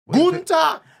Guten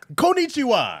Tag.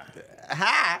 Konnichiwa.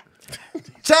 Hi.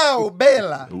 Ciao,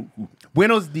 Bella.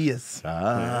 Buenos dias.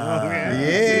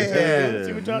 Yeah.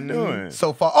 See what y'all doing.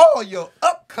 So for all your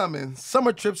upcoming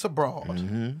summer trips abroad,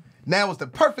 now is the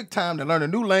perfect time to learn a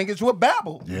new language with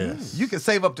Babbel. Yes. You can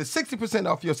save up to 60%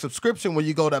 off your subscription when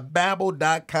you go to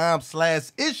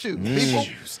babbel.com/issues. People,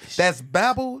 that's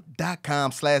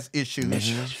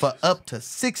babbel.com/issues for up to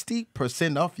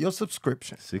 60% off your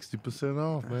subscription. 60%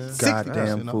 off, man.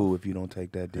 Goddamn fool if you don't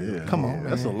take that deal. Yeah. Come on, man.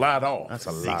 That's a lot off. That's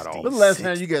a lot off. When's the last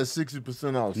time you got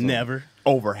 60% off? Something? Never.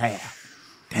 Over half.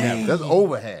 Damn. That's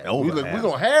over half. Over We're half.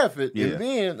 going to half it, Yeah. and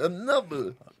then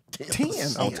another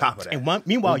 10 on top of that. And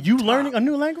meanwhile, you learning a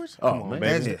new language? Oh, Come on, man.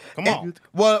 baby. Come on.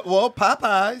 Well,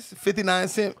 Popeyes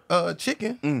 59-cent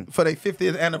chicken for their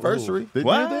 50th anniversary. They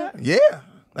What? did that? Yeah,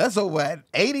 that's over at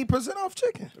 80% off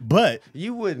chicken. But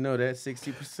You wouldn't know that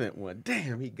 60% one.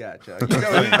 Damn, he got y'all. You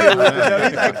know he did with it.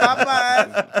 He's like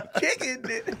Popeyes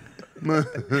chicken.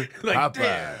 Like,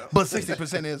 damn. But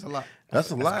 60% is a lot. That's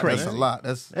a lot. That's a man. lot.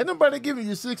 That's Ain't nobody giving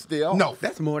you 60 off. no.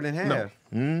 That's more than half.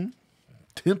 10%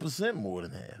 more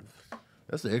than half.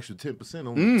 That's an extra 10%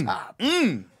 on the top.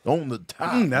 On the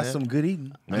top. That's man. some good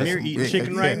eating. Amir eating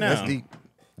chicken right now. That's deep.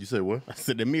 You say what? I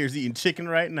said Amir's eating chicken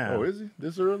right now. Oh, is he?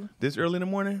 This early? This early in the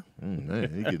morning?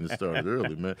 Man, he getting it started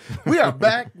early, man. We are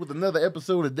back with another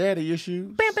episode of Daddy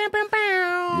Issues.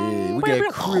 Yeah, we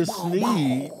got Chris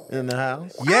Sneed in the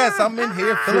house. Yes, I'm in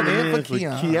here filling in for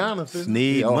Keon. Keon.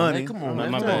 Sneed Oh, money. man, come on,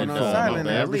 man. My Turn bad, on dog. silent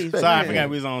My at bad. least. Sorry, I forgot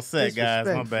we was on set, guys.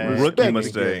 My bad. Rookie Respect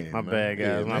mistake. again, My man. bad,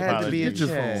 guys. My Had to be a apologies.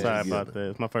 Chaz. Sorry about that.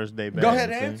 It's my first day back. Go ahead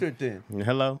See? and answer it then.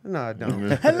 Hello? No, I don't.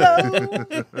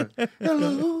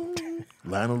 Hello.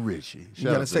 Lionel Richie. You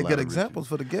gotta say good examples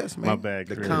for the guests, man. My bad,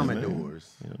 The Chris.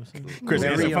 Commodores. Chris,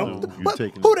 answer the phone. You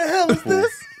taking Who the hell is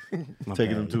this?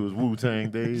 taking him to his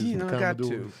Wu-Tang days. You know, the I got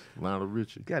Commodores. Lionel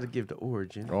Richie. Got to give the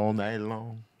origin. All night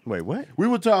long. Wait, what? We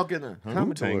were talking.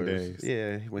 Wu-Tang days.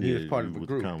 Yeah, when he was part of a with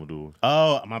group. the Commodore.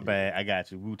 Oh, my bad. I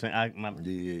got you. Wu-Tang.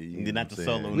 Yeah. Not the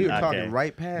solo. We were Okay. talking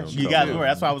right past You got it.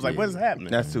 That's why I was like, what is happening?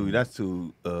 That's too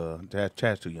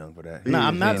Chaz too young for that. No,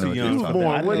 I'm not He too ain't know young. what for you're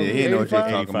that. born when? He ain't know what you're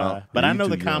 85? talking about. But I know You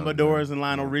the too young, Commodores and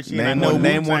Lionel Richie. And I know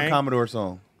Name one Wu-Tang. Commodore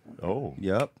song. Oh.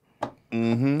 Yep.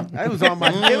 It was on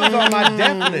my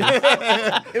death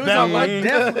list. It was on my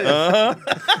death list.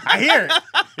 I hear it.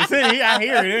 It's in here. I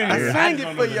hear it in I here. sang just it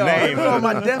don't for know the y'all. name It was on of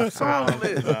my it. death song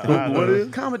list. What is?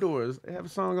 Commodores. They have a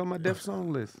song on my death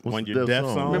song list. When the your deaf deaf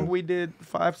song? song. Remember we did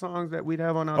 5 songs that we'd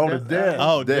have on our Oh, the death death. album?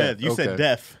 Oh, Deaf. deaf. You said Okay.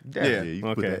 deaf. Death. Yeah, you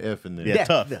can put Okay. that F in there. Yeah, Deaf.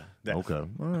 tough. Deaf. Okay. All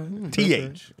right.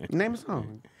 TH. Name a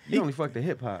song. You only fucked the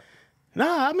hip hop.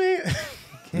 Nah, I mean,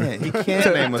 He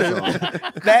can't name a song.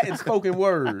 That and spoken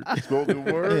word. Spoken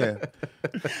word.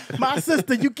 my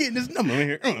sister, you getting this number in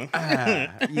here.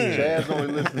 Chaz only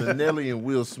listen to Nelly and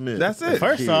Will Smith. That's it.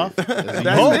 First off,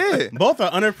 That's it. both are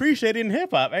unappreciated in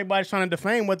hip hop. Everybody's trying to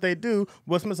defame what they do.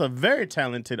 Will Smith's a very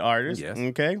talented artist. Yes.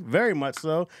 Okay, very much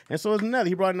so. And so is Nelly.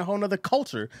 He brought in a whole nother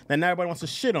culture that now everybody wants to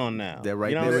shit on now. They're right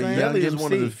You know there what I'm with saying? Nelly is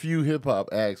one of the MC. few hip hop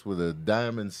acts with a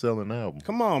diamond selling album.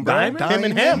 Come on, bro. Diamond? Him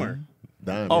and Hammer.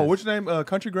 Diamond. Oh, which name?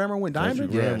 Country Grammar went Country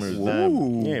diamond. Grammar is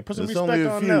diamond. Yeah, put some It's respect only a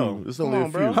on few. them. It's Come only a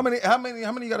on, bro. few. How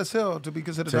many you gotta sell to be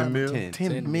considered 10 diamond? mil?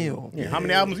 10 mil. Yeah, how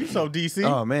many albums you sold, DC?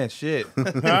 Oh man, shit.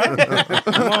 Huh?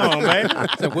 Come on, man.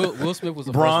 So Will Smith was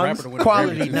the Bronze first rapper to win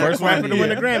quality, a Grammy. not First rapper to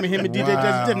win a Yeah. Grammy. Him and DJ Wow.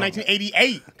 Jazzy did in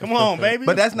 1988. Come on, baby.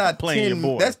 But that's not Playing your 10.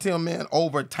 boy. That's 10 million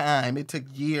over time. It took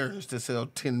years to sell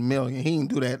 10 million. He didn't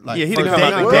do that like Yeah, he first didn't come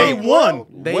day. out the day gate. one. Well,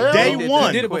 Day They did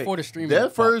one. He did it quick. before the streaming.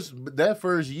 That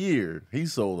first year, he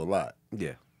sold a lot.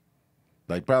 Yeah.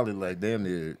 Like probably like damn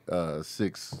near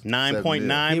 6,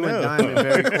 9.9 He went mil. diamond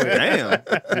very quick. Damn. 7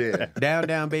 mil. Yeah. Down,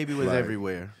 Down Baby was Right.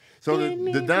 everywhere. So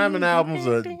the Diamond albums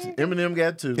are Eminem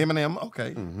got 2. Eminem,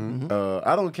 okay.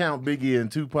 I don't count Biggie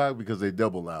and Tupac because they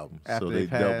double albums. After so they they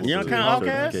passed. double You don't the count Outkast?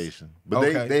 certification. But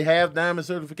Okay. they have diamond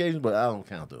certifications, but I don't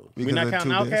count those. We're not Because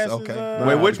of counting 2 discs, Outkast. okay.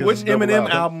 Wait, which because it's double Eminem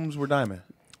album. albums were diamond?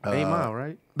 8 Mile,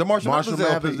 right? The Marshall Marshall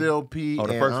Mathers Mathers LP Oh,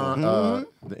 the and first one.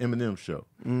 the Eminem show.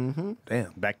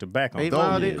 Damn. Back to back on 8 those.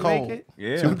 Mile yeah. didn't Cold. make it.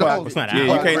 Yeah. Tupac, It's not Yeah,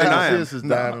 you out. can't deny him. This is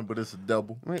diamond, but it's a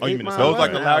double. Oh, you mean the Those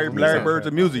like the Larry album. Birds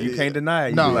of music. You can't deny it.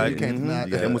 You No, be like, you can't deny Yeah.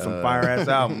 that. them with some fire ass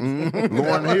albums.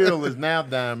 Lauryn Hill is now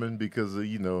diamond because of,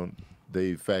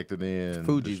 they factored in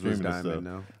Fuji's the was streaming diamond, stuff.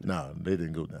 no? No, they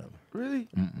didn't go diamond. Really?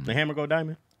 The Hammer go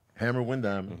diamond. Hammer went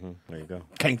diamond. There you go.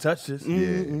 Can't touch this.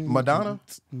 Yeah. Madonna?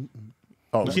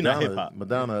 Oh, She not hip-hop.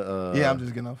 Madonna. Yeah, I'm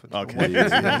just getting off it. Okay.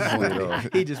 Yeah.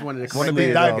 He just wanted to Want to claim be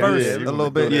it. diverse Yeah, a little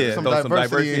bit. yeah, Some throw some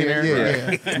diversity in diversity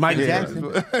here. in Yeah. Mike Jackson.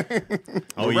 Oh,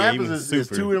 The yeah, he rappers was is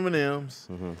super. 2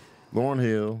 Eminems, Lauryn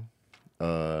Hill,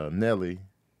 Nelly,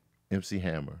 MC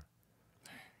Hammer.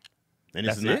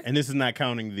 And this is not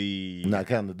counting the Not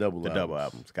counting the double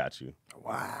albums. Got you.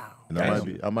 Wow. And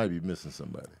I might be missing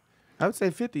somebody. I would say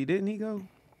 50. Didn't he go?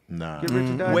 Nah. Get Rich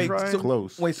or Die Wait, Trying? so,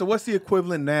 Close. Wait, so what's the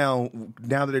equivalent now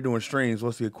that they're doing streams?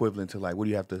 What's the equivalent to like? What do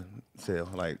you have to sell?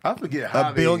 Like, I forget how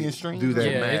A billion they streams? do that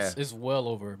Yeah, math. it's well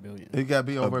over $1 billion. It got to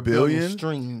be over a billion? billion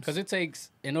streams. Because it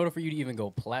takes, in order for you to even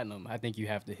go platinum, I think you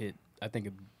have to hit,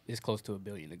 it's close to $1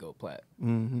 billion to go plat.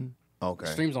 okay,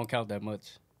 Streams don't count that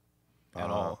much at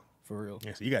all, for real.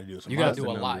 Yeah, so you got to do some. You got to do a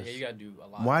monster lot. numbers. Yeah, you got to do a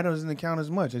lot. why doesn't it count as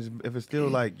much? If it's still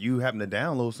like you happen to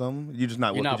download something, you're just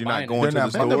not. You're not You're not buying it. going They're to the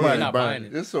not buying store. it. You're not buying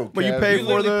it. It's so But you casual. pay You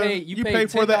for literally the you pay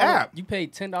for the $10 app. You pay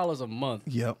 $10 a month,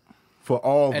 Yep. for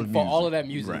all and the for music. all of that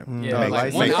music. Right. Yeah, Makes like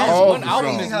sense. one Makes album, sense. one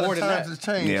album See is how more the than times that. has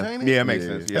changed, Yeah, ain't it? yeah, it makes Yeah.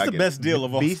 sense. Yeah, That's I the get best deal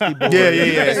of all Beastie time. Boys. Yeah.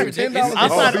 It's ridiculous.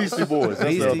 Outside Oh, of- Beastie Boys. That's the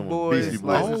Beastie other one. Boys, Beastie Boys.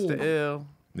 License to L.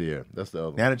 Yeah, that's the other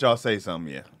one. Now that y'all say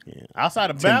something, yeah. Yeah. Outside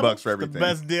of $10 Babel, for the everything.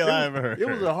 best deal I ever heard. It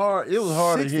was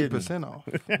hard to hit 60% off.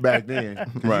 back then. 'Cause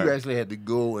Right. You actually had to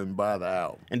go and buy the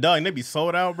album. And dog, they be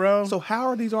sold out, bro. So how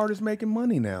are these artists making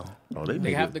money now? Oh,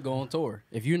 They have to go on tour.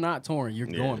 If you're not touring, you're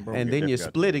going broke. And then you're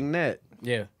splitting that.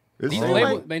 Yeah. It's These so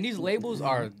labels, like- man, these labels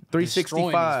are 365. destroying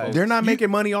these They're folks. not making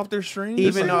money off their streams.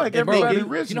 Even It's though like and bro, everybody you-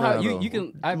 rich You know how now, you though.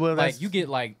 can Well, that's- you get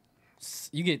like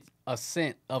you get a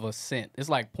cent of a cent. It's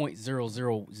like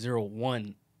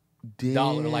 $0.0001.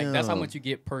 Like that's how much you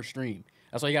get per stream.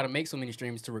 That's why you got to make so many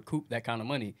streams to recoup that kind of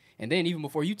money. And then even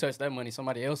before you touch that money,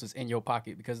 somebody else is in your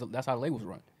pocket because that's how labels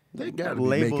run. They got to be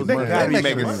Labels, making They money. gotta be They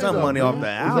making making some money off the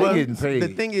album. They Well, getting paid. The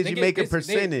thing is, They you get- make a it's-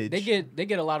 percentage. They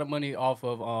get a lot of money off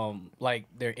of like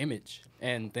their image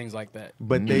and things like that.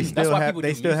 But they That's still why have people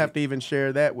they do still have music. to even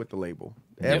share that with the label.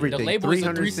 Everything. The label is a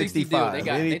 360 deal. 365. They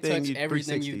got they Anything touch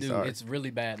everything you 360, do. sorry. It's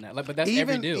really bad now. Like, but that's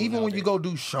every deal. Even when you nowadays. go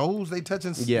do shows, they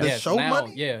touching Yeah. the Yes, show now,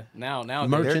 money. Yeah, now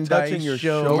Merchandise, touching your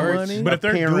show money? But if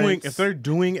appearance. they're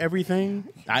doing everything,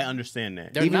 I understand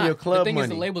that. they're even not. your club the thing is,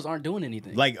 money. the labels aren't doing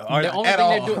anything. Like, are the only at thing all.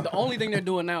 they're doing, the only thing they're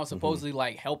doing now is supposedly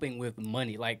like helping with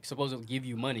money, like supposedly give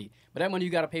you money, but that money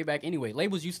you got to pay back anyway.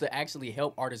 Labels used to actually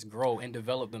help artists grow and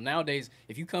develop them. Nowadays,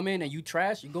 if you come in and you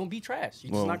trash, you're gonna be trash.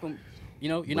 You're just not gonna,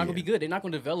 you're not gonna be good. They're not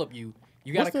gonna develop you.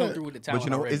 You got to come through with the talent. But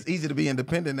you know, already. it's easy to be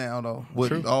independent now, though,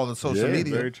 with all the social Yeah,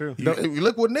 media. very true. You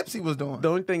look what Nipsey was doing. The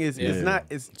only thing is, it's Yeah. not.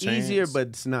 It's Chance. easier, but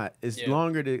it's not. It's Yeah.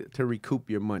 longer to recoup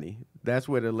your money. That's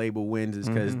where the label wins, is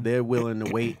because they're willing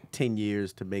to wait 10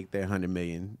 years to make their 100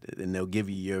 million, and they'll give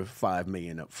you your 5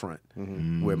 million up front.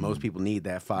 Where most people need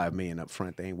that 5 million up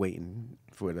front, they ain't waiting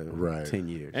for the Right. 10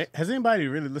 years. Has anybody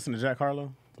really listened to Jack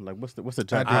Harlow? Like, what's the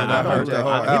Jack did. Harlow? I heard Jack the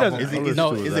whole Harlow. He album. doesn't. I listened to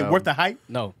his Is it album. worth the hype?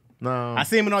 no. No, I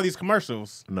see him in all these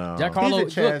commercials. no. Jack Harlow,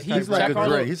 He's a Chaz look, He's like Jack a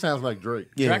Harlow. Drake. He sounds like Drake.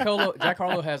 Jack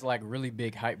Harlow has like really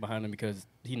big hype behind him because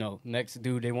next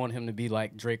dude they want him to be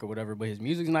like Drake or whatever, but his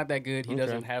music's not that good. He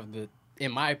doesn't have the,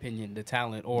 in my opinion, the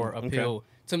talent or appeal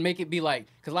to make it be like.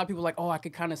 Because a lot of people are like, oh, I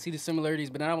could kind of see the similarities,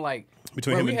 but then I'm like,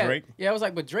 Between bro, him we and Drake? Yeah, I was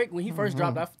like, but Drake when he first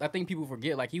dropped, I think people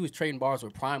forget like he was trading bars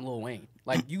with Prime Lil Wayne.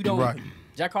 Like you don't, Right.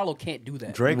 Jack Harlow can't do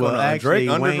that. Drake Well, on actually, Drake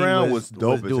Wayne Underground was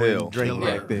dope as doing hell. Drake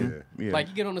Killer. back then. Yeah. Like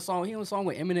you get on the song, he on a song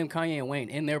with Eminem, Kanye, and Wayne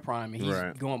in their prime, and he's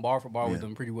Right. going bar for bar with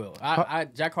them pretty well.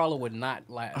 Jack Harlow would not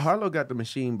last. Harlow got the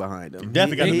machine behind him.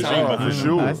 Definitely got the Big machine time. behind For him.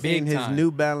 sure. I seen Big his time.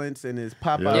 New Balance and his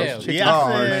Popeyes Yeah. chicken. Yeah, I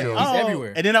Oh, said, man. He's oh.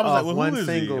 everywhere. And then I was Off like, well, one who is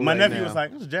he? single And my right nephew now. was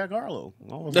like, this is Jack Harlow.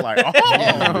 I was like, oh.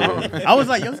 I was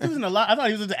like, yo, this dude's in a lot. I thought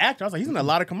he was an actor. I was like, he's in a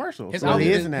lot of commercials. His Well, album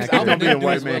he is didn't- an his actor. album He's gonna didn't be do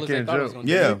a as white well man as they can't thought it was jump.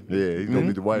 gonna do. Yeah. Yeah, he's gonna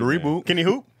be the white The man. reboot. Can he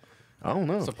hoop? I don't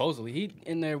know. Supposedly, he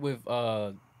in there with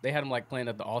they had him like playing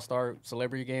at the All Star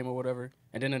Celebrity Game or whatever,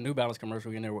 and then a New Balance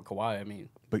commercial in there with Kawhi. I mean,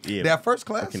 But yeah. That First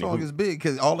Class Can he song hoop? is big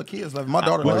because all the kids love it. My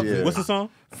daughter loves yeah. it. What's the song?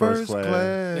 First Class.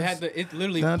 Class. they had it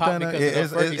literally Dun, popped dun, dun.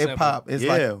 because of the Fergie It sample. pop. It's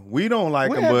Yeah, we don't like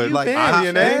Where him, have but you like been? Ozzy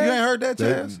and You Ed, ain't heard that,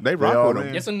 Chaz? they rock all with know.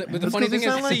 him. Yes, but the That's funny 'cause it thing is,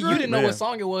 sound like see, you Drake. didn't know Yeah. what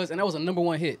song it was, and that was a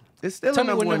 #1 hit. It's still Tell a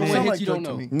me what number number one one hit. hit you don't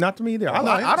know. Not to me either. I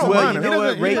Well, don't well, mind you him. know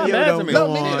what? He's Radio not bad to don't me. go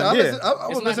No, me neither. I on. was It's not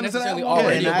listening to that necessarily one. all Yeah,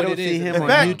 radio, and I but don't it see is. him It's on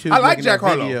fact, YouTube. I like looking Jack at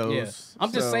Harlow. videos, Yeah.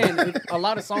 I'm just so- saying, a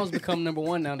lot of songs become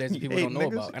 #1 nowadays that people Hey, don't know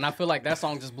niggas. about, and I feel like that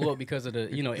song just blew up because of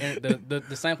the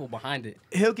sample behind it.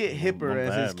 He'll get hipper My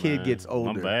as his bad, kid man. gets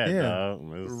older. My bad, Yeah.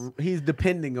 dog. He's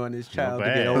depending on his child to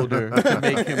bad. get older to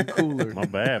make him cooler. My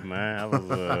bad, man. I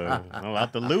was I'm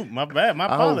out the loop. My bad. My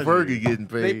I hope apologies. Fergie getting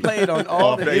paid. They played on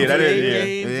all the Yeah, that NBA is, yeah.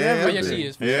 games. Yeah. Oh, everything. yes, he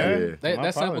is. For Yeah. sure. Yeah. That, My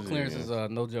that sample apologies, clearance yeah. is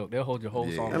no joke. They'll hold your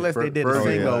whole song. Unless they did a Fergie,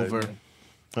 sing yeah. over. It's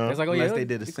like, oh yeah, Unless they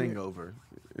did a it's sing clear. over.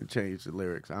 And changed the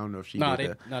lyrics. I don't know if she Nah, did they,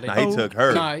 that. nah, they, Nah, he took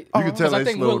her. Nah, You can tell because I they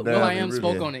think slowed Will down. I Am They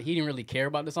spoke really- on it. He didn't really care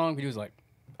about the song, but he was like,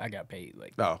 I got paid.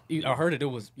 Like, Oh. I heard it. It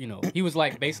was, he was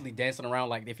like basically dancing around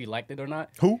like if he liked it or not.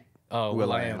 Who?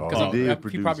 Will I Am. Oh, Because he did he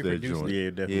produce probably that produced joint. it. Yeah,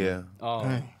 definitely. Yeah.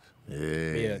 Oh,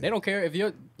 Yeah, they don't care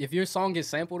if your song gets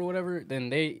sampled or whatever. Then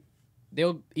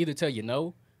they'll either tell you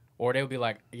no, or they'll be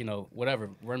like, whatever,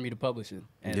 run me to publishing,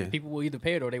 and people will either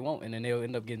pay it or they won't, and then they'll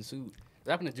end up getting sued. It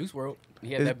happened to Juice WRLD.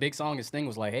 He had that big song. His thing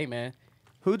was like, hey man,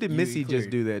 Who did Missy just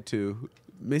do that to?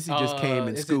 Missy just came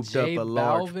and scooped up a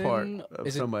large part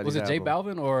of somebody's Was it J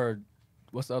album. Balvin or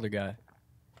what's the other guy?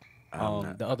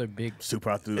 The other big.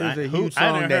 Super out through. It was a huge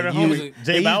song that J used,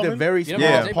 they used a Balvin? very You small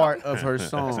know J part of her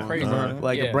song, crazy.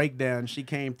 like Yeah. a breakdown. She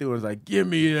came through and was like, "Give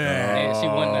me that." And she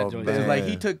won that joint. It was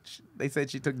like they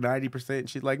said she took 90%.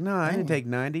 She's like, "No, I didn't take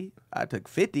 90. I took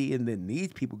 50, and then these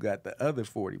people got the other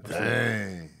 40%."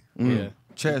 Dang. Yeah.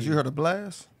 Chaz, you heard of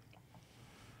Blast?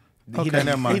 He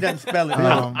never mind. He doesn't spell it.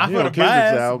 I He heard on of Kendrick's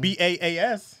Bass. album.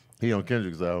 BAAS. He on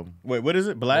Kendrick's album. Wait, what is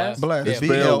it? Blast. Blast. Yeah,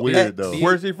 Spelled weird though.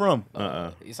 Where's he from?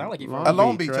 It sounded like he Long from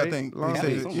Long Beach, Beach, I right? think. Long He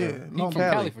Beach. said, He yeah. from Long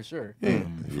Cali for sure. Yeah.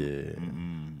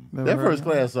 Never That heard first of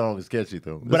class song is catchy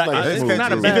though. But it's Smooth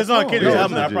not a too. if it's on Kendrick's Yeah,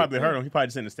 album, I legit. probably heard him. He probably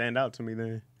just didn't stand out to me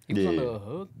then. He was on Yeah. the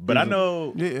hook. But I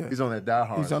know, Yeah. He's on that Die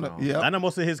Hard He's on song. it. Yeah. I know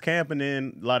most of his camp, and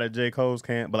then a lot of J Cole's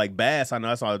camp. But like Bass, I know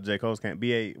that's all J Cole's camp.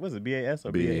 Was it BAS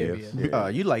or BAS? Yeah.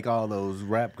 You like all those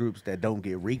rap groups that don't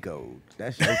get Rico'd.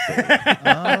 That's your thing.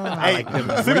 Hey,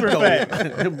 super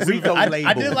fact. Them Rico I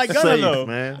labels. did like Gunna Safe, though.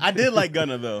 man. I did like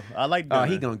Gunna though. I like Oh,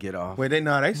 Gunna. he gonna get off. Wait,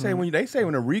 they say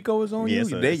when a Rico is on Yeah, you,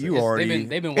 so they it's- you It's- already.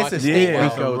 They've been It's a watching state for a while.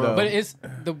 Rico, though. But it's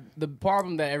the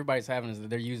problem that everybody's having is that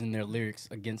they're using their lyrics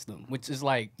against them, which is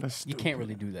like you can't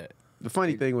really do that. The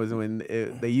funny thing was when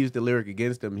they used the lyric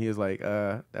against him, he was like,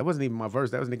 "That wasn't even my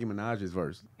verse. That was Nicki Minaj's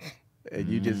verse." And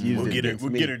you just used it against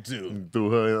me. too. Through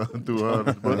her.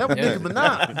 But that was Yeah. Nicki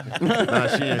Minaj. Nah,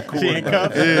 she in court. She in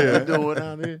cuffs? Yeah, doing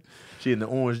out there. She in the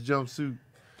orange jumpsuit,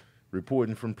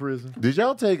 reporting from prison. Did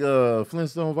y'all take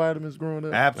Flintstone vitamins growing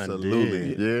up? Absolutely.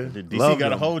 Yeah. DC Love got a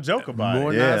them. whole joke about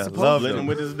More it. not Yeah, supposed splitting to. them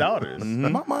with his daughters.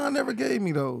 My mom never gave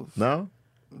me those. No?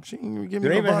 She didn't even give me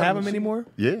Do they no even have vitamins. them anymore?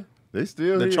 Yeah. They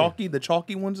still The here.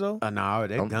 chalky ones though. No,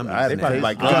 they're I gummies. hadn't They probably tasted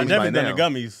like them. I've gummies never by done now. the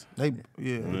gummies. They,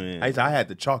 yeah. Man. I had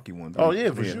the chalky ones. Oh, yeah,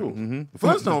 for sure.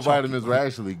 Flintstone vitamins were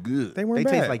actually good. They weren't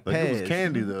They bad. taste like Like it was Pez.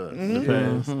 candy to us in the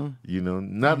past. You know,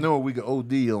 not knowing we could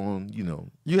OD on,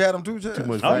 You had them too, Chaz? too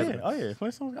much Oh vitamin. yeah, oh yeah.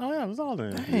 Flintstone. Oh yeah, it was all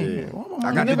in. Yeah.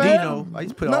 I got the never had Dino. I used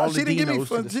to put No, all she the didn't give me. Dinos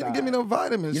to the She didn't give me side. no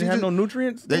vitamins. You She didn't have no just-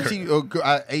 nutrients.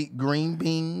 I ate green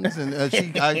beans and she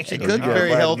You cooked got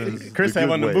very healthy. vitamins Chris the had good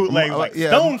one of the way. bootlegs like Yeah,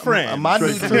 Stone Friends. My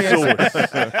Straight to the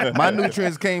nutrients, my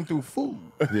nutrients came through food.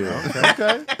 Yeah.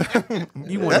 Okay.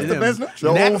 You That's wanted the them best The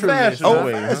nutrients. old fashioned Old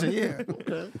way. huh? fashioned,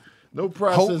 yeah. No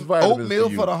processed vitamins. Oatmeal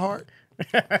you. for the heart.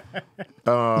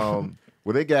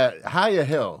 Well, they got higher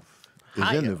health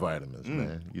is in the vitamins,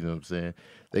 man. You know what I'm saying?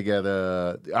 They got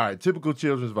all right. Typical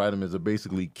children's vitamins are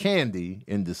basically candy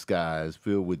in disguise,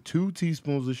 filled with 2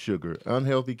 teaspoons of sugar,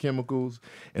 unhealthy chemicals,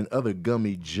 and other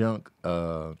gummy junk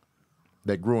that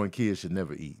growing kids should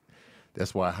never eat.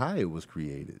 That's why Hyatt was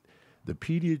created. The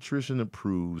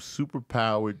pediatrician-approved,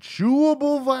 superpowered,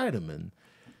 chewable vitamin.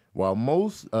 While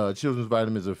most children's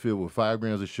vitamins are filled with 5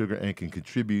 grams of sugar and can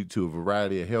contribute to a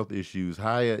variety of health issues,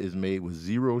 Haya is made with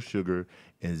 0 sugar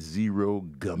and 0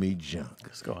 gummy junk.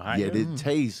 Let's go higher. Yet it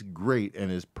tastes great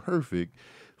and is perfect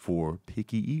for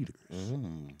picky eaters.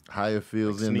 Haya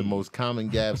fills in the most common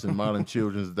gaps in modern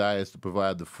children's diets to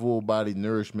provide the full body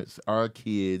nourishment our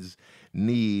kids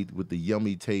need with the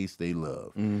yummy taste they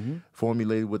love.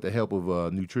 Formulated with the help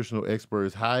of nutritional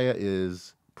experts, Haya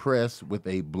is pressed with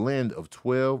a blend of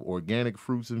 12 organic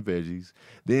fruits and veggies,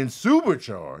 then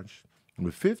supercharged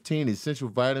with 15 essential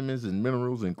vitamins and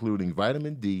minerals, including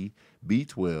vitamin D,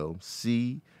 B12,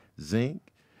 C, zinc,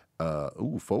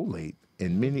 folate,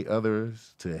 and many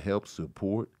others to help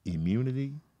support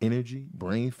immunity, energy,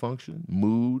 brain function,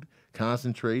 mood,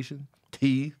 concentration,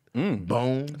 teeth,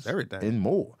 bones, everything. and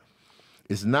more.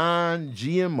 It's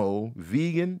non-GMO,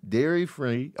 vegan,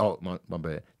 dairy-free, my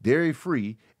bad,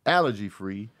 dairy-free,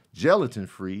 allergy-free,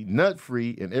 gelatin-free,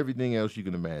 nut-free, and everything else you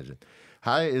can imagine.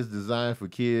 Haya is designed for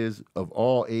kids of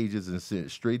all ages and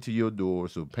sent straight to your door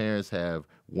so parents have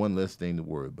one less thing to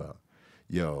worry about.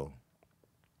 Yo,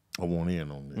 I want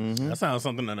in on this. That sounds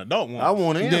something an adult wants. I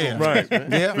want in on Right. this,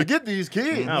 man. Yeah. Forget these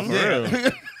kids. Nah, for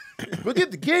real.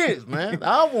 Forget the kids, man.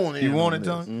 I want in You want on it,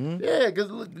 this. Tony? Yeah, because,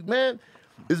 look, man,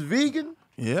 it's vegan,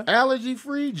 Yeah.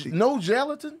 allergy-free, no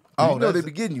gelatin. Oh, you know they that's-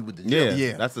 be getting you with the Yeah. gelatin.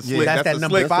 Yeah. That's the Yeah. slick. That's That's that the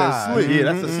number slick. 5. Yeah,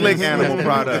 that's the slick animal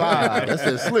product. That's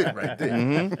that slick right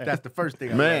there. That's the first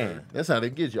thing I Man, learned. that's how they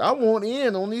get you. I want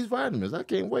in on these vitamins. I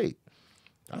can't wait.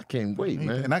 I can't wait,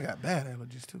 man. And I got bad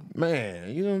allergies too.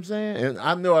 Man, you know what I'm saying? And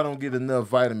I know I don't get enough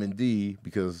vitamin D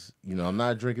because, I'm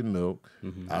not drinking milk.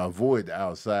 I avoid the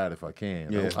outside if I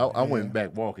can. Yeah. I went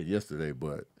back walking yesterday,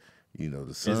 but, You know,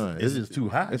 the sun. It's just too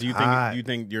hot. Do you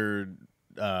think your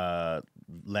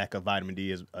lack of vitamin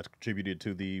D is attributed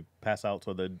to the pass outs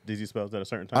or the dizzy spells at a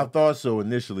certain time? I thought so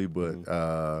initially, but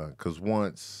because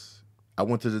once I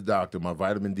went to the doctor, my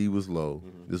vitamin D was low.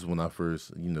 This is when I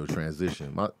first,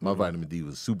 transitioned. My vitamin D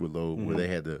was super low, where they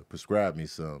had to prescribe me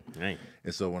some. Dang.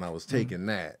 And so when I was taking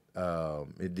that,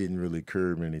 it didn't really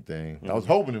curb anything. I was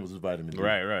hoping it was vitamin D.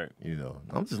 Right.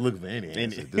 I'm just looking for any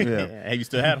answer. Hey, you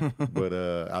still have them? But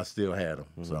I still had them.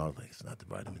 So I was like, it's not the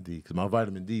vitamin D. Because my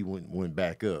vitamin D went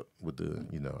back up with the,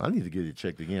 I need to get it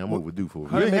checked again. I'm overdue for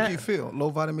it. How did it make you feel? Low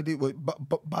vitamin D? With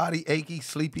body achy,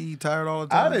 sleepy, tired all the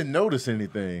time? I didn't notice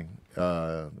anything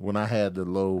when I had the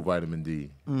low vitamin D.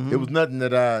 It was nothing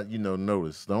that I,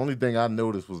 noticed. The only thing I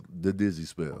noticed was the dizzy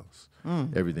spells.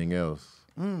 Everything else.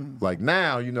 Like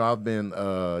now, I've been,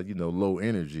 low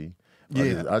energy.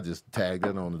 Yeah. I just tagged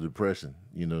that on the depression.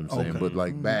 You know what I'm saying? But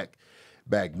like back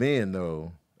then,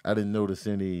 though, I didn't notice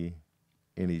any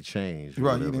change.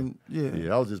 Right. Whatever. You didn't. Yeah.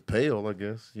 Yeah, I was just pale, I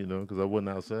guess, because I wasn't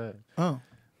outside. Oh.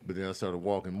 But then I started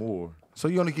walking more. So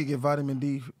you only could get vitamin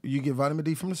D. You get vitamin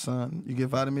D from the sun. You get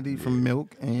vitamin D from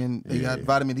milk, and they got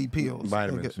vitamin D pills.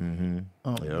 Vitamins.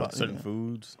 Certain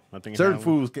foods. I think Certain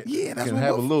foods can that's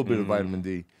have what a little bit of vitamin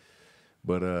D.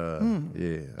 But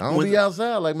yeah, I don't be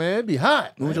outside. Like, man, it'd be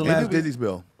hot. When was your last dizzy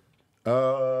spell?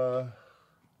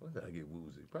 When did I get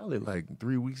woozy? Probably like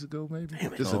 3 weeks ago, maybe.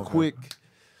 Just a quick,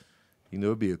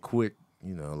 it'd be a quick,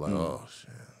 like, oh shit,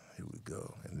 here we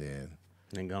go, and then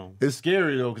and gone. it's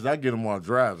scary though because I get them while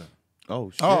driving. Oh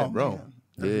shit, bro. Man.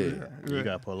 Yeah, You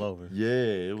got to pull over. yeah,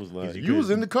 it was like Easy you was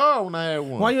in the car when I had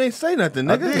one. Why you ain't say nothing,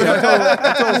 nigga?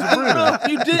 I told Sabrina. No,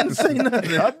 you didn't say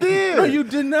nothing. I did. No, you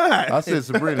did not. I said,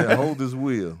 Sabrina, hold this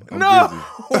wheel. I'm No.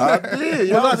 busy. I did.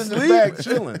 Y'all Was I was in the back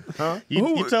chilling. Huh?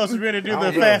 You told Sabrina to do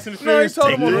the Fast and No, he Furious. told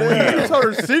take him on the the wheel. He told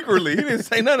her secretly. He didn't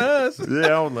say nothing to us.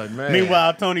 Yeah, I was like, man.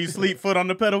 Meanwhile, Tony sleep, foot on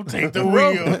the pedal, take the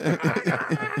wheel.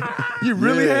 You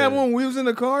really Yeah. had one? We was in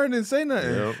the car and didn't say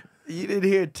nothing. Yep. You didn't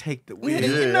hear take the wheel.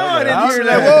 Yeah, No, I didn't was hear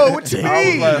like, that. Whoa, what you I was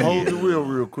mean? like, hold the wheel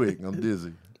real quick. I'm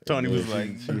dizzy. Tony And was then like,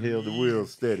 she held the wheel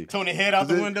steady. Tony head out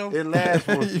the window. It lasts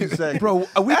for a few seconds. Bro, we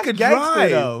That's could gangster,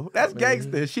 drive. though. That's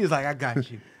gangster. She was like, I got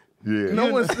you. Yeah.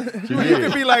 No one's. She You did.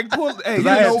 could be like, pull. Hey,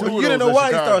 I had two of You didn't those know in why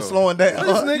he Chicago. started slowing down.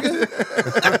 this nigga.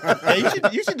 Hey,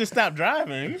 you should just stop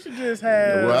driving. You should just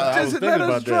have Well, I Just was let thinking us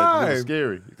about that. It drive. was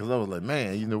scary because I was like,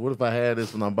 man, what if I had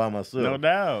this when I'm by myself? no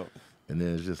doubt. And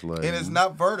then it's just like, And it's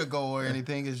not vertigo or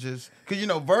anything. It's just because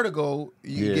vertigo,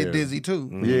 you Yeah. get dizzy too.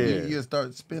 Yeah. You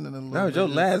start spinning a little. That was bit. your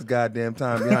last goddamn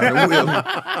time behind the wheel.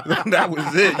 That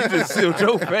was it. You just sealed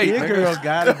your fate. Your nigga. girl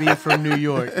gotta be from New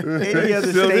York. Any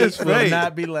other Still state his will fate.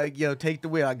 not be like, yo, take the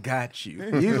wheel, I got you.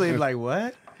 Usually it's like,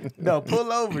 what? No,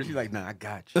 pull over. She's like, nah, I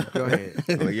got you. Go ahead.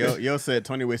 Well, yo said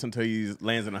Tony waits until he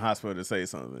lands in the hospital to say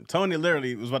something. Tony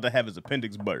literally was about to have his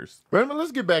appendix burst. Remember,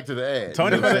 let's get back to the ad.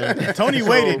 Tony You know what I'm saying? Tony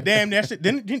waited. Damn, that shit.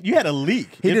 Didn't you had a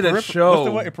leak? He It did a show. What's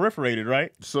the word? It perforated,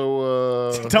 right?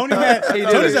 So, Tony had He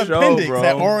did Tony's a show, appendix bro.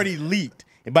 had already leaked.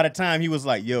 And by the time he was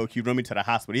like, yo, can you run me to the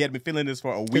hospital? He had been feeling this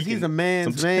for a week. Because he's a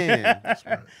man's man.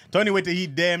 Tony waited till he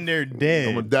damn near I'm gonna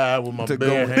dead. die with my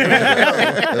bare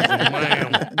hands. That's a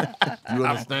man. You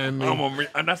understand me?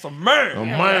 And that's a man. A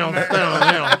man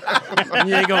standing there.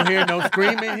 You ain't gonna hear no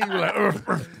screaming. He was like,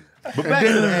 But back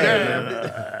to the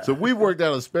ad. So we worked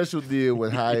out a special deal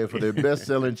with Hyatt for their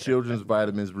best-selling children's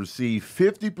vitamins. Receive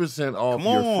 50% off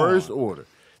Come your on. first order.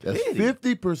 That's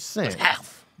 50%.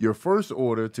 Your first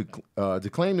order to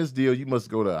claim this deal, you must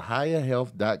go to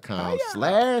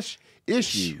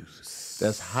higherhealth.com/issues.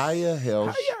 That's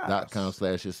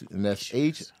higherhealth.com/issues, and that's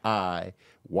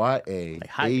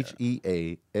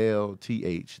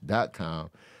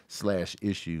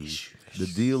HIYAHEALTH.com/issues. The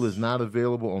deal is not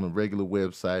available on a regular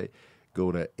website.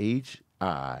 Go to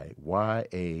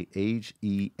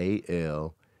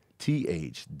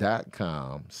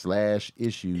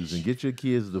HIYAHEALTH.com/issues and get your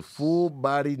kids the full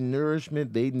body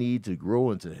nourishment they need to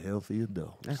grow into healthy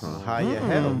adults. that's on higher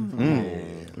health.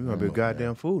 We're gonna be a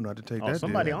goddamn fool not to take Oh, that.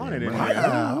 somebody deal. on it. In Wow.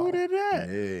 there. Who did that?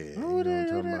 Yeah, Who you know what I'm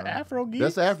talking about. Afro Geeks?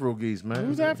 That's Afro Geeks, man.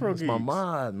 Who's Afro That's my Geeks?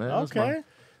 mind, man. That's Okay.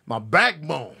 my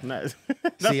backbone. Nice.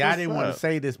 See, I didn't want to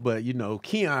say this, but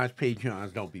Keon's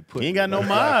Patreons don't be put. He ain't got no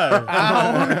mind.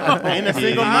 Ain't a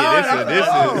single mind. This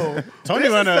is Tony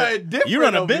run you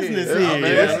run a business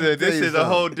here. this is a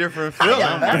whole different feeling.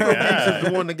 Afro Geeks is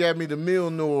the one that got me the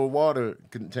Milnor water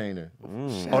container. Oh,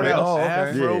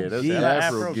 okay. Yeah, that's Geeks.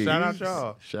 Afro Geeks. Shout out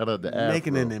y'all. Shout out to Afro.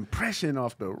 Making an impression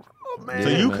off the Oh man. So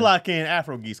you clock in,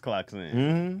 Afro Geese clocks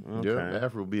in. Mm-hmm. Yeah,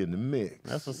 Afro be in the mix.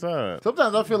 That's what's up.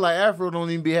 Sometimes I feel like Afro don't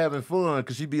even be having fun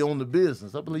because she be on the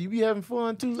business. I be like, you be having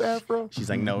fun too, Afro? She's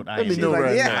like, no, I Let me ain't. know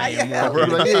right now. I am Afro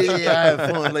working. like, yeah, I have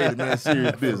fun later, man.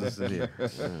 Serious business in here.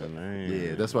 Oh, man.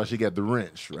 Yeah, that's why she got the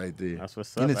wrench right there. That's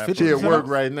what's up. And it's Afro. 50 She at work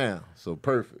right now, so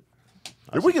perfect.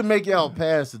 If we can make y'all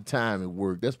pass the time at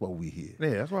work, that's why we here. Yeah,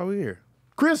 that's why we're here.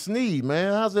 Chris Sneed,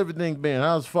 man, how's everything been?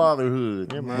 How's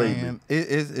fatherhood lately? Man,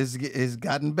 it's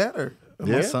gotten better.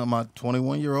 Yeah? My son, my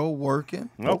 21-year-old, working.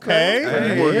 Okay.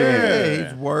 Yeah,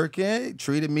 he's working. He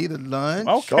treated me to lunch.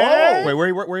 Okay. Wait, where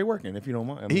he working? If you don't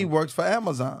mind, He works for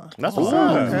Amazon. That's what's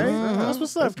up. okay. That's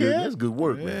what's up, That's good. kid. That's good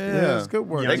work, man. Yeah, it's good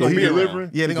work. Yeah, So he be around. delivering?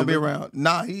 Yeah, they're gonna be around.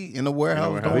 Nah, he in the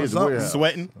warehouse warehouse. doing He's in the something. warehouse.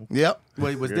 Sweating. Yep.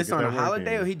 Wait, was Gotta this get on a that work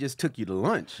holiday in. or he just took you to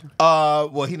lunch?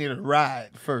 Well, he needed a ride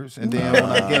first, and then when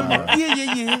I gave him a,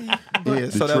 Yeah. yeah,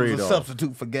 so that was a trade-off.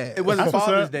 substitute for gas. It wasn't That's what's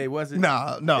Father's up. Day, was it?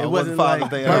 No, it It wasn't wasn't Father's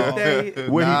like Day at all. birthday.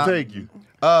 Where'd Nah. he take you?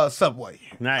 Subway.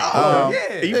 Nice. Yeah.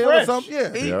 Eat Yeah, it fresh. was something,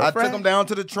 yeah. Yeah. I took him down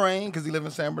to the train because he live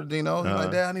in San Bernardino. He's Uh-huh.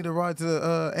 like, Dad, I need to ride to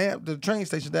the train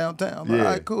station downtown. I'm like, Yeah.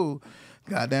 all right, cool.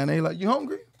 Got down there. He's like, you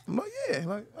hungry? I'm like, yeah. He's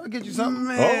like, I'll get you something.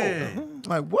 Man. I'm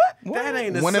like, what? That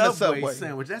ain't a Went in the Subway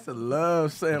sandwich. That's a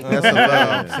love sandwich. That's a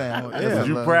love sandwich. That's Was a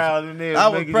you love proud in there? I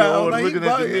was making proud. your order, Like, looking he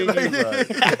at the bugging.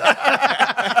 menu,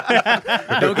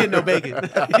 like, Don't get no bacon.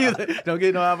 Don't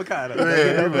get no avocado. Don't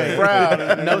get no bacon.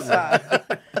 proud. No side.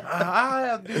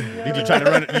 Did you try to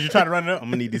run it? Did you try to run it up? I'm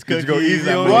gonna need these cookies. go easy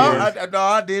on I'm Well, gonna-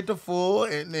 I did the full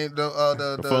and then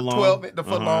the foot long? 12, the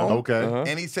foot long. Okay.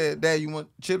 And he said, Dad, you want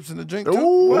chips in the drink too?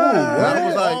 Ooh, And I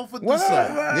was all like, for the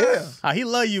side. yeah. Ah, he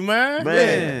love you, man.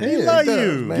 Man. he Yeah, love he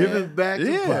does, you. man. Give it back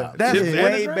to Pop. That's Chips and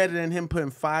way the better than him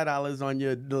putting $5 on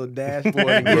your little dashboard.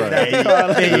 And get Right. that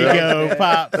car There you go,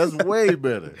 Pop. That's way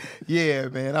better. Yeah,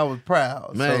 man, I was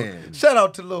proud. Man. So, shout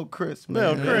out to Lil Chris,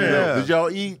 man. Lil Chris. Yeah. Did y'all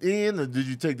eat in or did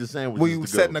you take the sandwiches We to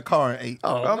sat go? in the car and ate.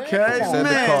 Okay, Sat in the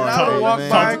man. car, I would walk man.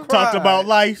 by and Talked cry. about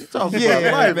life. Talk Yeah,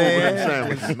 about life man. over them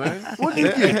sandwiches, man. What you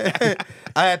get?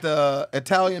 I had the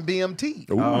Italian BMT.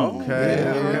 Okay.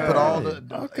 Yeah, put all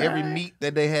the every meat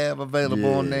that they have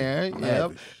available on there.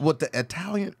 Yep. With the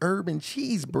Italian urban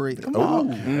cheese bread. Come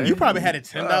on. You probably had a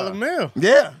 $10 meal.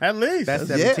 Yeah. At least. That's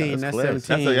Yeah. 17. That's class.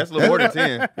 17. That's a little more than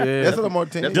 10. That's a little more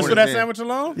tension. just for more that than sandwich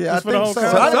alone? Yeah, Just I for the think whole so.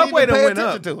 concept? So I didn't Subway even pay done went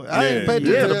attention up. to it. I didn't pay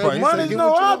attention Yeah, to the the price. He money's said,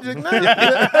 no "Get what you object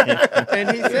now.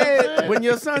 And he said, when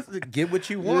your son said, get what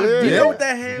you want. Yeah. You know what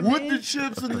that hand With means? the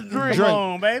chips and the drink. Come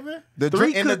on, baby. The Three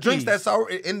drink and the drinks cookies. that's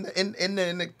already in the thing. in the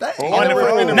In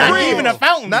fridge. Not fridge. even a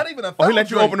fountain. Not even a fountain. Oh, he let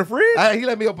you drink. open the fridge? He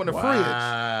let me open the fridge.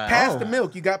 Past the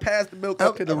milk. You got past the milk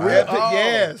up to the Oh, rib.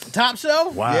 Yes. Top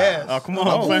shelf? Wow. Yes. Oh, come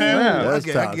on, fam. man. I That's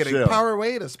get, I top get a shelf.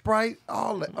 Powerade, a Sprite,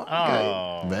 all that. Okay.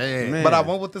 Oh. Man. But I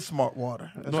went with the smart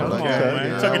water. That's Come what on, I got. man.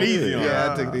 Yeah. Took it easy on Yeah,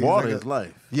 her. I took these. Water is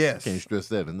life. Yes. Can't stress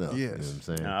that enough. Yes. You know what I'm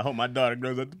saying? I hope my daughter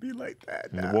grows up to be like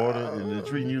that. The water and they're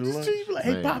treating you to lunch. She be like,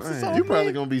 hey, Man. Pops, it's on You me.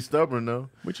 probably gonna be stubborn though.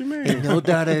 What you mean? No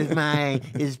daughter of mine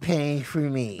is paying for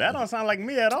me. That don't sound like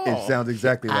me at all. It sounds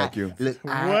exactly like you. Look,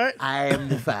 What? I am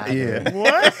the father. Yeah.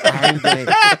 What?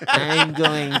 I'm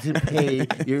going to pay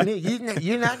your meal.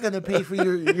 You're not going to pay for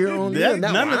your own meal.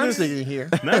 Not none while of I'm this- sitting here.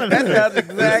 None of That this. sounds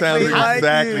exactly like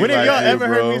exactly you. When have like y'all you, ever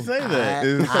heard bro. me say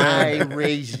that? I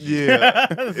raised you. Yeah.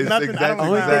 It's exactly nothing. I don't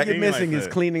Only sound thing exactly you're missing like is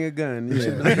that. cleaning a gun. You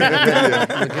should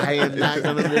I am not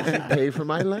going to let you pay for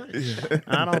my lunch.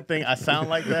 I don't think I sound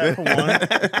like that for one.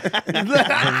 It's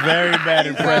a very bad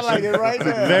impression. like it right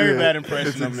now. Very bad impression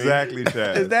It's of me. exactly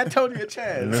Chaz. Is that Tony or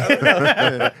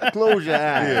Chaz? Close your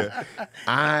eyes.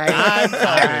 I'm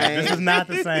sorry. This is not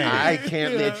the same. I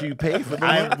can't let you pay for the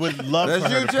I lunch. would love That's for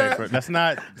her you, to pay Chaz? for it. That's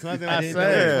not something I didn't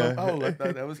say. know. Oh, I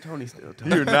thought that was Tony still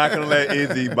talking. You're not gonna let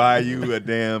Izzy buy you a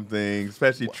damn thing,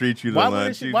 especially treat you to Why would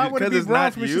lunch. she- why would it Because be it's wrong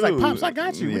not for me? She's like, you. Pops, I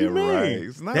got you. What do you mean? Right.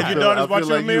 It's not. Have your I daughters feel bought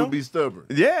you a like meal? you'll be stubborn.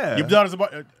 Yeah. Your daughters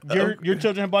bought your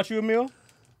children have bought you a meal?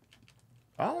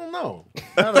 I don't know.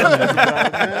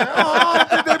 I don't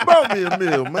think they bought me a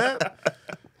meal, man.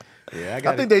 Yeah,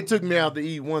 I think they took me out to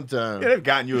eat one time. Yeah, they've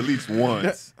gotten you at least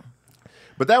once.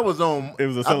 But that was on. It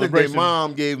was a I think celebration. their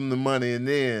mom gave them the money, and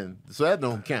then so that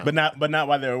don't count. But not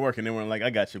while they were working. They weren't like, I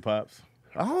got you, Pops.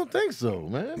 I don't think so,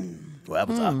 man. Well,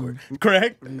 that was awkward.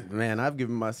 Correct? Man, I've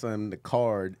given my son the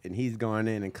card, and he's gone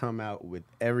in and come out with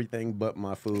everything but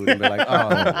my food, and be like, "Oh,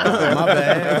 my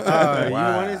bad. You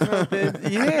wanted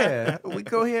something? Yeah, we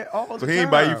go here all the So time. he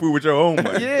ain't buy you food with your own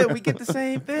money. Yeah, we get the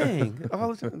same thing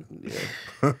all the time.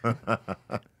 Yeah.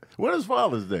 When is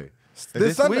Father's Day?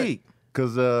 This Sunday. week.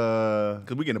 Because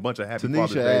Because we getting a bunch of happy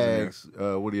Father's Days in Tanisha here. asks,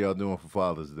 what are y'all doing for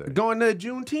Father's Day? Going to a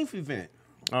Juneteenth event.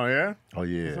 Oh yeah. Oh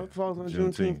yeah. What falls on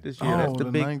Juneteenth. Juneteenth this year? Oh, That's the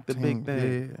big 19th,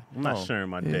 thing. yeah. I'm not sharing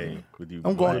my day with you.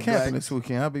 I'm going boys. camping this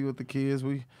weekend. I'll be with the kids.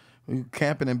 We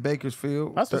camping in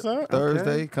Bakersfield. That's what's up.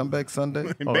 Thursday, come back Sunday.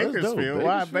 In Oh, that's Bakersfield. dope.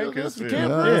 Why Bakersfield, that's the Bakersfield?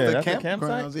 camp- Yeah, Yeah, it's that's the a campsite?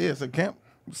 campgrounds. Yeah, it's a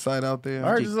campsite out there. I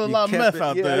heard there's a lot of kept meth it-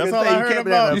 out yeah, there. I That's was all gonna I say, you heard kept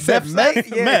it at about. a You said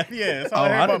meth? Yeah. Meth, yeah. That's Oh, all I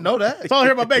heard I about. didn't know that. That's all I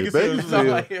heard about Bakersfield. Bakersfield.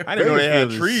 I didn't know they had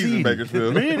Bakersfield is trees in seedy.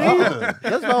 Bakersfield. Me neither.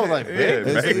 That's why I was like,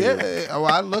 Yeah, well,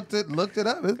 I looked it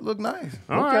up. It looked nice.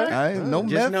 All right. I ain't no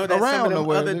Just meth know that some around of them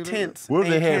nowhere. other nigga. tents What if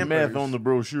they ain't had campers. meth on the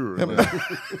brochure?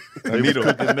 They was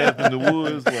cooking meth in the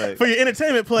woods. Like, For your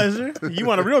entertainment pleasure, you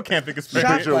want a real camping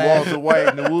experience. picture of Walter White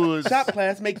in the woods. Shop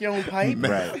class, make your own pipe.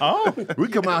 Right. Oh, We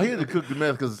come out here to cook the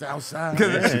meth because it's outside.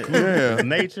 yeah.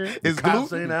 Nature. It's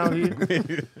cops ain't out here.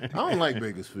 I don't like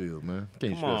Bakersfield, man.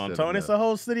 Can't Come stress on, that Tony. enough. It's a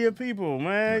whole city of people,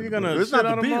 man. You're gonna It's shit not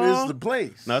on the them people, all? it's the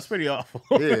place. No, it's pretty awful.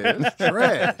 Yeah, it's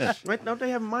trash. Wait, don't they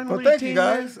have a minor Well, league thank team? you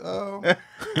guys. But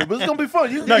it's gonna be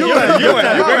fun. You No, you you're gonna gonna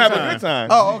have a good time.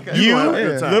 Oh, okay. You, gonna have a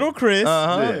good time. little Chris,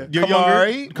 Yeah. your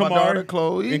Kamari, younger my daughter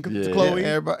Chloe, and Yeah. Chloe.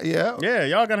 everybody, yeah. Yeah,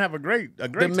 y'all gonna have a great The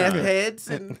time. meth heads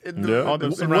and the All the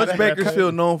What's surrounding-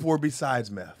 Bakersfield known for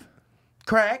besides meth?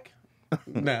 crack.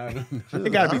 No,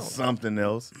 It got to be something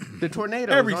else. the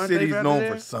tornadoes. Every aren't they city's out known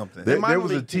there? for something. There minor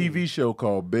was a league team. TV show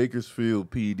called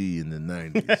Bakersfield PD in the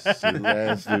 90s. It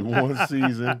lasted one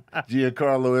season.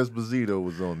 Giancarlo Esposito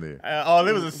was on there. Oh,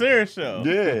 it was a serious show.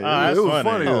 Yeah, that's it was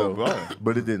funny Oh, though,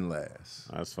 but it didn't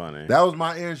last. That's funny. That was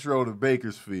my intro to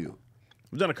Bakersfield.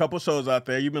 We've done a couple shows out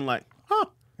there. You've been like, huh,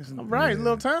 all right,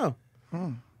 little town.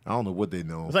 I don't know what they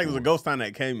know. It's like it was a ghost town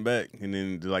that came back and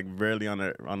then like barely on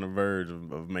the verge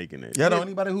of making it. Y'all know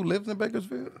anybody who lives in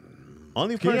Bakersfield?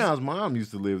 Only person. Keon's mom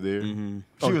used to live there.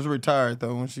 She was retired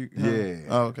though when she. Yeah.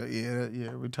 Oh, okay. Yeah.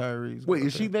 Retirees. Wait,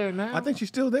 is she there now? I think she's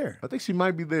still there. I think she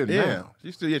might be there Yeah, now.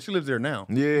 she lives there now.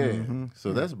 Yeah.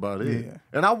 So that's about it. Yeah.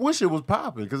 And I wish it was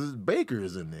popping because Baker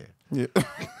is in there. Yeah.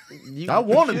 I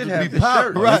want it to be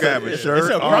popping. You can have a shirt. It's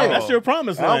your that's your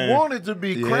promise I land. want it to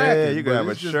be Yeah, cracking. you can but have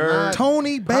a it's just shirt. not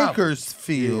Tony popping.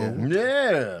 Bakersfield.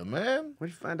 Yeah, man. When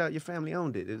you find out your family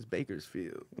owned it, it's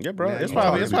Bakersfield. Yeah, bro. Now It's you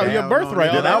probably talking your down birthright.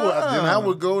 on All that. Then I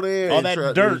would go there All and that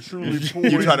try, dirt. and truly pour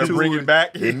You try to into bring it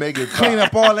back? and make it Clean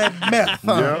up all that meth.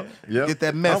 Huh? Yep. Get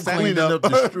that meth I'm cleaned cleaning up.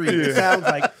 up the streets. It sounds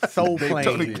like Soul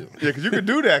Plane. Yeah, because you could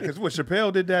do that. Because what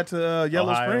Chappelle did that to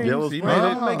Yellow Ohio. Springs. Yellow He Springs.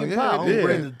 made it. Make it yeah, pop. yeah.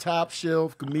 Bring the top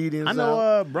shelf comedians I know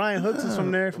out. Brian Hooks is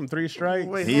from there, from Three Strikes.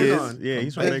 Wait, he hold is. on. Yeah,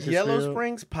 he's from Does Bakersfield. Yellow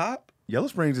Springs pop? Yellow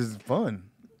Springs is fun.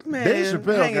 Man, Dave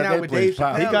Chappelle hanging got out that with place Dave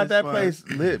popping. Chappelle He got is that fun. place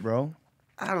lit, bro.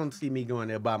 I don't see me going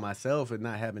there by myself and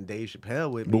not having Dave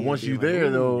Chappelle with me. But and once being you're like, there,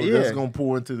 "Ooh." though, Yeah. that's going to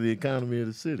pour into the economy of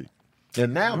the city.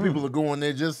 And now people are going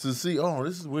there just to see, oh,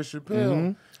 this is where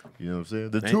Chappelle. You know what I'm saying?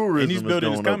 The tourism And he's is building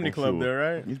going his up, comedy I'm club sure.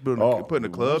 there, right? He's putting a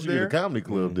club once you there. get a comedy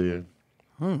club there.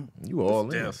 You all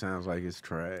Still in. sounds like it's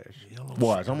trash.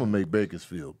 Watch, I'm going to make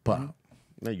Bakersfield pop.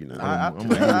 No, you're not.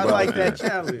 I like that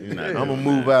challenge. not. I'm going to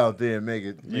move out there and make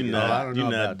it. You're I not. don't You're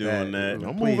know not about doing that. that.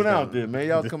 I'm Please moving out don't. there, man.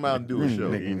 Y'all come out and do a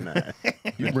show. Nigga, you're not.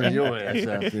 You bring your ass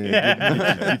out there.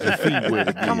 Get your feet wet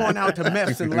again. Come on out to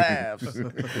Meths and Laughs.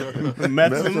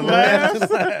 Mets and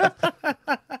laughs.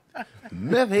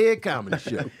 Meth Head Comedy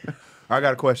Show. I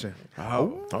got a question.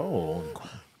 Oh.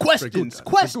 Questions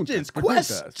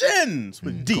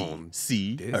with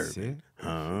DC Urban.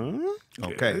 Huh?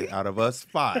 Okay, out of us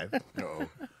 5,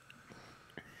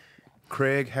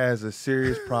 Craig has a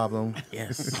serious problem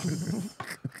Yes.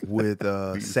 with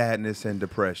sadness and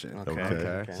depression.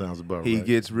 Okay. Sounds about He right.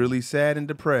 gets really sad and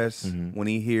depressed when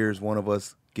he hears one of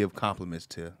us give compliments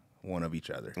to one of each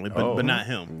other. But not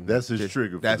him. That's his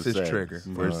trigger. For That's the his sadness. trigger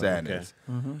for his sadness.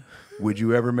 Mm-hmm. Would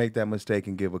you ever make that mistake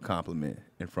and give a compliment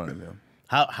in front of him?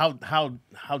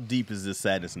 How deep is this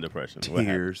sadness and depression? What happened?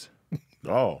 Tears.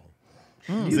 Oh.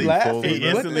 You laughing? He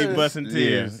instantly busting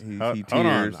tears. he Hold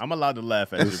tears. on. I'm allowed to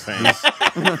laugh at your pain.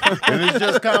 And it's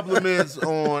just compliments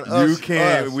on us, You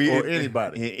can't. us, or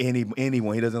anybody.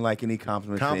 Anyone. He doesn't like any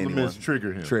compliments. Compliments to trigger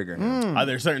him. anyone. Trigger him. Are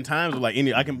there certain times where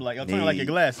I can be like, I'm trying to like your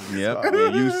glasses. Yep.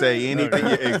 And you say anything.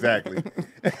 Yeah, exactly.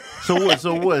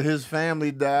 So what? His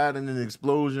family died in an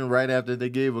explosion right after they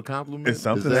gave a compliment. It's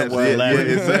something Is that that's why? it. Yeah,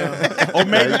 it's Or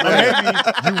maybe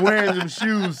you wearing them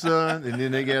shoes, son, and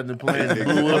then they got them playing. They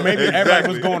blew Or up. maybe everybody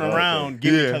was going Okay. around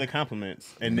giving each Yeah. other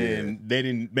compliments, and then they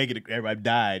didn't make it. Everybody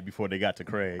died before they got to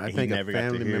Craig. I and think he a never got to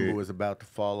family hear member it. was about to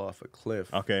fall off a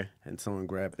cliff. Okay. And someone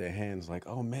grabbed their hands like,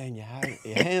 "Oh man, your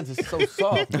hands are so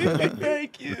soft." Like,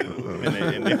 thank you. And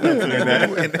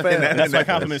that's why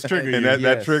compliments trigger you. And that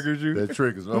Yes. triggers you. That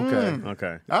triggers. Okay.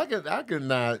 Okay. I could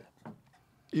not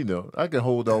You know, I can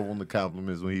hold off on the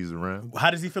compliments when he's around.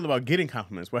 How does he feel about getting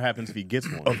compliments? What happens if he gets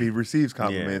one? If he receives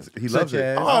compliments, he loves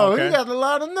it. Oh, okay. he got a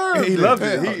lot of nerve. He then. loves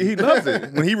it. He loves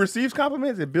it. When he receives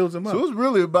compliments, it builds him up. So it's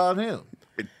really about him.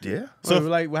 Yeah. So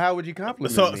like, well, how would you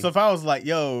compliment So me? if I was like,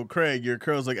 "Yo, Craig, your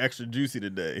curls look extra juicy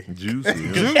today,"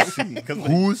 Juicy. Juicy.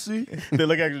 Pussy. they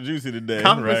look extra juicy today,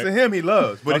 Compliments right? to him, he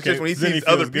loves. But it's Okay, just when he then he sees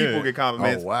other feels good. people get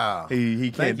compliments, Oh, wow. he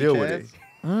Thank can't you, deal with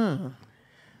Chaz. it.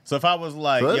 So if I was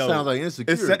like, So that "Yo," sounds like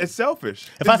insecurity. It's selfish.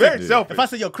 if It's I very said, selfish. if I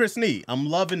said, "Yo, Chris Nee, I'm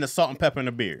loving the salt and pepper in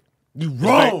the beard," You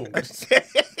wrong.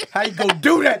 How you gonna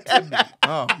do that to me?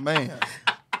 Oh man.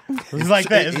 it's like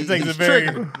that. It's like He's a very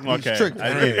triggered. He's okay. triggered.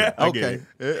 I get it. I Okay. get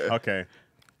it. Okay.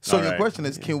 So All your right. question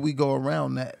is, can we go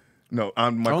around that? No, my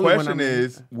Only when question I'm in-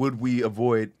 is, would we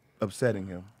avoid upsetting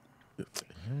him?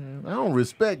 I don't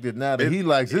respect it now that he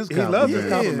likes his He compliments. loves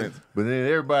his compliments. But then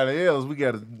everybody else, we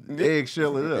got to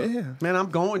eggshell it up. Yeah. Man, I'm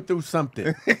going through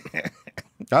something.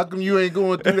 How come you ain't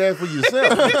going through that for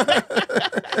yourself?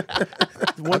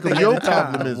 One come thing your at a time.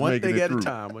 compliments One making thing it at a through?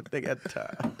 time. One thing at a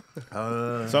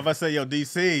time. So if I say, "Yo,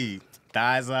 DC,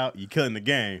 thighs out, you killing the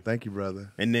game," Thank you,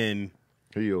 brother. and then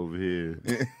He over here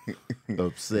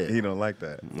upset. He don't like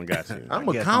that. I got you. I'm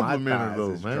I a guess my complimenter thighs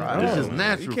though, is man. dry. It's just Oh,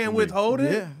 natural. You can't for me. withhold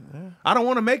it. I don't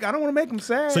want to make him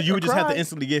sad. So you would or just have cry. to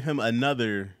instantly give him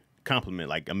another compliment,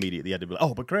 like immediately. You had to be like,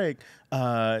 "Oh, but Craig,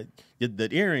 the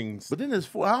earrings." But then I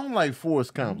don't like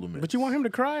forced compliments. But you want him to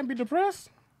cry and be depressed?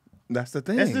 That's the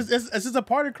thing. It's just a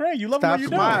part of Craig. You love him or Stop you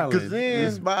don't. smiling. 'Cause then-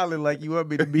 You're smiling like you want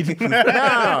me to be.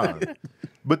 Nah.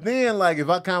 But then, like, if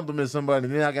I compliment somebody,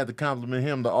 then I got to compliment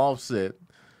him to offset.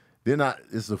 Then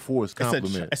it's a forced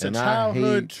compliment. It's a and I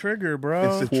childhood hate trigger,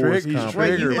 bro. It's a Trick, forced he's compliment. Wait,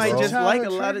 you Trigger, might bro. just like a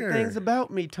Childhood lot of trigger. things about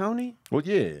me, Tony. Well,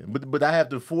 yeah, but I have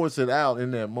to force it out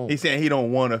in that moment. He's saying he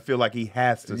don't want to feel like he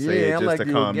has to say it I'm just like to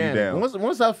the calm you organic. down.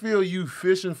 Once I feel you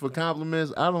fishing for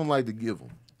compliments, I don't like to give them.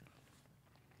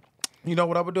 You know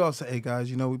what I would do? I'll say, hey guys,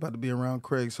 you know we about to be around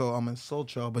Craig, so I'm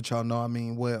insult y'all, but y'all know I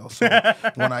mean well. So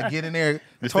when I get in there,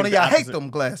 Tony, think the I hate opposite. them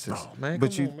glasses. Man,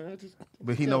 but come you, on, man.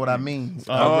 but he know what I mean.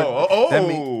 Oh, That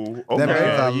means okay.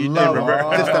 I you love did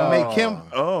him, just to make him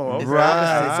Oh, okay.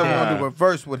 right. So we're gonna do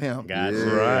reverse with him. Got you,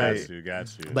 Right.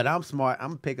 got you. But I'm smart. I'm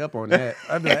gonna pick up on that.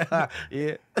 I'm like,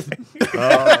 yeah.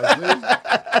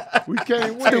 We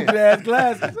can't win. Stupid ass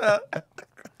glasses. Huh?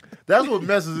 That's what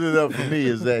messes it up for me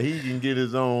is that he can get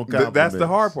his own compliments. That's the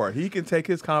hard part. He can take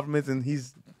his compliments and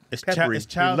he's It's, peppery. it's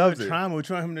He childhood loves it. trauma. What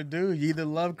you want him to do? You either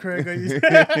love Craig or you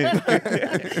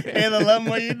either love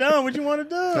him or you don't. What you want to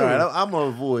do? All right, I'm gonna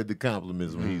avoid the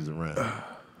compliments when he's around. I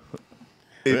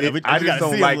you just gotta don't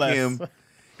see him like less. him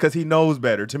because he knows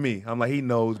better. To me, I'm like he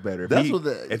knows better. That's what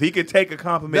the- if he could take a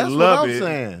compliment, That's love what I'm it.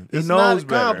 saying. He It's knows not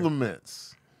better. compliments.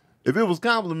 If it was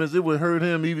compliments, it would hurt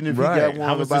him even if Right. he got one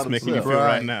How is about this making you himself. feel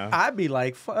right now? I'd be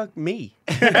like, fuck me.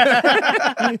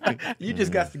 You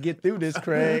just got to get through this,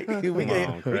 Craig. We on,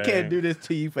 can't Craig. do this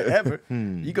to you forever.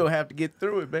 You gonna have to get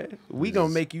through it, man. We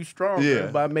gonna make you stronger Yeah.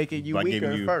 by making you By weaker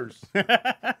giving you- first.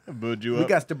 Build you We up.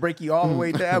 got to break you all the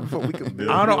way down before we can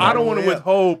build. I don't you all want the to way up.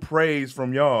 withhold praise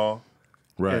from y'all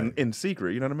Right. in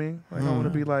secret. You know what I mean? Like I want to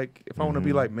be like, if I want to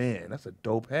be like, man, that's a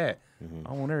dope hat.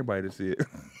 I want everybody to see it.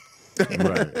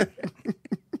 Right.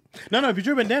 No, if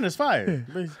your bandana's fire.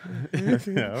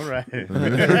 Yeah, all right.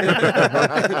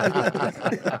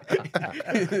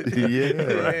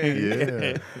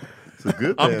 Yeah. It's a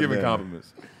good I'm thing, giving man.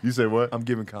 compliments. You say what? I'm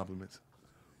giving compliments.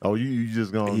 Oh, you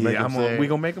just gonna make him we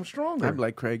gonna make them stronger. I'm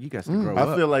like, Craig, you got to grow I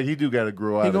up. feel like he do got to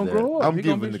grow out of gonna that. grow up. I'm He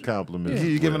gonna giving be- the compliments.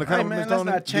 You giving the Hey, compliments, man, let's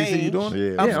Tony? not DC, you change. doing it?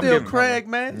 Yeah. I'm Yeah, I'm still giving Craig,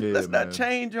 man. Yeah, Let's not man.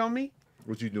 change on me.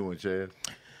 What you doing, Chad?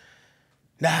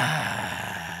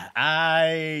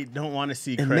 I don't want to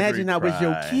see Craig Imagine I was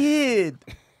your kid.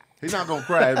 He's not gonna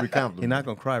cry every compliment. He's not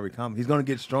gonna cry every compliment. He's gonna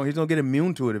get strong. He's gonna get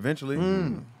immune to it eventually.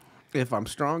 If I'm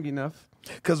strong enough.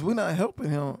 Because we're not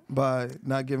helping him by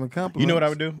not giving compliments. You know what I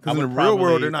would do? Because I in the would real world,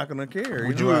 probably- they're not gonna care.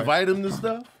 Would know? you invite him to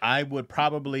stuff? I would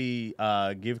probably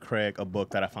give Craig a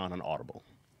book that I found on Audible.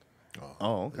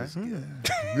 Oh, okay.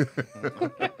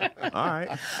 All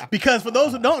right. Because for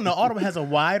those who don't know, Audible has a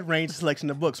wide range selection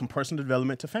of books from personal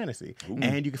development to fantasy.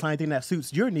 And you can find anything that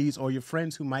suits your needs or your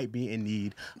friends who might be in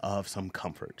need of some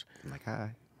comfort. Like,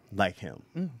 hi. Like him,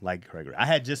 like Gregory. I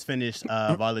had just finished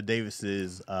Viola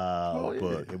Davis's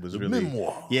book. It was The really,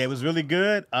 memoir. yeah, it was really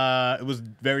good. It was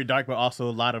very dark, but also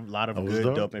a lot of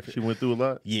good, dope. She went through a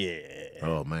lot. Yeah,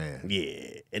 Oh man.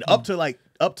 yeah, and up to like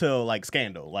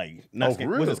Scandal, like not Oh, for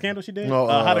was real? it Scandal she did? No,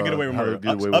 How to Get Away with How to Murder.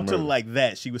 Get Away with Up to Murder. like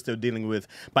that, she was still dealing with.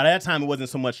 By that time, it wasn't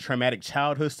so much traumatic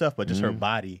childhood stuff, but just her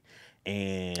body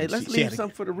And Hey, let's she leave had to-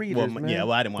 something for the readers, well, man. Yeah,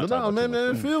 well, I didn't want to No, talk about man,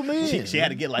 too much. fill me in. She had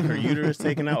to get like her uterus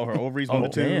taken out or her ovaries, one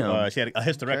of the two. damn. She had a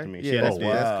hysterectomy. Okay. She Yeah, had that's to,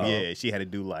 what that's called. yeah, she had to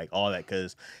do like all that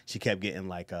because she kept getting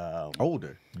like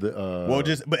Older.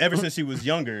 but ever since she was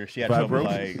younger, she had trouble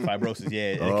like fibrosis.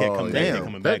 Yeah, it kept coming back, kept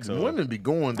coming back. So women be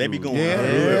going. they be through- going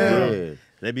Yeah. through.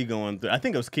 They be going through. I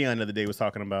think it was Keon the other day was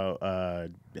talking about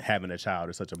having a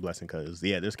child is such a blessing because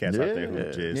there's cats out there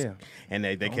who just and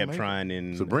they kept trying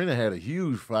and Sabrina had a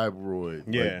huge fibroid.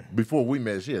 Yeah. Before we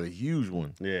met, she had a huge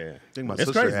one. yeah. I think my It's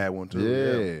sister crazy. had one too.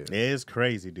 Yeah. It's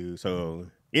crazy, dude. So,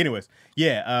 anyways,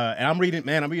 and I'm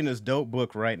reading this dope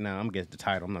book right now. I'm gonna get the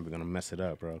title. I'm not gonna mess it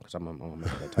up, bro, because I'm gonna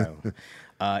mess up that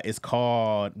title. It's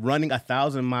called "Running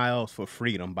 1,000 Miles for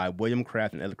Freedom" by William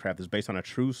Craft and Ella Craft. It's based on a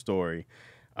true story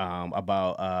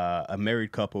about a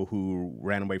married couple who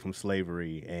ran away from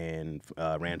slavery and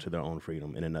ran to their own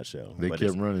freedom. In a nutshell, They But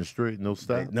kept it's- running straight, no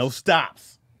stop. no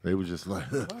stops. They was just like,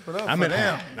 I'm in.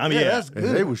 That's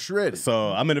and they were shredded. So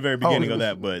I'm in the very beginning of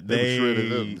that, but They were they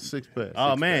shredded up, six pack.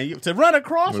 Oh man, to run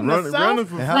across from the running south.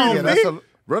 for Yeah, freedom.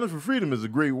 Running for freedom is a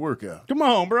great workout. Come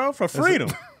on, bro, for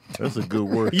freedom. That's a good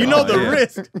workout. You know the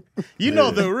risk. You know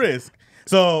the risk.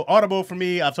 So Audible for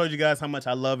me, I've told you guys how much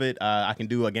I love it. I can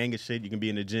do a gang of shit. You can be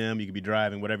in the gym, you can be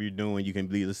driving, whatever you're doing. You can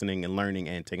be listening and learning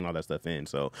and taking all that stuff in.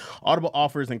 So Audible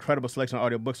offers an incredible selection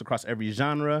of audiobooks across every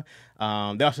genre. They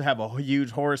also have a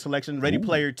huge horror selection. Ready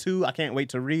Player 2, I can't wait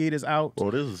to read, is out. Oh,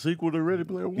 there's a sequel to Ready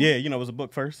Player One? Yeah, it was a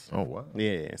book first. Oh, wow.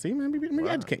 Yeah, see, man, we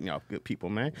educating y'all good people,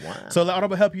 man. Wow. So Audible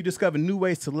will help you discover new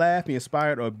ways to laugh, be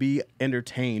inspired, or be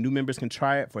entertained. New members can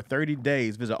try it for 30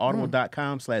 days. Visit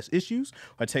audible.com/issues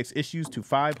or text issues to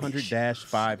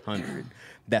 500-500.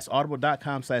 That's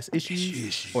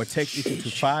audible.com/issues or text issues to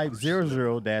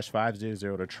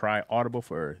 500-500 to try Audible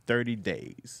for 30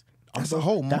 days. That's a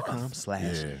whole month.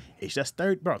 It's just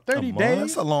 30 days.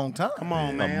 That's a long time. Come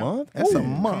on, man. A month? That's a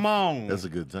month. Come on. That's a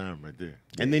good time right there.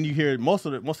 And then you hear most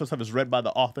of the stuff is read by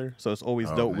the author, so it's always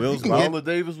dope. Will's Viola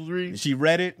Davis was reading. she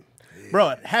read it,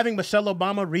 bro. Having Michelle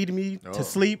Obama read me to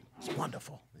sleep is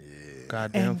wonderful.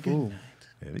 Goddamn fool.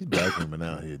 Yeah, these black women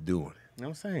out here doing it. You know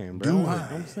what I'm saying, bro?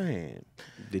 I'm saying.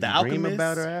 Did The you dream Alchemist,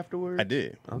 about her afterwards? I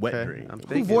did. Wet dream. I'm Who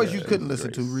thinking voice you of couldn't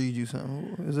listen to Grace. read you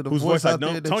something? Is it a Whose voice voice I out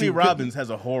there don't? that Tony you Robbins has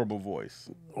a horrible voice.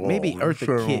 Maybe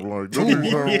Eartha Kitt. He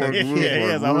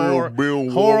has a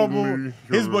horrible.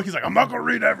 His book, he's like, I'm not gonna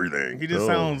read everything. He just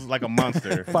sounds like a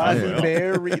monster. Fozzie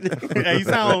Bear reading. Yeah, he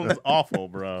sounds awful,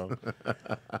 bro.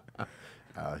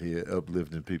 Out here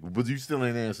uplifting people. But you still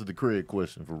ain't answered the Craig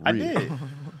question for real. I did.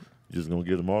 You just gonna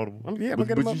get them audible? Yeah, But-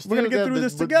 we're but gonna you get still got through the-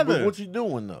 this but together. what you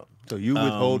doing though? So you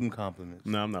withholding compliments.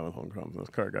 No, I'm not with home compliments.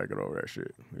 Kurt gotta get over that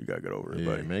shit. You gotta get over it, Yeah,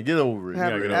 buddy. man, get over it.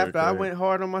 gotta get over After I Craig. went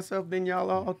hard on myself, then y'all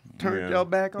all turned Yeah. y'all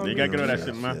back on You me. gotta get over that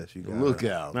shit, man. Yes, you got Look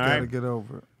out. All gotta right. get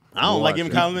over it. I don't like Watch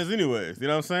giving it. compliments anyways. You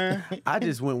know what I'm saying? I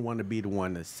just wouldn't want to be the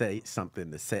one to say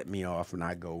something to set me off when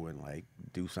I go and like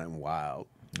do something wild.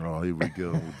 Oh, here we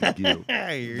go with the guilt.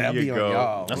 That'd be on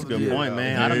y'all. That's a good Yeah. point,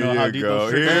 man. I don't know Here how you deep go.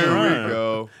 those tricks Here run. we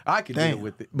go. I can deal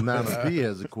with it. Nana P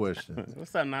has a question.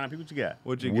 What's up, Nana? What you got?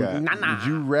 What you Would, got? would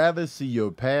you rather see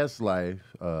your past life,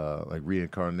 like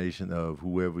reincarnation of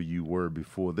whoever you were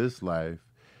before this life,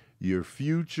 your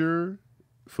future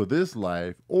for this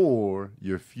life, or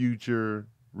your future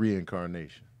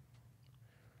reincarnation?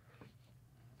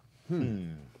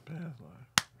 Past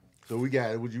life. So we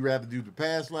got. Would you rather do the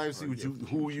past life, see what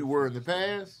who you were in the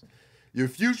past, your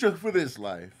future for this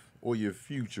life, or your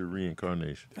future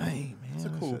reincarnation? Dang, man. That's a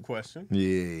cool question.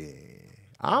 Yeah,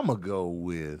 I'm gonna go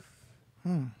with.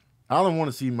 I don't want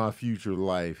to see my future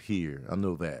life here. I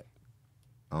know that.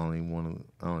 I don't even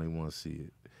want to see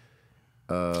it.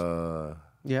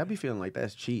 Yeah, I be feeling like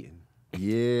that's cheating.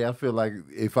 Yeah, I feel like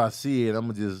if I see it, I'm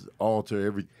gonna just alter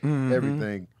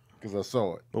everything because I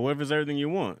saw it. But what if it's everything you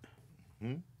want?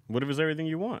 What if it's everything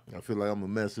you want? I feel like I'm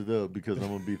gonna mess it up because I'm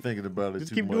gonna be thinking about it Just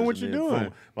too keep much. doing what and you're then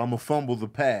doing. I'm gonna fumble the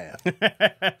path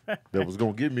that was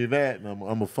gonna give me that, and I'm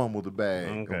gonna fumble the bag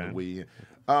Okay. on the way in.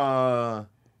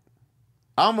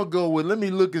 I'm gonna go with. Let me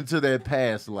look into that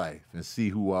past life and see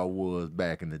who I was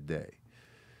back in the day.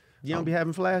 You don't be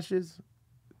having flashes?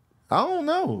 I don't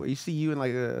know. Where you see you in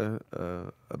like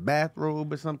a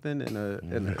bathrobe or something in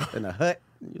a hut.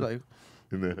 You're like,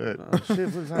 In the hut. oh shit,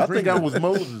 what's I think I was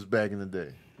Moses back in the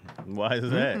day. Why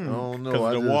is that? I don't know. Because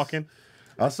I they're just- walking.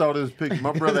 I saw this picture.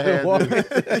 My brother had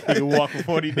this You can walk for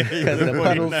 40 days. because the 40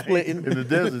 puddles nights. splitting. in the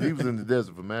desert. He was in the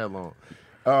desert for mad long.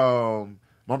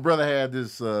 My brother had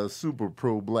this super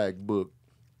pro black book,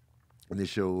 and it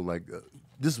showed like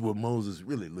this is what Moses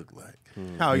really looked like.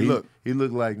 How he look? He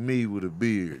looked like me with a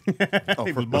beard. He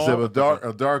was Except bald.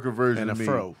 a darker version And a of me.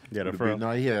 fro. Yeah, the With a fro. beard.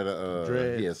 No, he had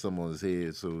Dreads. some on his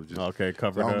head, so just Okay,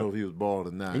 covered I don't up. know if he was bald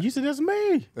or not. And you said that's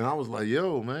me. And I was like,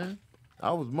 yo, man,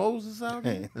 I was Moses out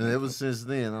there. And ever since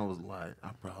then, I was like,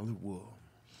 I probably will.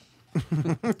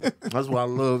 That's why I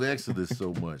love Exodus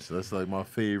so much. That's like my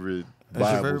favorite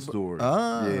Bible story.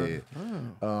 Yeah,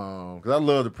 because I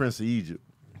love the Prince of Egypt.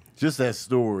 Just that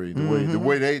story, the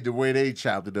way they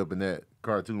chopped it up in that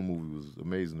cartoon movie was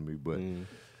amazing to me. But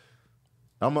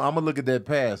I'm gonna look at that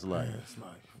past life.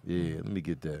 Yeah, let me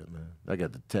get that, man. I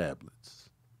got the tablets,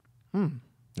 and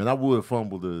I would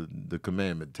fumble the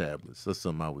commandment tablets. That's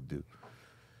something I would do.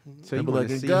 So you Be want like,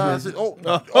 to see God his- said, all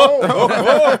It's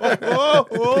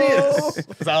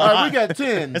right, we got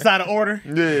 10. It's out of order.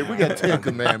 Yeah, we got 10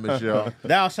 commandments, y'all.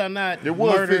 Thou shalt not It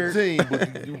was murder.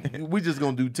 15, but we just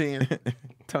gonna do 10.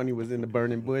 Tony was in the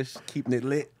burning bush, keeping it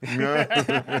lit.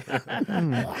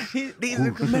 These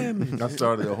are commandments. I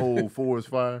started a whole forest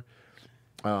fire.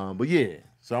 But yeah,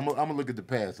 so I'm gonna look at the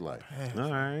past life,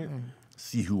 All right.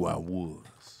 see who I was.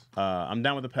 I'm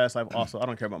down with the past life. Also, I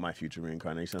don't care about my future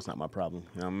reincarnation. That's not my problem.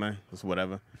 You know what I mean? It's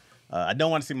whatever. I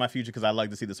don't want to see my future because I like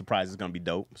to see the surprise is gonna be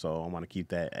dope. So I want to keep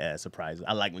that as surprises.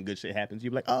 I like when good shit happens.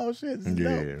 You be like, oh shit, this is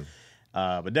dope.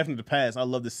 But definitely the past. I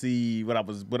love to see what I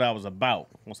was about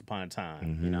once upon a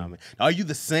time. You know what I mean? Are you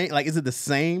the same? Like, is it the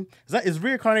same? Is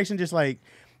reincarnation just like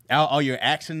all your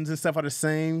actions and stuff are the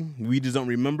same? We just don't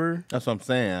remember. That's what I'm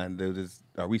saying.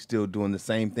 Are we still doing the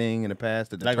same thing in the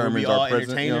past that Like, were we determines all our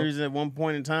present? entertainers at one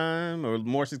point in time, or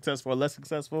more successful or less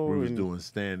successful? We was And- doing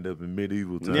stand up in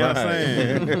medieval times. You know what I'm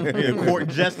saying? Yeah, court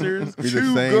jesters. We the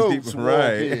Two same goats people, walk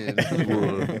right? in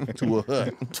to a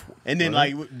hut. And then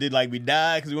did we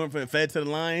die because we went fed to the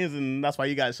lions, and that's why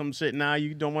you got some shit now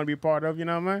you don't want to be a part of. You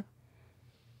know what I mean?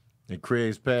 In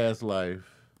Craig's past life,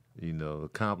 you know, a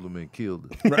compliment killed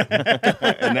it.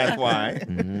 And that's why.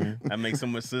 That makes so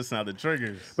much sense now. The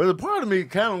triggers. But a part of me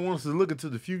kind of wants to look into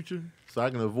the future so I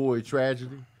can avoid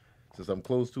tragedy. Since I'm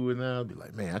close to it now, I'd be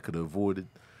like, man, I could have avoided.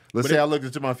 Let's say I looked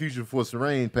into my future before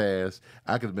Serene passed.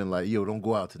 I could have been like, yo, don't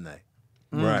go out tonight.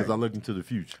 Right. Because I looked into the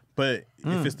future. But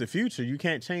if it's the future, you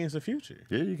can't change the future.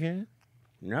 Yeah, you can.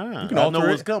 Nah. I know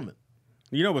what's coming.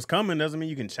 You know what's coming doesn't mean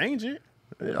you can change it.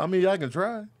 I mean, I can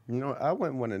try. You know, I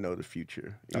wouldn't want to know the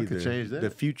future. I could either. change that. The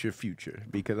future,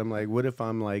 because I'm like, what if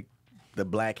I'm like the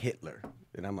Black Hitler?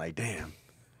 And I'm like, damn,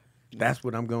 that's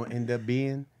what I'm going to end up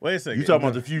being Wait a second. You talking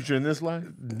about the future in this life?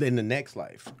 in the next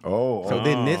life. Oh, So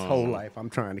then this whole life, I'm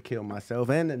trying to kill myself,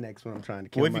 and the next one, I'm trying to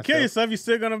kill Well, if you myself. kill yourself, you're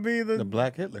still gonna be The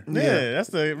Black Hitler. Yeah, that's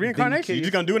the reincarnation. You're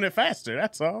just gonna do it faster.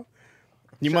 That's all.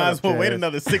 You Shut might up, as well wait Chaz.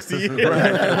 another 60 years.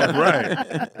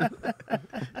 right.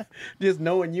 Just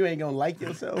knowing you ain't going to like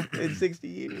yourself in 60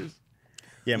 years.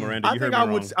 Yeah, Miranda, I you think heard I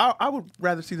me would. wrong. I would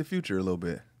rather see the future a little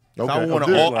bit. Okay. I would Of want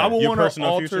this to. life. I would Your want to personal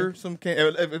alter future? some.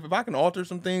 If I can alter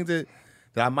some things that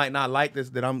I might not like,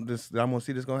 that I'm gonna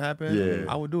see this gonna happen.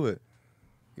 Yeah. I would do it.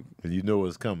 And you know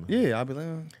what's coming. Yeah, I'd be like, I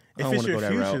If don't it's want to your go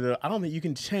that future, route. though, I don't think you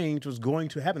can change what's going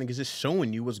to happen. It's just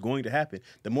showing you what's going to happen.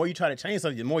 The more you try to change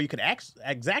something, the more you could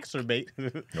exacerbate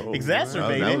that was a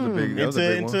big- that was a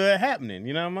big into one. it happening.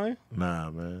 You know what I mean? Nah,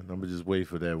 man. I'm going to just wait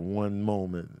for that one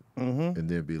moment and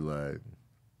then be like,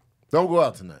 don't go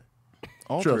out tonight.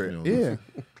 Trust Alter me on it. this.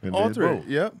 Yeah, And then alter it.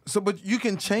 boom. Yep. So, but you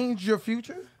can change your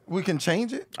future. We can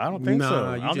change it. I don't think Nah, so.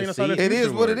 I you don't think just that's how see the It future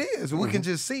is what it works. is. We can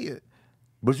just see it.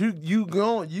 But you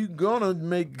gonna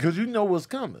make, because you know what's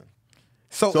coming.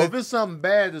 So, So if it's something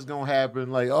bad that's going to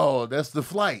happen, like, oh, that's the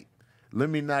flight. Let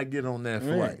me not get on that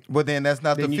flight. but then that's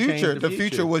not Then the you change future. the The future.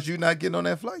 future was you not getting on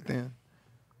that flight then.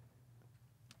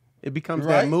 It becomes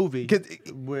Right? that movie 'Cause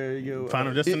where you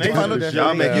Final Destination. Final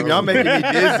Y'all Destination. making me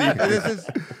dizzy. This is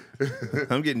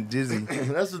I'm getting dizzy.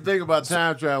 That's the thing about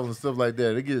time travel and stuff like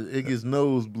that. It gets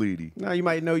nosebleedy. Now you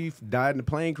might know you died in a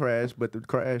plane crash, but the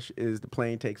crash is the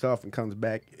plane takes off and comes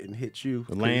back and hits you.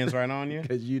 It lands right on you.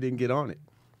 because you didn't get on it.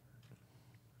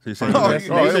 So you're saying Oh, you you-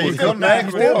 can't- oh, it was coming back.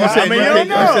 you saying I mean, you you don't can't-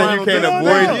 you saying know. you can't You don't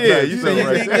avoid? know. Yeah, you You saying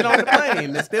didn't get on the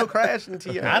plane. It's still crashing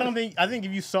to you. I think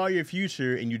if you saw your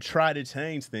future and you try to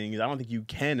change things, I don't think you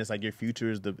can. It's like your future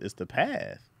is the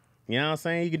path. You know what I'm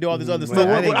saying? You can do all this other Well, stuff.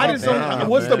 I think I just Nah, don't.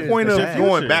 What's the man. point of It's the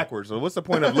going future. backwards? So what's the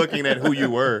point of looking at who you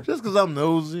were? Just because I'm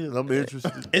nosy and I'm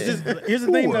interested. It's just here's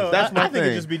the thing though. That's my I think it'd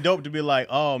thing. just be dope to be like,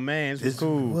 oh man, this is It's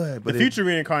cool. what, but The future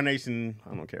reincarnation,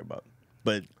 I don't care about.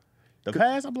 But the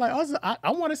past, I'm like,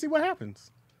 I want to see what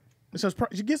happens. It's just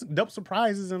you get dope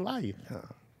surprises in life.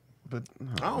 But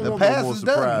I don't the want no past more is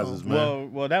done, surprises, though.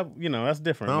 man. Well, that that's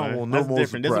different. I don't man. want no That's more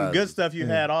different. There's some good surprises. stuff you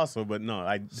had also, but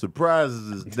no, Surprises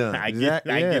is done. I get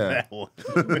that one.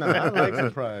 No, I like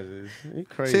surprises. You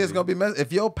crazy. See, it's gonna be messy.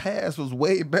 If your past was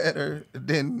way better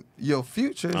than your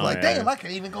future, it's like, yeah. damn, I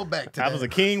can't even go back to I that. was a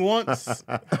king once.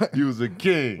 You was a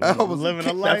king. I was living a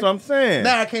king. life. That's what I'm saying.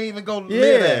 Now I can't even go live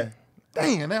Yeah. there.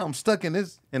 Damn, now I'm stuck in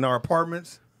this. In our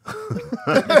apartments.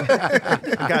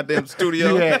 Goddamn studio.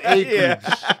 You had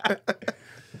acreage.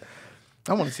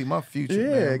 I want to see my future. Yeah,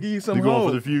 man. give you some You going hope.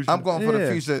 for the future? I'm going for the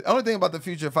Yeah. future. Only thing about the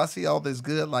future, if I see all this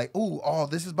good, like, ooh, oh,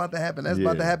 this is about to happen, that's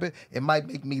about to Yeah. happen, it might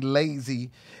make me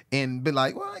lazy and be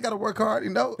like, well, I got to work hard,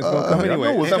 you know. gonna come anyway.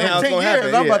 I know Somehow it's 10 gonna years,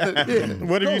 happen, I'm yeah. about to, yeah.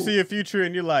 What if you Go. see a future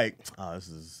and you're like, oh, this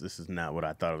is not what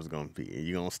I thought it was gonna be?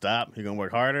 You gonna stop? You gonna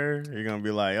work harder? You're gonna be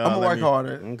like, oh, I'm gonna let work me-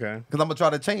 harder. Okay. Because I'm going to try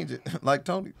to change it. Like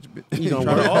Tony. You Trying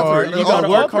gonna to work alter hard. it. You gotta Oh,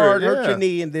 work alter hard, it, hurt yeah. your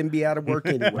knee, and then be out of work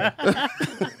anyway.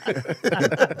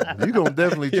 You gonna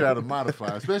definitely try to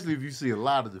modify, especially if you see a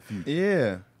lot of the future.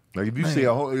 Yeah. Like if you see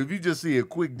if you just see a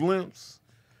quick glimpse,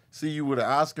 see you with an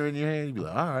Oscar in your hand, you be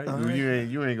like, all right,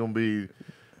 you ain't gonna be.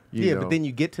 You know. But then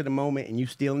you get to the moment and you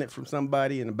stealing it from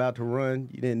somebody and about to run.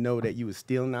 You didn't know that you was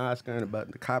stealing the Oscar and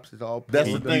about the cops is all. That's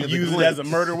pulled the up. thing. You use it as a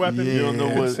murder weapon? You don't know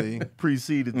Yeah, what see.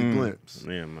 preceded the glimpse.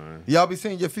 Yeah, man. Y'all be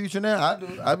seeing your future now? I do.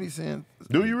 I be seeing.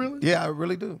 Do you really? Yeah, I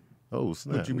really do. Oh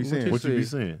snap! What you be seeing? What you be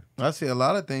seeing? I see a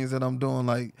lot of things that I'm doing,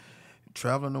 like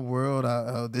traveling the world.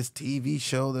 This TV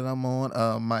show that I'm on.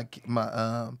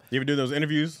 You ever do those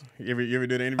interviews? You ever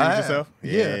do the interviews I have. yourself?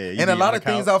 Yeah, you and a be lot on of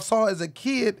the things couch. I saw as a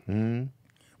kid.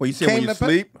 Well, you see him when Came you to pa-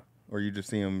 sleep, or you just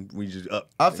see him when you just up.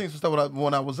 I've seen some stuff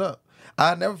when I was up.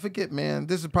 I never forget, man.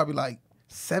 This is probably like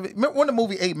 7. Remember when the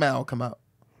movie 8 Mile come out?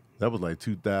 That was like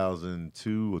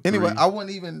 2002 or Anyway, 3. I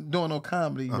wasn't even doing no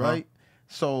comedy, right?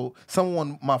 So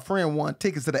my friend won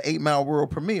tickets to the 8 Mile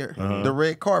world premiere, the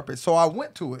red carpet. So I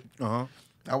went to it.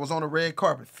 I was on the red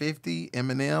carpet. 50,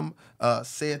 Eminem,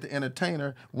 Said the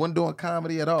Entertainer, wasn't doing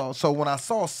comedy at all. So when I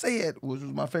saw Said, which was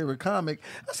my favorite comic,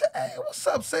 I said, hey, what's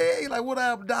up, Said? He like, what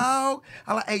up, dog?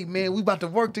 I like, hey, man, we about to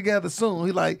work together soon.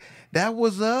 He like, that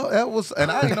was up. That was, and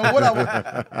I didn't know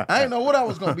what I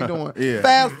was going to be doing. Yeah.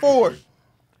 Fast forward.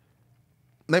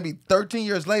 Maybe 13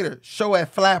 years later, show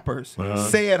at Flappers,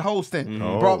 Said hosting,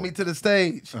 brought me to the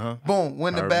stage. Boom,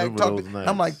 went in I the back, remember talked. those nights.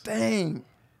 I'm like, dang,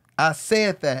 I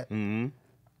said that. And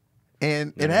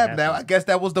it it happened. Now, I happened. guess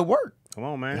that was the work. Come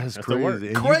on, man. That's the crazy. work.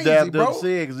 And Crazy, you dabbed bro. up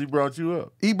Sid because he brought you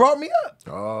up. He brought me up.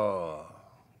 Oh,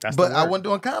 That's But the I work. wasn't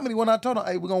doing comedy when I told him,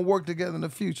 hey, we're going to work together in the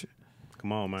future.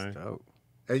 Come on, man.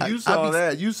 and you I saw be-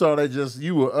 that. You saw that just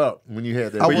you were up when you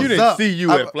had that. I But you was didn't up. see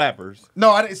you I- at Flappers. No,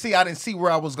 I didn't see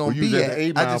where I was going Well, to you be was at. at the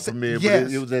 8 I Mile just said, premiere, yes.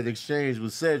 but it was that exchange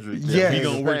with Cedric. that Yes. came We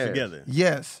to gonna work pass. together.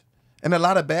 Yes. And a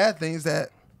lot of bad things that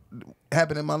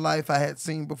happened in my life I had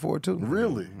seen before, too.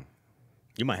 Really?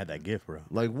 You might have that gift, bro.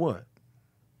 Like what?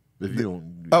 If you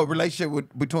don't. Oh,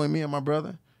 relationship between me and my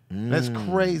brother. That's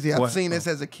crazy. I've What? seen this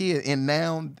as a kid, and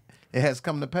now it has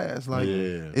come to pass. Like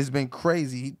Yeah. it's been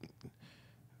crazy,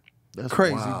 That's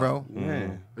crazy, wild. bro.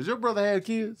 Yeah. Does your brother have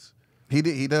kids?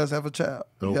 He does have a child.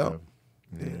 Okay.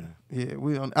 Yep. Yeah.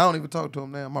 I don't even talk to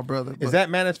him now. My brother. Is but that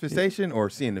manifestation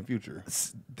or seeing the future?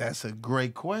 That's a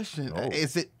great question. Oh.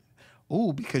 Is it?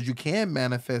 Ooh, because you can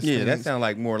manifest. Yeah, that things. sounds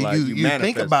like more like you think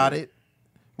manifested. about it,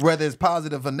 whether it's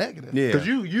positive or negative. Yeah. Because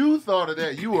you thought of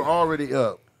that. You were already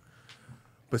up.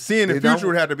 But seeing the They don't- future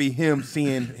would have to be him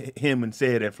seeing him and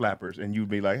Said at Flappers, and you'd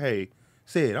be like, "Hey,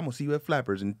 Said, I'm gonna see you at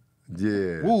Flappers." And Yeah.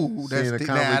 Ooh, that's Seeing a now comedy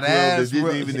club that that's didn't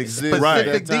real- even exist. specific at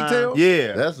that time. detail?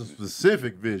 yeah, That's a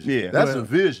specific vision. Yeah. That's Well, a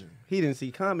vision. He didn't see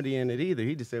comedy in it either.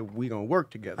 He just said we gonna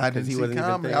work together. I 'cause didn't he see wasn't even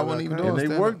comedy. thinking I wasn't about even comedy. And they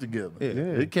stand-up. worked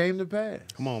together. Yeah. It came to pass.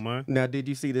 Come on, man. Now, did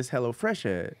you see this HelloFresh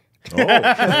ad?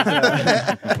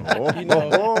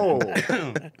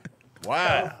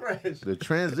 Wow. The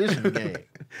transition game.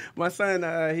 My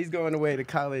son, he's going away to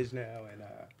college now, and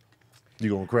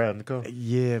You gonna cry in the car?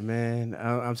 yeah, man,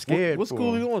 I'm scared. What for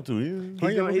school him. you going to?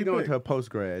 He's going to a post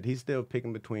grad. He's still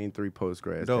picking between 3 post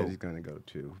grads that Dope. he's going to go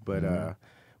to. But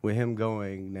with him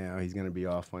going now, he's going to be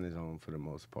off on his own for the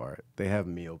most part. They have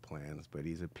meal plans, but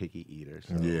he's a picky eater.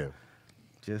 So Yeah.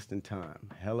 just in time.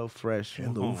 HelloFresh. To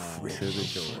the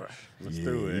door. Let's Yeah,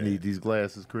 do you it. need these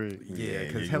glasses, Craig. Yeah,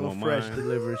 because you want HelloFresh mine?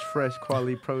 delivers fresh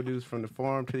quality produce from the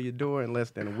farm to your door in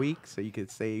less than a week, so you could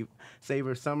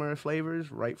savor summer flavors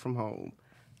right from home.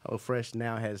 HelloFresh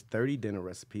now has 30 dinner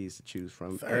recipes to choose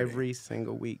from every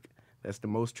single week. That's the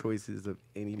most choices of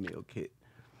any meal kit.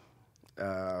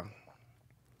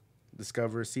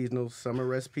 Discover seasonal summer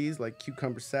recipes like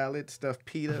cucumber salad, stuffed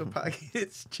pita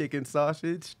pockets, chicken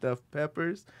sausage, stuffed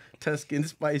peppers, Tuscan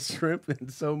spice shrimp,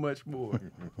 and so much more.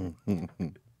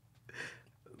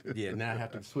 Yeah, now I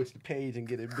have to switch the page and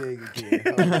get it big again.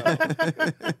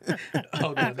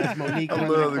 Hold on, that's Monique. I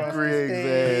love the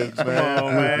Craig's ass,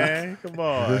 man. Come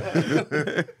on, man.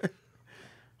 Come on.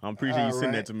 I'm pretty sure you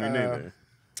sent that to me, neither.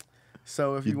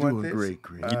 So if You're you want doing this, great,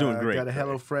 Craig. You're doing great, Go to Craig.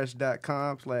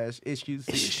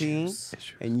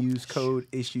 HelloFresh.com/issue16 and use code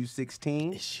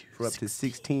issue16 for up to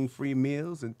 16 free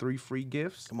meals and 3 free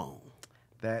gifts. Come on.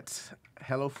 That's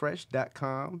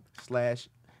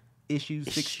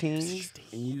HelloFresh.com/issue16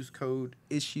 and use code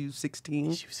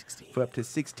issue16 for up to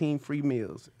 16 free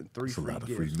meals and 3 That's a free lot of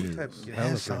gifts. free meals.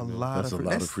 That's a lot That's a of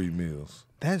lot of free meals.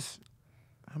 That's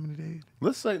how many days?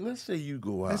 Let's say you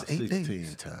go out That's 8 16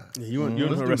 days. times. Yeah, you want to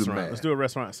Let's a do the restaurant. math. Let's do a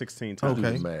restaurant 16 times. Do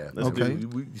Okay. the math. Let's Okay.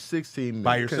 We 16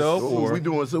 By meals. yourself, or- we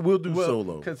doing so we'll do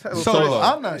solo. Solo.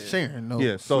 I'm not sharing. No.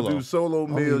 Yeah, So solo. do solo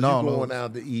meals. no, You going no.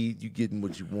 out to eat. You getting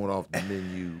what you want off the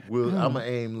menu. I'm gonna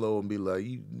aim low and be like,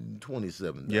 you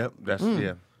 $27. Yep, that's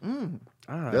yeah.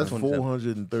 That's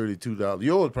 $432.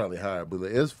 Yours probably higher, but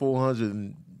it's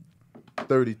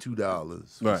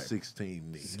 $432 for Right.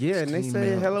 16 meals. Yeah, and they 16 say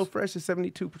meals. HelloFresh is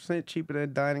 72% cheaper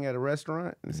than dining at a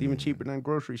restaurant. And it's even cheaper than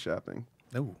grocery shopping.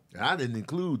 Ooh. I didn't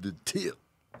include the tip.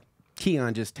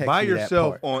 Keon just texted Buy me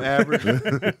yourself that part. on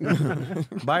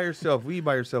average. Buy yourself. We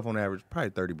buy yourself on average probably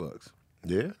 $30.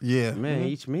 Yeah. Yeah. Man,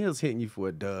 each meal's hitting you for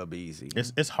a dub easy.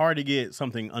 It's hard to get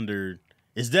something under.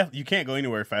 You can't go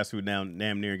anywhere fast food damn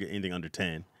near and get anything under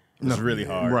 10. It's really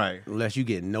hard. Right. Unless you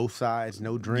get no sides,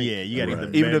 no drink. Yeah, you got to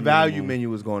get the Even the bare value minimum.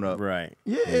 menu is going up. Right.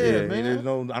 Yeah, Yeah, man. there's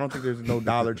no. I don't think there's no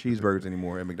dollar cheeseburgers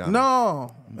anymore at McDonald's.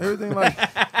 No, everything like.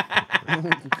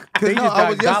 They just I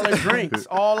was got dollar yesterday- drinks,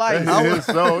 all ice.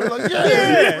 So it's like,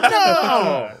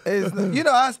 yeah. It's, you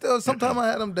know, I still sometimes I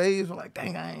had them days where like,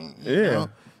 dang, I ain't. You know?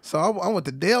 So I went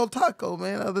to Del Taco,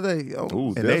 man, the other day. Oh,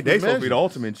 Ooh, And they supposed to be the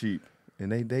ultimate cheap.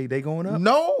 And they going up.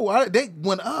 no, they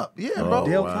went up. Yeah, bro.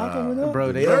 Del Taco went up.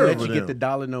 Bro, they Nerve don't let with you get them. the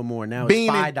dollar no more. Now Bean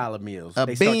it's and- $5 meals. A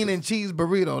They start bean to- and cheese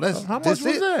burrito. That's How much just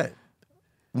was it. that?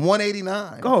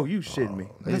 $189. Oh, you shitting me.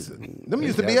 Them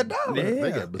used to be $1.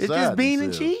 They got It's just beside bean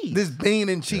and themselves. cheese. This bean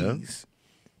and cheese.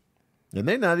 And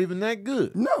they're not even that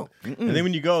good. No. And then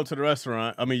when you go to the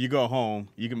restaurant, you go home,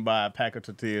 you can buy a pack of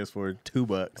tortillas for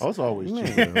 $2. Oh, it's always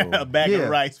cheap at home. A bag Yeah. of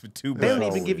rice for $2. They don't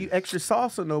even give you extra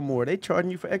salsa no more. They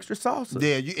charging you for extra salsa.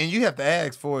 Yeah, you have to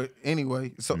ask for it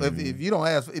anyway. So if you don't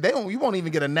ask, you won't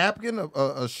even get a napkin,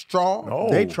 a straw. Oh.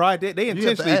 They tried that. They have to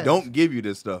intentionally ask. don't give you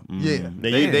this stuff. Yeah.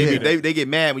 They get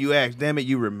mad when you ask. Damn it,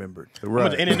 you remembered.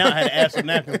 But the In-N-Out had to ask for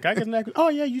napkins. Can I get a napkin? Oh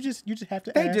yeah, you just have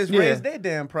to They ask. just raised their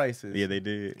damn prices. Yeah, they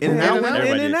did. In-N-Out went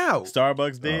Everybody did. In-N-Out.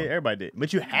 Starbucks did. Everybody did.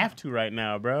 But you have to right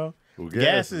now, bro. Well,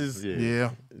 Gas is Yeah.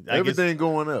 I guess Everything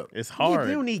going up. It's Yeah, hard.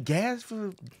 they don't need gas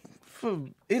for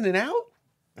In-N-Out.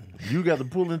 You got to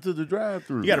pull into the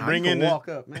drive-through. You got to bring in. walk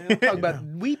up, man. I'm talking about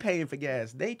we paying for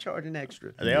gas. They charging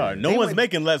extra. They are. No They one's went-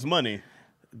 making less money.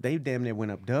 They damn near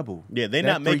went up double. Yeah, they're That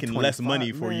not making less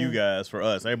money $3.25, for you guys, for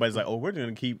us. Everybody's like, oh, we're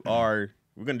gonna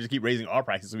just keep raising our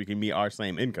prices so we can meet our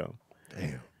same income.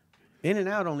 Damn.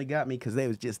 In-N-Out only got me because they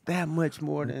was just that much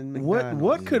more than What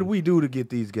McDonald's. could we do to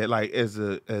get these gas? Like as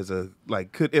a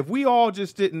could if we all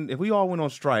went on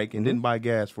strike and didn't buy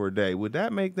gas for a day, would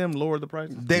that make them lower the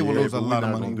prices? They will Yeah, lose a but we're lot of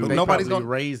not money. gonna do But it. nobody's probably going to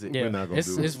raise it. Yeah, not gonna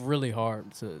do it. it's really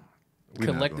hard to We're not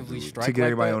gonna collectively do it. strike To get like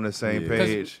everybody that. on the same Yeah. 'Cause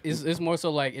page. it's more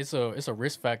so like it's a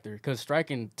risk factor because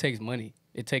striking takes money.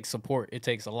 It takes support. It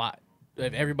takes a lot.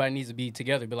 If everybody needs to be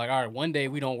together, be like, all right, one day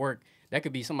we don't work, that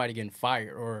could be somebody getting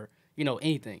fired or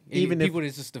anything. Even if- people,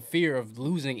 it's just the fear of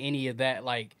losing any of that,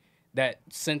 like that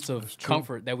sense of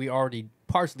comfort that we already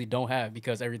partially don't have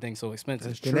because everything's so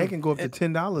expensive. Then they can go up to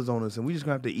 $10 on us, and we just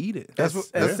gonna have to eat it. As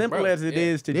Yeah. simple Bro, as it yeah.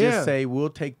 is to Yeah. just say we'll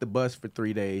take the bus for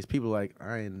 3 days. People are like,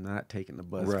 I am not taking the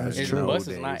bus. Right. For And no the bus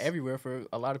is not days. everywhere for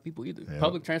a lot of people either. Yeah.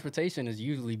 Public transportation is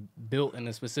usually built in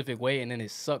a specific way, and then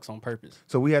it sucks on purpose.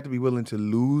 So we have to be willing to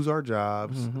lose our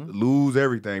jobs, lose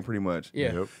everything, pretty much.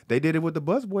 Yeah. Yep. They did it with the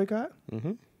bus boycott.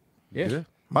 Yeah.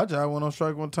 My job went on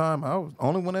strike one time. I was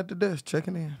only one at the desk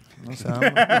checking in. I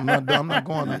said, I'm not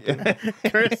going out there.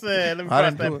 Chris said, let me I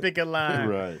cross didn't do that it. picket line.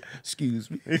 Right.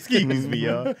 Excuse me. Excuse me,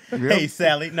 y'all. Hey,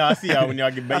 Sally. No, I see y'all when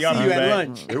y'all get back. I Y'all see be you at back.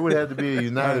 lunch. It would have to be a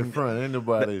united front. Ain't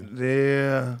nobody.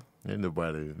 Yeah. They just Ain't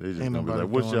gonna be nobody like,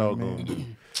 what doing y'all it, gonna man. do?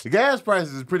 The gas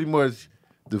prices is pretty much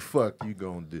the fuck you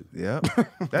gonna do. Yeah.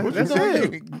 What That's you gonna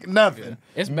it. do? Nothing.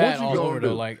 It's What bad you all gonna over do?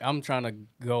 though. Like I'm trying to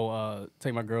go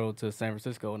take my girl to San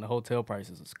Francisco, and the hotel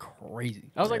prices is crazy.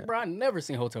 I was like, bro, I never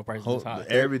seen hotel prices this high.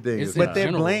 Everything It's is in high. But they're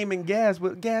general. blaming gas.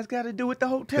 What gas got to do with the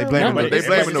hotel? They blame No, it. but They it's-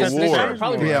 blaming it's- the it's- war. They're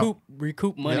probably Yeah.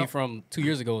 recoup money Yeah. from 2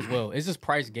 years ago as well. It's just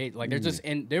price gauge. Like they're just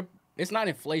and they're it's not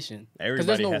inflation because Everybody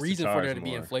there's no has to reason for charge there to be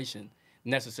more. inflation.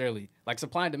 necessarily. Like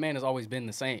supply and demand has always been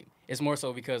the same. It's more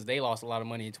so because they lost a lot of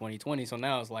money in 2020. So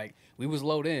now it's like we was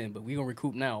low in, but we gonna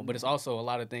recoup now. But it's also a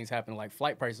lot of things happening. Like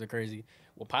flight prices are crazy.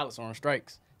 Well, pilots are on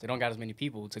strikes. They don't got as many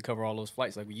people to cover all those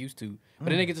flights like we used to. But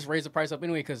then they can just raise the price up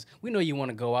anyway because we know you want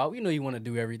to go out. We know you want to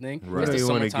do everything. Right. It's the You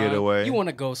wanna summertime. get away. You want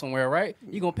to go somewhere, right?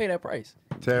 You gonna pay that price.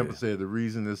 Tampa said the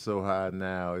reason it's so high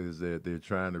now is that they're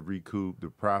trying to recoup the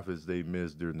profits they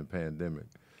missed during the pandemic.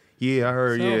 Yeah, I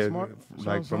heard. Sounds Yeah, smart. like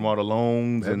Sounds from smart. all the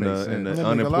loans That and makes the sense. That make a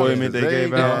lot of unemployment sense. they gave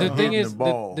They out. got- The thing hitting is, the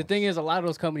balls. the thing is, a lot of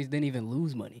those companies didn't even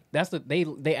lose money. That's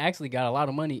they actually got a lot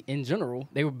of money in general.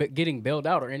 They were getting bailed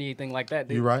out or anything like that.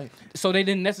 You're right. So they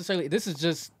didn't necessarily. This is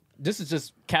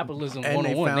just capitalism And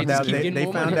they 101. found just out keep getting they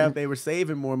more found money. out they were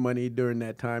saving more money during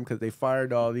that time because they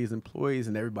fired all these employees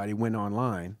and everybody went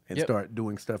online and Yep. started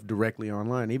doing stuff directly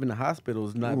online. Even the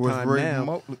hospitals, not Was time very now.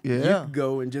 remote- You yeah. can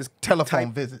go and just Telephone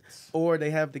type, visits. or they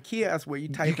have the kiosk where you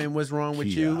type in what's wrong with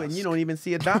you and you don't even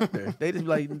see a doctor. They just be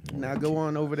like, now go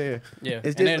on over there. Yeah.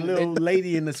 It's And just a then- little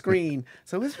lady in the screen.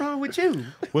 So what's wrong with you?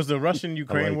 Was the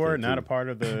Russian-Ukraine like war that, not too. a part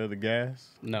of the gas?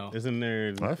 No. Isn't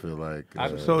there? I feel like So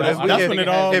That's- that's, I don't that's think when it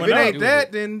has all if went it up. ain't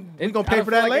that, then we gonna I pay don't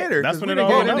for feel that like later. That's 'cause when we it done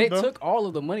all gave went up. up. They though. took all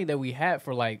of the money that we had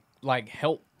for like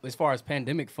help as far as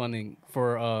pandemic funding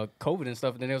for COVID and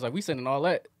stuff. And then it was like we sending all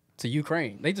that to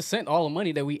Ukraine. They just sent all the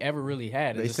money that we ever really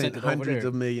had. And They just sent sent it over hundreds there.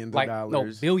 of millions like, of No,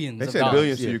 dollars. billions They of sent dollars.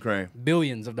 billions to Yeah. Ukraine.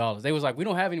 Billions of dollars. They was like, we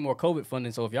don't have any more COVID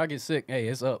funding, so if y'all get sick, hey,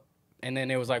 it's up. And then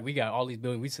it was like, we got all these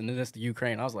billions. We sending this to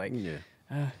Ukraine. I was like,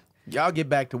 Y'all get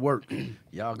back to work.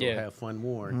 Y'all go Yeah. have fun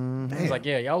more. I was like,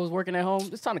 yeah, y'all was working at home.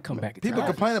 It's time to come back. People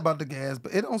complain about the gas,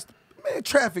 but it don't. Man,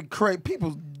 traffic crazy.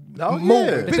 People Oh, moving.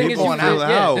 yeah. The People thing is, going you, out.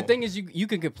 yeah, the thing is, you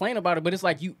can complain about it, but it's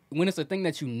like when it's a thing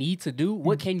that you need to do,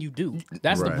 what can you do?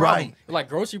 That's the Right. problem. Right. Like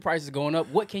grocery prices going up,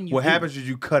 what can you What do? happens is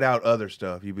you cut out other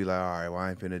stuff. You be like, all right, well, I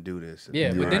ain't finna do this.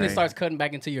 Yeah, but then it Right. starts cutting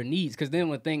back into your needs because then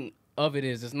the thing of it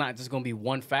is, it's not just going to be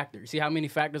one factor. You see how many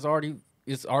factors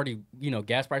it's already,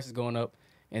 gas prices going up,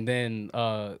 and then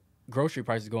grocery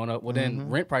prices going up. Well, then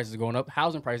rent prices going up.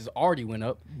 Housing prices already went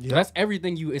up. So that's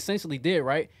everything you essentially did,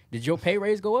 right? Did your pay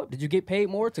raise go up? Did you get paid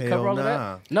more to Hell cover all of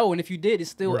nah. that? No, and if you did, it's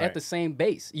still Right. at the same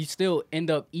base. You still end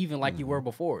up even like you were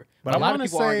before. But I a lot of wanna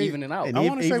people aren't say- evening out. And I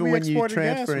wanna say even we when you exported gas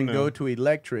transfer from and go them. to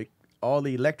electric, all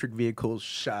the electric vehicles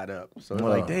shot up. So it's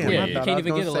like, damn, yeah, I you thought can't I was even get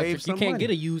gonna save electric. You some can't money. get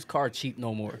a used car cheap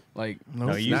no more. Like, No,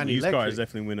 it's not used electric. cars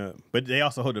definitely went up, but they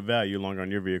also hold the value longer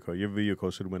on your vehicle. Your vehicle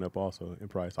should have went up also in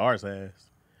price. Ours has.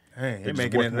 Dang, They're they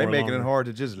just worth making more it longer. hard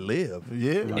to just live.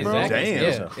 Yeah, bro. exactly. Damn.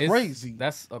 Yeah, It's crazy.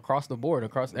 That's across the board,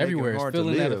 across Making it everywhere. It's hard to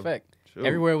feeling that live. effect. Sure.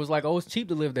 Everywhere was like, oh, it's cheap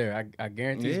to live there. I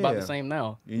guarantee it's about the Yeah. same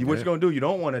now. And what you gonna do? You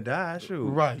don't want to die, shoot.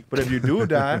 Right. But if you do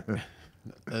die,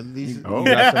 At least you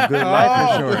got some good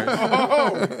life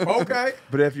insurance. Oh, okay.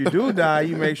 But if you do die,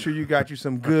 you make sure you got you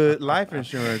some good life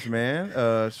insurance, man.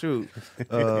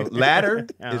 Ladder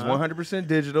is 100%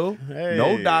 digital.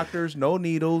 No Hey. doctors, no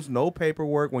needles, no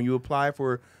paperwork when you apply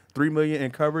for $3 million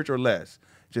in coverage or less.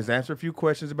 Just answer a few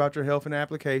questions about your health and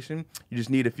application. You just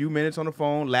need a few minutes on the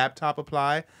phone, laptop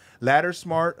apply. Ladder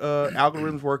smart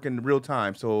algorithms work in real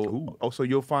time, so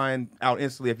you'll find out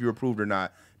instantly if you're approved or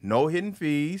not. No hidden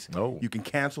fees. No. You can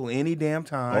cancel any damn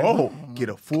time. Oh. Get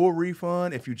a full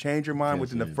refund if you change your mind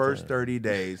within the first 30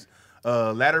 days.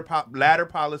 Ladder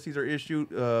policies are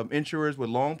issued insurers with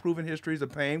long proven histories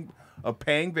of paying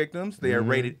victims. They are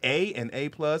rated A and A+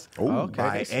 by they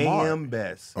smart. AM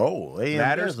Best. Oh, AM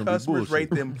Ladder's Best will be customers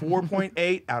bullshit. rate them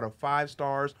 4.8 out of 5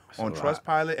 stars on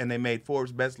Trustpilot, and they made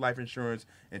Forbes Best Life Insurance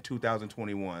in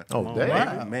 2021. Oh, damn.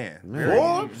 wow. Man.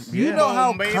 Forbes? You Yeah. know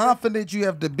how baby. confident you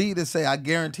have to be to say I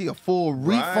guarantee a full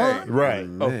refund. Right.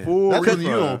 A full That's because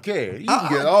refund. you don't care. You can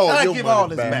get all I your give money all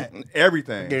this back. back.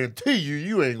 Everything. Guarantee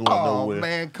you ain't going Oh nowhere.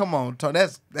 man, come on, Tony.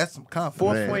 That's some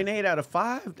confidence. 4.8 out of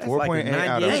 5? That's like a 4.8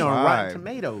 out of 98 on Rotten 5.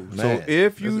 Tomatoes. So Man,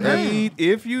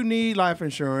 if you need life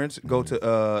insurance, go to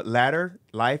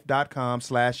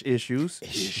ladderlife.com/issues.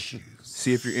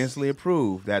 See if you're instantly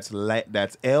approved. That's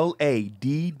LADDER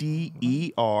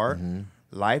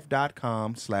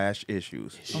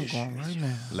life.com/issues. I'm going right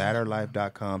now.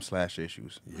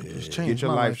 Ladderlife.com/issues. Just Get change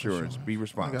your my life insurance. Be I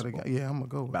responsible. gotta, yeah, I'm gonna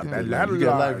go with About that. that ladder You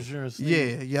got life. life insurance?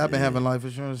 Yeah, I've been having life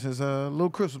insurance since little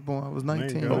Chris was born. I was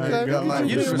 19. go. I Okay. got life You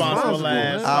insurance. responsible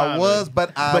ass. I was,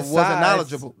 but I wasn't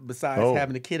knowledgeable. Besides Oh.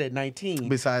 having a kid at 19.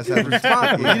 Besides having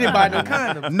responsible. You didn't buy no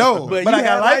condom. No, But but you I got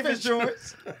had life life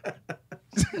insurance.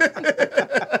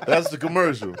 That's the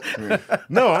commercial.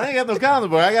 No, I ain't got no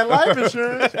condom, but I got life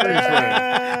insurance.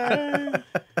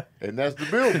 And that's the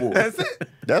billboard. That's it.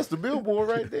 That's the billboard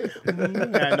right there. I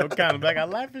got no kind of. I got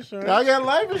life insurance. I got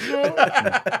life insurance.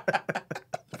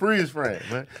 Freeze frame,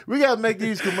 man. We gotta make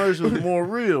these commercials more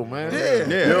real, man.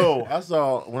 Yeah. Yo, I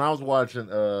saw when I was watching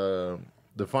the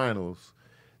finals,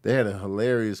 they had a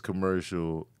hilarious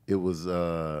commercial. It was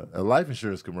a life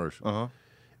insurance commercial,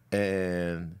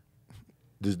 and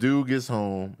this dude gets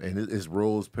home and it's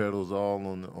rose petals all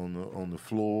on the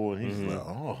floor, and he's like,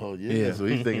 oh yeah. So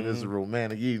he's thinking this is a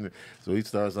romantic evening. So he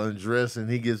starts undressing.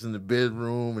 He gets in the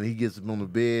bedroom and he gets him on the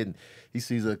bed. And he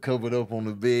sees her covered up on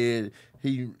the bed.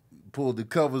 He pulled the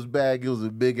covers back. It was a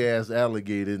big ass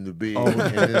alligator in the bed, and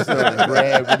then started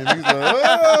grabbing him. He's like,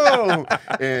 oh!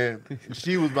 And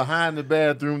she was behind the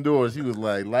bathroom door. She was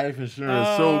like, life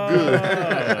insurance so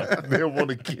good, they want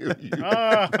to kill you.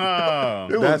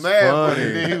 It was mad funny.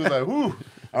 And then he was like, whew.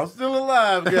 I'm still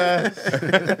alive, guys.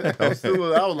 I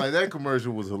was like, that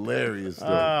commercial was hilarious.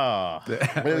 Stuff.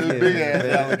 There's a big ass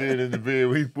alligator in the bed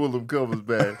where he pulled them covers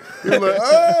back. He was like,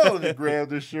 oh! And he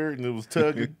grabbed his shirt and it was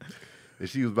tugging. And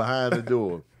she was behind the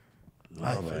door.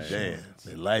 Life insurance.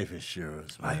 Life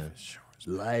insurance, man.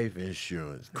 Life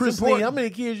insurance. Christine, how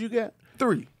many kids you got?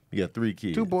 3. You got 3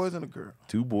 kids. 2 boys and a girl.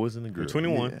 2 boys and a girl.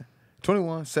 21. Yeah.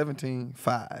 21, 17,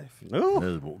 5.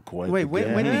 Ooh. Wait,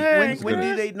 when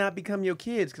did they not become your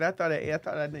kids? Because I thought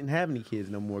I didn't have any kids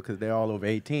no more because they're all over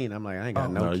 18. I'm like, I ain't got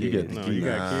no kids. You got the kids. You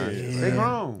got kids. They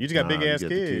grown. You just got big ass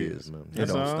kids. It don't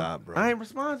stop, bro. I ain't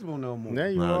responsible no more. There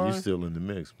you are. You still in the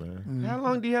mix, man. How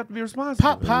long do you have to be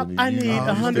responsible? Pop, I need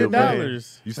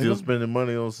 $100. You still spending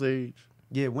money on Sage?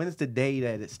 Yeah, when is the day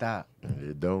that it stopped?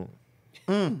 It don't.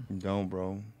 Don't,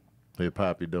 bro. Hip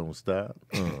hop, you don't stop.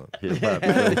 Hip hop,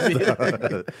 you don't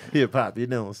stop. Hip hop, you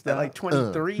don't stop. Like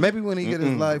 23? Maybe when he get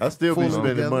his life I still be fully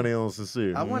spending together. money on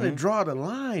Sincere. I want to draw the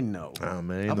line, though. Oh,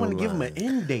 man, I want to give him an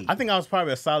end date. I think I was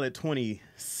probably a solid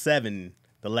 27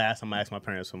 the last time I asked my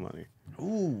parents for money.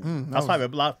 Ooh. I was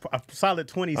probably a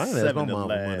solid I didn't ask 27 my the mom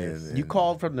for money. last. You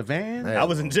called from the van? I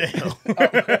was in jail.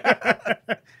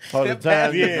 All the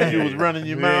time Yeah. you was running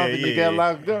your mouth and you got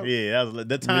locked up. Yeah, that was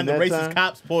the time the that racist time?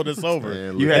 cops pulled us over.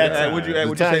 Man, You look, had that to, time. would you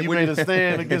the say time you made a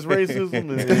stand against racism.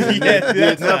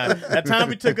 That time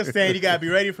we took a stand, you gotta be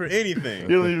ready for anything.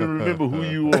 You don't even remember who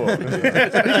you are. He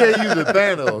can't use the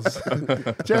Thanos.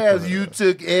 Chaz, you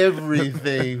took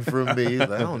everything from me. He's like,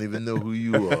 I don't even know who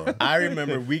you are. I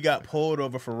remember we got pulled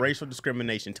over for racial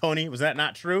discrimination. Tony, was that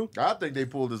not true? I think they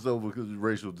pulled us over because of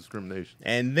racial discrimination.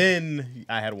 And then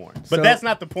I had a warrant. But So, that's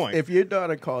not the point. If your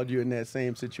daughter called you in that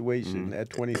same situation at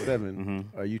 27,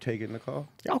 are you taking the call?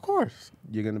 Yeah, of course.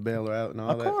 You're going to bail her out and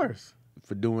all Of that? course.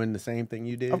 For doing the same thing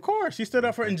you did? Of course. She stood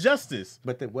up for injustice.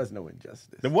 But there was no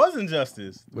injustice. There was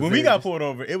injustice. When we there got just- pulled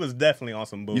over, it was definitely on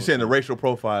some bullshit. You saying the racial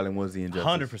profiling was the injustice?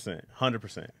 100%.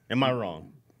 100%. Am I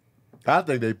wrong? I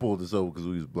think they pulled us over because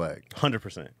we was black.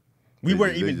 100%. We They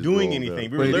weren't just even doing rolled anything.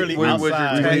 up. We were Wait, literally wait, was your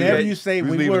outside. tape- Whenever you say We we,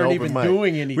 was leaving weren't open even mic.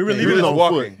 doing anything. We were You leaving was on on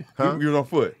walking. foot. Huh? You were on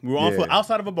foot. We were on Yeah. foot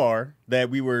outside of a bar that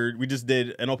we just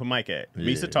did an open mic at. Me,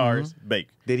 Yeah. Sitars, Bake.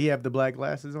 Did he have the black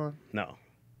glasses on? No.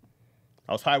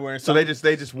 I was probably wearing So something.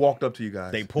 they just walked up to you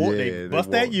guys. They pulled, Yeah, they they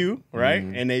bust at walked. you, right?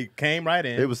 And they came right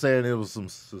in. They were saying there was some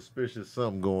suspicious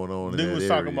something going on. Dude in was that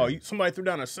talking area. about somebody threw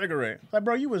down a cigarette. Like,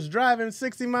 bro, you was driving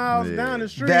 60 miles Yeah. down the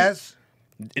street. That's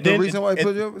And the then- reason why and- he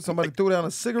put you. Somebody threw down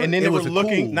a cigarette. And then it they were was a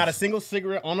looking, cool. not a single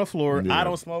cigarette on the floor. Yeah. I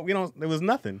don't smoke. We don't. There was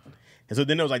nothing. And so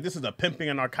then it was like, this is a pimping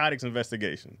and narcotics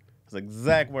investigation. It's like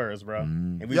exact words, bro.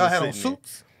 And we Y'all was had on sitting there.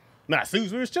 suits. Nah,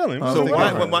 suits. We was chilling. We was So sitting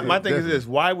why, there. my thing is this: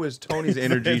 why was Tony's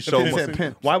energy so He said much?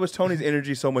 pimps. Why was Tony's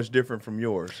energy so much different from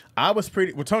yours? I was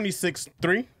pretty. Well, Tony's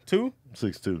 6'3", 2.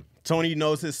 6'2". Tony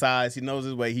knows his size. He knows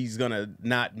his weight. He's gonna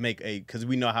not make because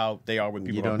we know how they are with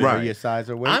people. You who are don't big. know Right. your size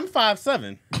or weight? I'm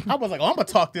 5'7". I was like, oh, I'm gonna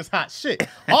talk this hot shit.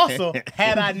 Also,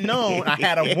 had I known I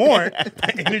had a warrant,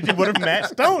 my energy would have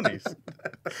matched Tony's.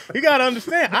 You gotta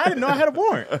understand, I didn't know I had a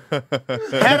warrant.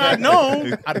 Had I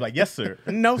known, I'd be like, yes, sir.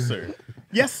 No, sir.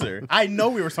 Yes, sir. I know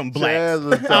we were some Chaz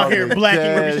was blacks out here talking blacking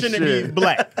where we cash shouldn't shit. be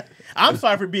black. I'm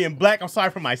sorry for being black. I'm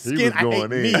sorry for my skin. was I hate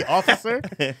going in. me, officer.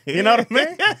 You know what I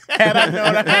mean? Had I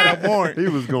known I had a warrant, He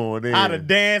was going in. I'd have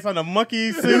danced on a monkey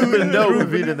You suit. would know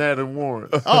if he didn't have a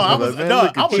warrant. Oh, I was, Like, man, no,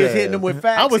 look I at was He was hitting them with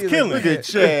facts. I was He killing. Look at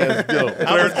Chaz go.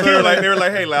 I was killing. They were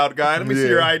like, "Hey, loud guy, let me see Yeah.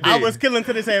 your ID." I was killing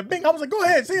till they said, "Bing." I was like, "Go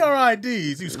ahead, see our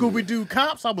IDs." You Scooby Doo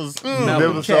cops. I was.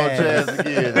 Never saw Chaz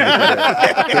again.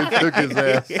 They took his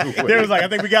ass away. They was like, "I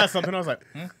think we got something." I was like,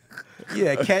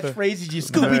 Yeah, catchphrases, you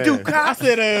Scooby-Doo Man. I cop.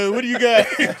 said, what do you got?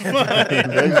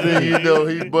 Next thing you know,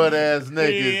 he butt ass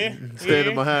naked,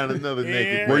 standing behind another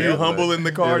naked. Were man. you humble in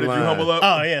the car? Did you line. humble up?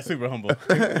 Oh yeah, super humble.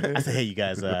 I said, hey, you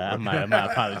guys, my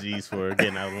apologies for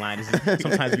getting out of line.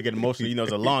 Sometimes we get emotional. You know,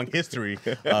 there's a long history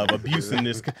of abuse in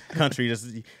this country.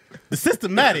 The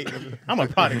systematic. I'm a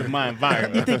product of my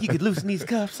environment. You think you could loosen these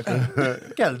cuffs?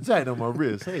 Got it tight on my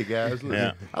wrist. Hey guys, listen,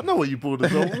 Yeah. I know where you pulled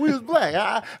us over. We was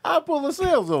black. I pull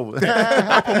ourselves over.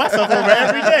 I pull myself over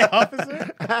every day,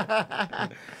 officer.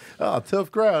 Oh, tough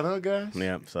crowd, huh, guys?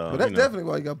 Yeah, so But that's definitely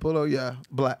why you got pulled over. Yeah,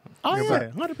 black. Oh You're yeah,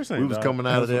 black. 100%. We was coming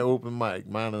out of that open mic,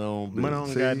 minding our own business. Mind our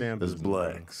own goddamn That's business,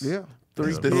 blacks. Yeah.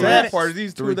 The Yeah. sad part is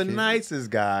these two Three are the kids. nicest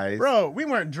guys. Bro, we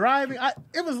weren't driving.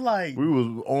 It was like We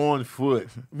was on foot.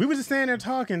 we was just standing there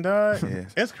talking, dog. Yeah.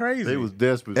 It's crazy. They was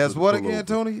desperate. As to what pull again, over.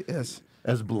 Tony? Yes.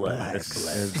 As blacks.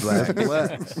 As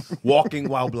black. Walking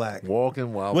while black.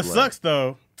 Walking while What black. sucks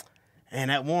though, and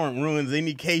that warrant ruins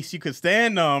any case you could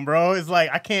stand on, bro. It's like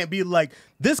I can't be like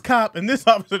this cop and this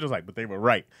officer was like, but they were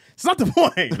right. It's not the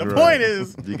point. The Right. point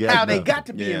is You got How they nothing. got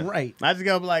to being right. I just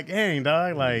gotta be like, dang,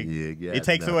 dog, like Yeah, got it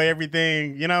takes nothing. away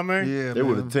everything. You know what I mean? Yeah. They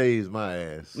would have man. tased my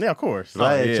ass. Yeah, of course. If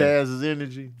I had yeah. Chaz's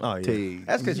energy, Oh, yeah. tased.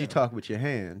 That's because you talk with your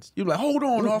hands. You be like, hold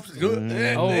on, officer.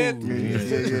 Oh,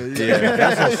 Yeah,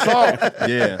 that's assault.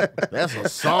 Yeah. That's I'm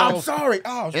assault sorry.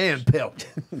 Oh, and pelt.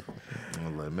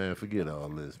 I'm like, man, forget all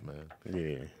this, man.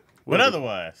 Yeah. But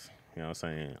otherwise, you know what I'm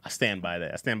saying? I stand by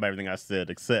that. I stand by everything I said,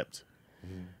 except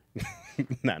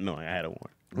not knowing I had a warrant.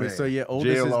 Wait, so your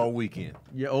oldest, Jail is, all weekend.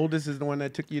 your oldest is the one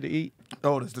that took you to eat?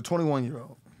 Oh, it's the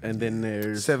 21-year-old, And then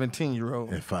there's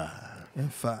 17-year-old, And 5.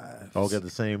 and 5. All got the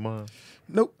same mom.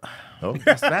 Nope. Oh,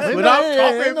 that's what I'm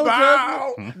talking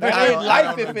about. That ain't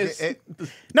life if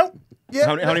it's Nope. Yeah,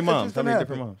 How many it moms? just How many happened.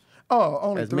 different moms? Oh,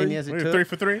 only as 3. many as it took. 3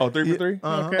 for 3. Oh, 3 for 3?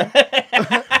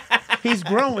 Okay. He's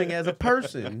growing as a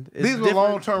person. It's These were different.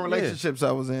 long-term Yeah. relationships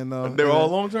I was in, though. They were all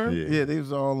long term? yeah. Yeah,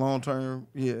 these are all long-term,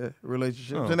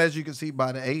 relationships. And as you can see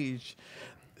by the age,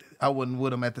 I wasn't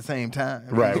with them at the same time.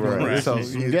 Right, right. So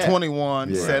Some gap. 21,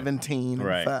 Yeah. 17, and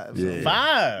Right. 5. So Yeah.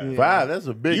 5. 5, that's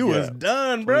a big You was gap.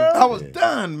 done, bro. I was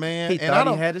done, man. He and I thought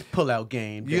don't, he had his pull-out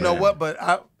game. you know what? But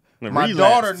my Relapsed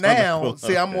daughter on the now, pull-up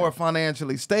see, I'm game. more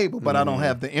financially stable, but I don't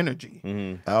have the energy.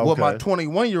 Okay. Well, my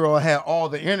 21-year-old had all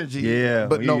the energy, Yeah,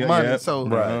 but no yeah, money. yeah. So,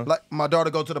 Right. like my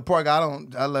daughter go to the park,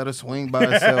 I let her swing by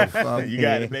herself. You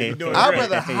got it, man. You doing I'd great.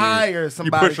 rather hire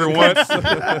somebody push her to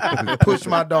once. push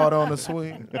my daughter on the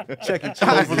swing. Check it.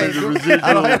 Hopefully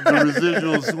the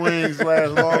residual swings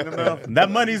last long enough. That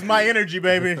money's my energy,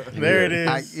 baby. There it is.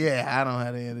 I don't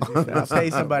have the energy. I'll pay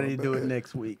somebody to do it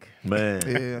next week. Man,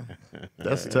 Yeah,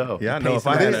 that's tough. Yeah, I know. If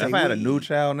I had a new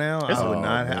child now, I would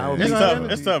not. I would It's be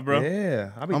tough. It's tough, bro.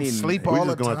 Yeah, I be I'm needing sleep We all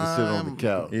just the gonna time. have to sit on the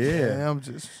couch. Yeah. I'm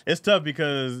just. It's tough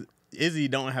because Izzy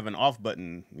don't have an off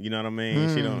button. You know what I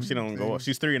mean? She don't go.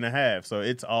 She's 3.5, so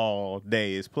it's all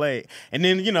day is play. And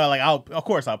then like I'll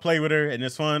play with her and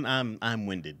it's fun. I'm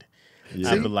winded.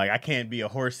 Yeah. I be like I can't be a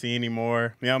horsey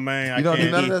anymore. You know what I mean? You don't do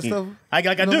can't. none of that stuff. I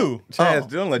do. Chaz, Oh,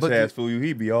 don't let but Chaz fool you.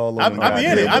 He be all over. I be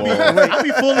in it. I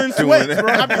be full in sweats,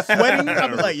 bro. I be sweating. I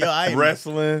be like, yo, I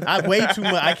wrestling. I way too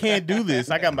much. I can't do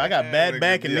this. I got bad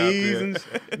back and knees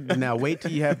and. Now wait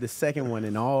till you have the second one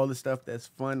and all the stuff that's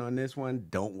fun on this one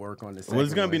don't work on the second Well,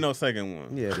 there's gonna one. be no second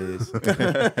one. Yeah, it is. You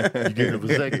get a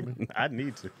vasectomy? I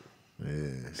need to.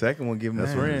 Yeah. Second one, give them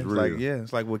That's friends. real. Like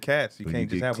it's like with cats. You When can't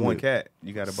you just get have one clipped. cat.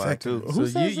 You got to buy two. So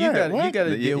says you that? got What?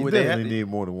 to deal You with definitely that. need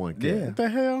more than one cat. Yeah. What the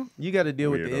hell? You got to deal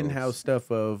with the Weirdos. in-house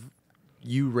stuff of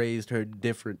you raised her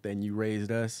different than you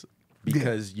raised us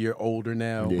because you're older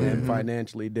now Yeah. and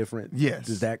financially different. Yes.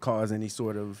 Does that cause any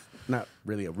sort of not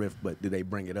really a rift, but do they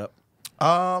bring it up?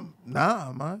 Nah,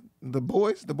 man. The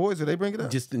boys, did they bring it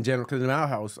up? Just in general, because in our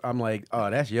house, I'm like,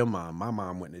 oh, that's your mom. My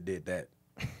mom wouldn't have did that.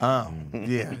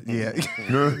 Yeah.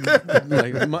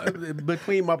 Like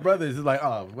between my brothers, it's like,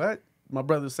 oh, what? My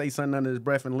brother say something under his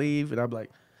breath and leave, and I'm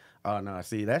like, oh no,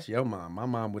 see, that's your mom. My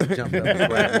mom would have jumped up and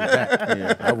grabbed me back.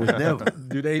 Yeah, I would never.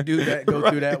 Do they do that? Go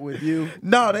through that with you?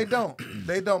 No, they don't.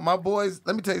 They don't. My boys,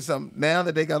 let me tell you something. Now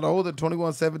that they got older,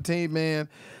 21, 17, man,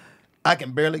 I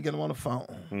can barely get them on the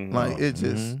phone. Like, it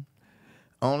just,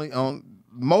 only on,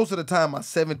 most of the time, my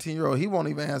 17-year-old, he won't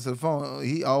even answer the phone.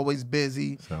 He always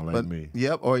busy. Sound like me.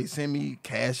 Yep, or he send me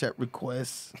Cash App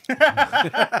requests.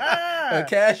 A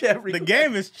cash every The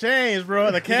game has changed,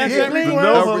 bro. The cash Yeah, app no, request?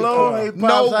 No, hello, hey,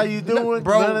 Pops, how you doing?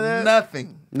 Bro, None of that?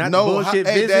 nothing. Not no, the bullshit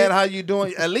hey, visit? Dad, how you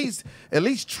doing? At least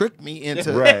trick me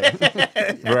into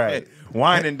Right. Right.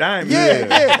 Wine and dime.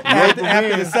 Yeah.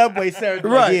 After the subway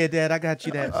ceremony, Right. Yeah, Dad, I got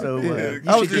you that. So you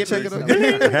I was should just get me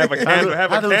checking some. Have a candle.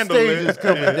 Have a How them candle stages lit.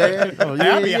 coming, Dad? Oh,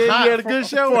 yeah, I'll be you hot had a good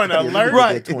show. for an alert.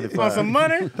 Right. 25. Want some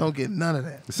money? Don't get none of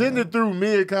that. Send it through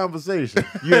mid-conversation.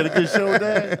 You had a good show,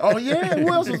 Dad? Oh, yeah? Who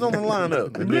else was on the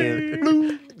lineup? And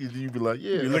then, you be like,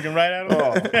 yeah. You looking right at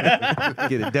him?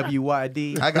 Get a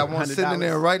WYD. I got one sitting in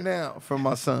there $100. right now from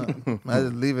my son. I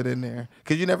just leave it in there.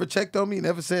 Because you never checked on me,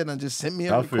 never said nothing, just sent me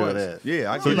a I request. feel that.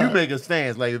 Yeah, I So get you it. make a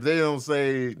stance. Like, if they don't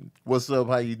say, what's up,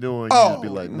 how you doing, you Oh, just be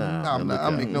like, nah.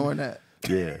 I'm ignoring that.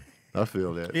 Yeah, I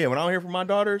feel that. Yeah, when I don't hear from my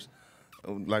daughters,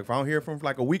 like if I don't hear from them for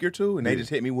like a week or two, and they just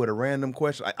hit me with a random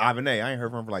question. Like Ivan A, I ain't heard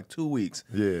from her for like 2 weeks.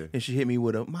 Yeah. And she hit me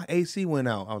with my AC went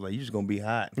out. I was like, you just gonna be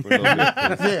hot for a little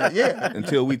bit. Yeah.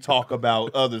 Until we talk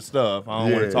about other stuff. I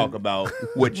don't want Yeah. to talk about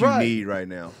what you Right. need right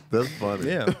now. That's funny.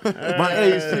 Yeah. My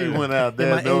AC went out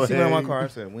there. And my AC went on my car. I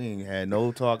said, we ain't had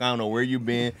no talk. I don't know where you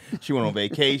been. She went on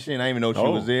vacation. I didn't even know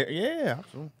she was there. Yeah.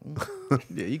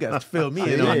 Yeah, you guys fill me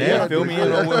in Yeah, on yeah. that. Fill me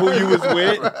in on who you was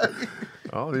with.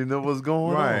 I don't even know what's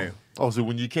going Right. on. Oh, so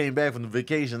when you came back from the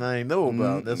vacation I ain't know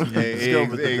about, that's when you Yeah,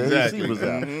 discovered that the exactly. AC was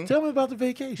out. Tell me about the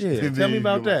vacation. Yeah, tell me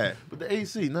about that. But the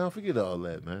AC, no, forget all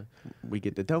that, man. We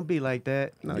get the don't be like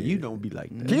that. No, you don't be like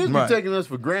that. Kids Right. be taking us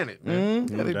for granted, man.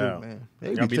 Yeah, they do, doubt. man. They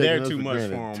Y'all be taking there us too for much for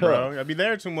granted. them, Tough. bro. Y'all be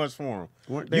there too much for them.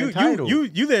 Weren't they entitled?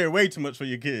 You there way too much for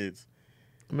your kids.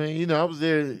 Man, you know, I was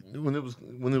there when it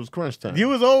was crunch time. You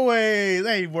was always,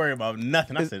 they ain't worried about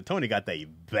nothing. I said, Tony got that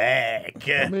back.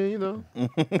 I mean, you know.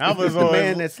 I was The always,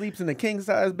 man that sleeps in a king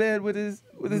size bed with his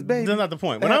baby. that's not the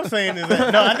point. What I'm saying is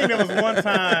that, no, I think there was one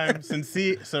time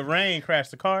Serene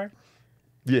crashed the car,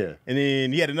 Yeah. and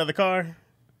then he had another car.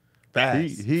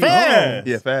 Fast. Fast.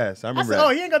 Yeah, fast. I I remember said, that. oh,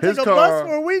 he ain't got to His take a bus car,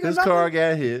 for a week or his something? car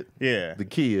got hit, Yeah. the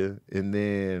Kia, and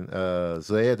then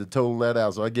so they had to total that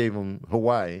out. So I gave him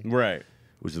Hawaii, Right.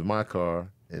 which is my car,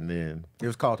 and then It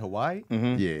was called Hawaii.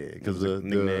 yeah, because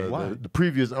nickname. the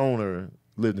previous owner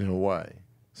lived in Hawaii,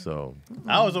 so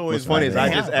I was always What's funny is I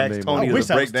like, just man, asked I Tony wish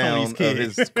the I was breakdown Tony's of kid.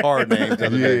 his car names. the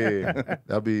other day. yeah,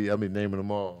 I'll be naming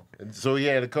them all. And so he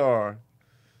had a car,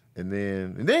 and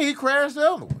then he crashed the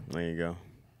other one. There you go.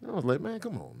 I was like, man,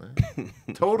 come on, man.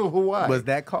 Total Hawaii. Was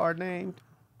that car named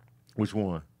Which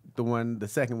one? the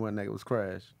second one that was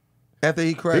crashed? After he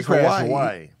He crashed, crashed Hawaii,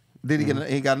 Hawaii. did he get?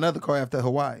 He got another car after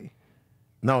Hawaii.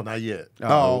 No, not yet.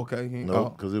 Oh, okay. No,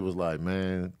 because it was like,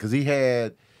 man, because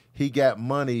he got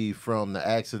money from the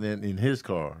accident in his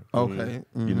car. Okay.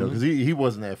 You know, because he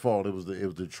wasn't at fault. It was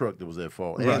the truck that was at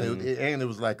fault, Right. and it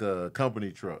was like a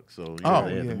company truck, so they Oh,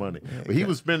 had yeah. the money. Yeah, But he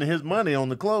was spending his money on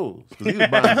the clothes because he was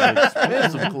buying some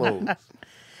expensive clothes.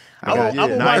 I would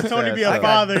nice watch Tony be ass. a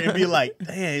father and be like,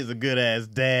 damn, he's a good ass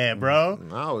dad, bro.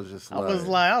 And I was just I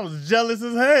was jealous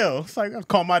as hell. It's like, I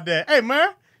called my dad, hey, man.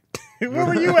 Where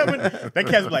were you at? That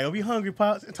cat's like, oh, we hungry,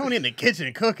 Pops? Tony in the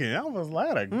kitchen cooking. I was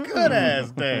like, a good ass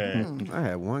dad. I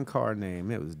had one car name.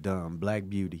 It was dumb. Black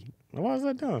Beauty. Why was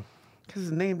that dumb? Because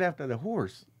it's named after the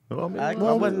horse. I mean, I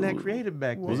wasn't that creative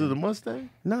back then. Was it a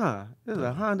Mustang? Nah, it was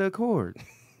a Honda Accord.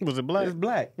 Was it black? It's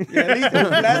black. Yeah, at least it was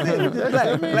black. It was just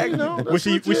black. Black, no. Was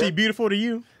she beautiful to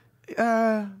you?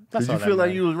 Did you feel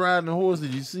like you was riding a horse?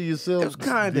 Did you see yourself? It was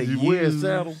kind of Did you wear a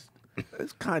saddle?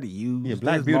 It's kind of used. Yeah,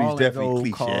 Black This Beauty's ball and definitely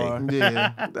gold cliche. car.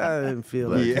 Yeah. I didn't feel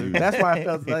Black like Beauty. That's why I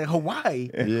felt like Hawaii.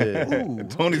 Yeah. Ooh.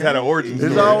 Tony's had an origin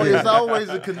story. It's always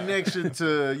a connection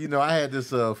to, you know, I had this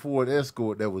Ford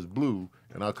Escort that was blue,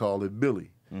 and I called it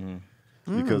Billy.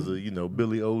 Because of, you know,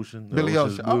 Billy Ocean. Billy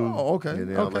Ocean's Ocean. Blue. Oh, okay. And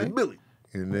then I was Okay. like, Billy.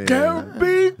 And then, Can't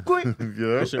be quick.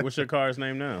 yeah. What's your car's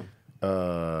name now?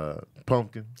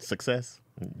 Pumpkin. Success.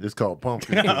 It's called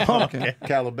Pumpkin. Pumpkin.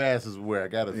 Calabasas is where I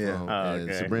got it Yeah. from. Oh, And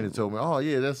okay. Sabrina told me, oh,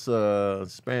 yeah,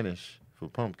 that's Spanish for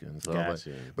pumpkin. So I was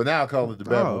Gotcha. like, but now I call it the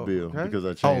Batmobile okay. because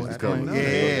I changed the that's color. right.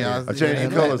 Yeah, I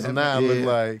changed the color, so now I look Yeah.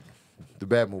 like the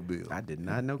Batmobile. I did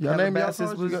not know Y'all name y'all Calabasas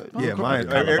cars? was. You got- Yeah, mine.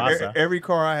 Calabasa. Every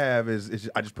car I have is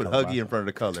I just put Huggy in front of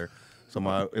the color. So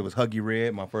it was Huggy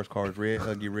Red. My first car was red.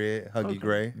 Huggy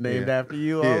Gray. Named yeah. after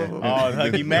you. Yeah. Oh,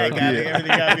 Huggy Mac. Everything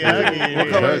got to be Huggy. What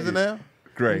color is it now?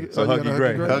 Gray. So you got a Huggy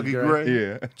Gray. Huggy Gray? Huggy Gray.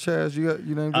 Yeah. Chaz, you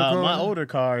named your car? My older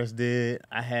cars did.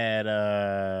 I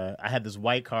had this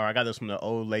white car. I got this from the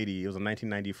old lady. It was a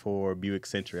 1994 Buick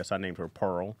Century. So I named her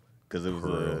Pearl because it was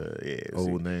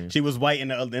Old name. She was white in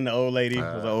the old lady. It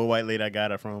was an old white lady I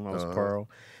got her from. I was Pearl.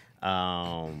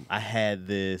 I had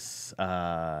this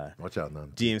Watch out now.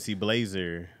 GMC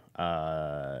Blazer.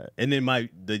 And then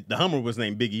the Hummer was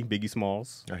named Biggie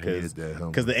Smalls. I hated that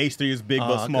Hummer. Because the H3 is big Oh, I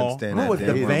but couldn't small. stand What that was the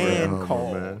damn van Hummer,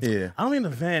 called? man. Yeah. I don't think the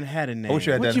van had a name. I wish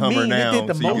you had What that you Hummer mean? It now. did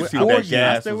the So you most could see what that gorgeous.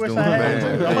 gas I still was wish doing. I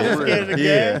had one. I'm just scared the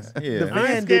Yeah, gas. yeah. The I ain't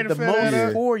van scared did to the fill that most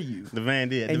up. for you. The van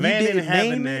did. And The you van didn't didn't have a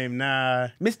name it? name. Nah.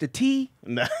 Mr. T.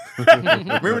 Nah.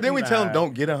 Remember, then we tell him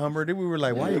don't get a Hummer. Then we were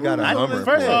like, why you got a Hummer?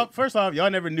 First off, y'all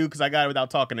never knew because I got it without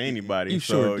talking to anybody. You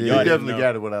so sure did. You Y'all definitely didn't know.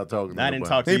 got it without talking to I didn't nobody.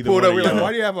 talk to He either pulled one up. We're of like, y'all.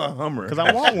 why do you have a Hummer? Because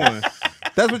I want one.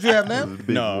 That's what you have now? Big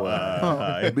No,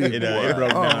 boy. it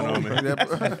broke down on me.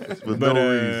 For But, no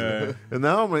reason. And the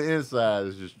Hummer inside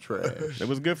is just trash. It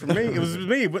was good for me. It was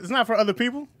me, but it's not for other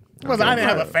people. Because I didn't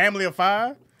have a family of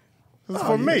 5. It was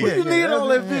for me. What you need all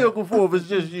that vehicle for if it's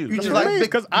just you? You just For like me, big,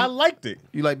 because I liked it.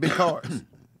 you like big cars.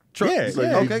 Trucks. Yeah,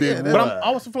 yeah. Okay, big yeah. boy. But I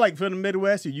also feel like for the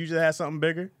Midwest, you usually have something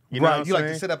bigger. You know what Right, I'm you like to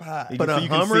saying? sit up high. But So a you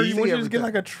can Hummer, see you wouldn't just get everything.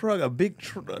 like a truck, a big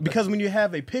truck. Because when you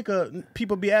have a pickup,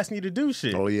 people be asking you to do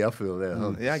shit. Oh yeah, I feel that.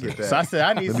 Huh? Yeah, I get that. So I said,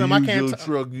 I need Let some. me I use can't. your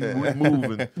truck. You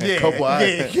moving. Couple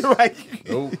yeah, hours. you're right.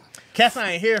 Nope. Cats,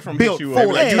 I ain't hear from Built hit you. for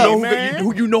Like, that. hey, You know man.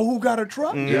 you know who got a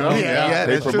truck? Yeah, yeah,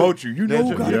 They that's promote you. You know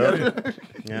who got Yeah. it.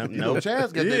 Yeah, You know, no,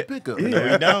 Chaz got that pickup. we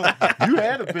don't. You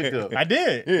had a pickup. I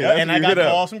did. that's And what I you got hit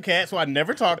up. calls from cats who I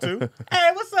never talked to.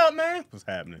 Hey, what's up, man? What's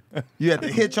happening? You had the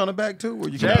hitch on the back too, where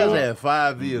you can Chaz pull. had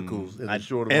 5 vehicles in a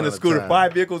short amount And a of scooter. time.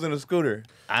 5 vehicles and a scooter.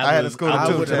 I had a scooter I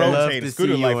too, was Chaz. rotating. to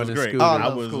Scooter see life you was on a great. scooter. Oh, I I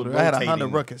love was scooter. I had a Honda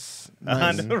rotating. Ruckus. A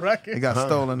Honda Ruckus. It got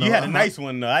stolen. You though. had a nice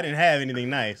one though. I didn't have anything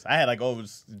nice. I had like over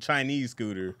Chinese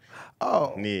scooter.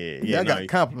 Oh, Yeah, I no, got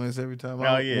compliments every time.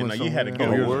 Oh, yeah, no, you had a good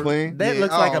somewhere. one. Yours clean? That Yeah,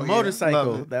 looks like oh, a yeah, motorcycle.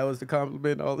 love it. That was the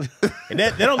compliment. All And they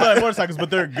don't look like motorcycles, but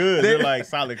they're good. They're like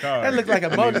solid cars. That looks like a I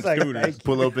mean, motorcycle. scooters.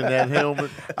 Pull up in that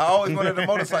helmet. I always wanted a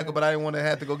motorcycle, but I didn't want to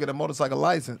have to go get a motorcycle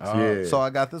license. Yeah. So I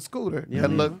got the scooter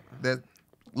that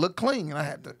looked clean, and I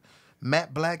had the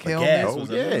matte black Gas helmet. was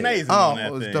yeah. amazing Oh, on that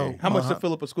it was thing. dope. How much to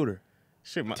fill up a scooter?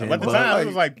 Shit, at the $10. time it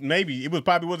was like maybe it was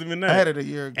probably wasn't even that. I had it a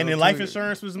year ago. And then 2 life years.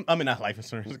 insurance was. I mean, not life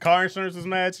insurance. Car insurance was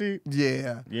mad cheap.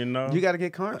 Yeah. You know. You got to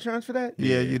get car insurance for that?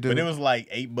 Yeah, you do. But it was like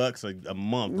 $8 a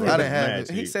month. Bro. I It didn't was have mad it.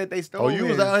 cheap. He said they stole Oh, you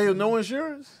was his. out here no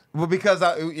insurance? Well, because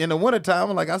in the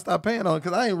wintertime, I stopped paying on it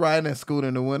because I ain't riding that scooter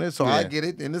in the winter. So I Yeah. get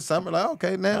it in the summer. Like,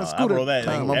 okay, now I scooter roll that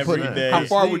time. like, I'm putting every it. day. How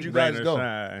far would you rain guys or go?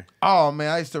 shine. Oh man,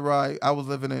 I used to ride. I was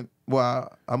living in.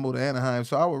 Well, I moved to Anaheim,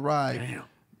 so I would ride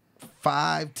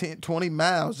 5, 10, 20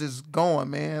 miles just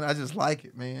going, man. I just like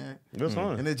it, man. It was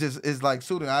fun. And it's like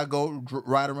shooting. I go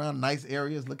ride around nice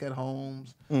areas, look at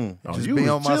homes. Oh, Just you be was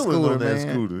on my chilling scooter, on that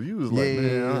man. scooter. You was like, Yeah.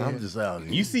 man, I'm just out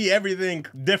here. You see everything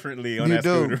differently on You that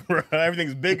do. scooter. Bro.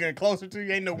 Everything's bigger and closer to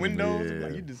you. Ain't no windows. Yeah.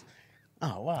 Like, you just.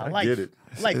 Oh wow, I life. get it.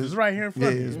 Life is right here in Yeah,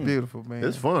 front of it's you. beautiful, man.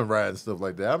 It's fun riding stuff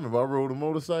like that. I remember I rode a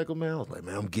motorcycle, man. I was like,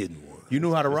 man, I'm getting one. You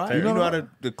knew how to ride? You terrible. know how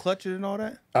to clutch it and all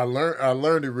that? I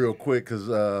learned it real quick because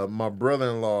my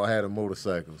brother-in-law had a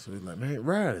motorcycle. So he's like, man,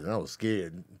 ride it. And I was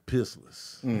scared,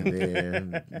 pissless. And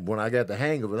then when I got the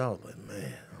hang of it, I was like,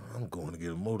 man, I'm going to get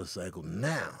a motorcycle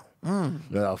now.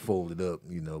 Then I folded up,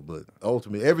 but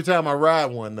ultimately, every time I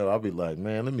ride one, though, I'll be like,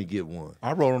 man, let me get one.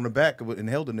 I rode on the back of it and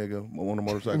held a nigga on a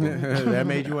motorcycle. That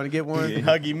made you want to get one?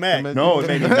 Huggy Mac. No, it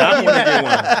made me not want to get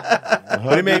one.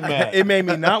 But it made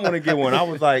me not want to get one. I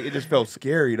was like, it just felt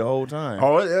scary the whole time.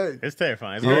 Oh, yeah. It's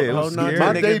terrifying. Yeah, it was Holding on to scary.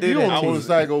 My nigga do debut that on to the you.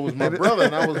 motorcycle was my brother,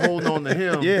 and I was holding on to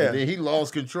him. Yeah. And then he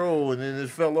lost control, and then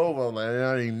it fell over. I was like,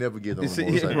 I ain't never getting on a See,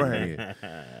 motorcycle right. again.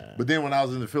 But then when I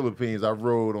was in the Philippines, I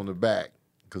rode on the back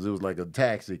because it was like a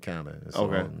taxi kind of. So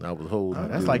Okay. I was holding.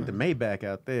 That's like the Maybach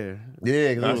out there. Yeah,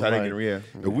 'cause it That's was how they like, get it,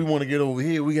 yeah. if we want to get over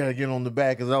here, we got to get on the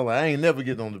back. Because I was like, I ain't never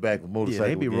getting on the back of a Yeah, motorcycle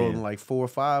they be again. rolling like 4 or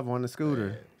 5 on the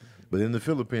scooter. But in the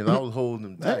Philippines, I was holding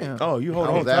them tight. Damn. Oh, you hold I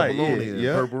on was tight. Apollonia in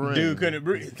Yeah. Purple Rain. Dude couldn't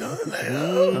breathe.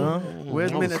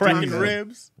 Where's minute Cracking three?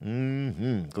 ribs.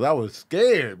 Because I was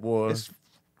scared, boy.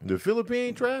 The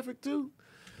Philippine traffic, too.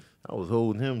 I was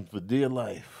holding him for dear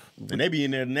life. And they be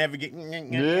in there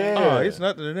navigating. Yeah. Oh, it's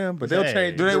nothing to them, but they'll Hey.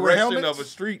 change Do the they wear direction helmets? of a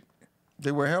street.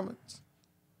 They wear helmets.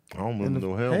 I don't remember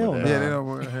no helmet. Hell now. no. Yeah, they don't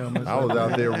wear helmets. I was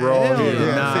out there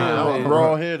raw-headed. Nah. I was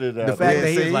raw-headed out The fact there. that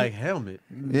he was see? like helmet.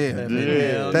 Yeah,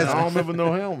 Yeah, That's I don't remember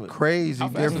no helmet. crazy How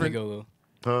fast would they different. go though?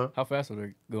 Huh? How fast were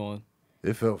they going?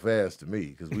 It felt fast to me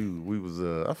because we was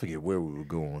I forget where we were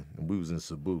going, and we was in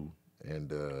Cebu,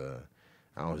 and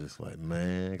I was just like,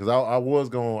 man, because I was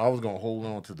gonna hold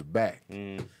on to the back.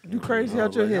 You crazy I out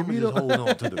was your like, head? I'm You just don't. holding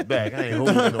on to the back. I ain't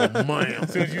holding no man.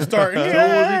 As soon as you start, As soon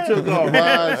as he took off,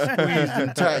 I squeezed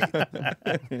him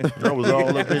tight. I was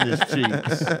all up in his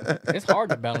cheeks. It's hard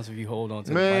to balance if you hold on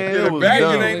to Man, the it was back, it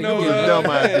dumb. ain't It no, was a dumb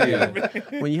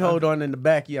idea. When you hold on in the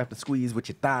back, you have to squeeze with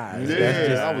your thighs. Yeah, That's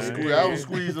just, I was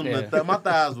squeezing Yeah. my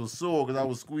thighs were sore because I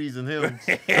was squeezing him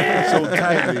so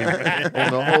tightly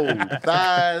on the whole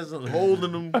thighs and holding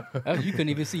holding them. You couldn't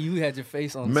even see. You had your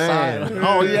face on the Man, side.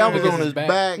 oh yeah, I was Against on his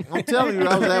back. I'm telling you,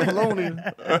 I was Apollonian.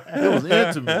 It was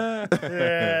intimate.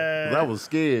 I was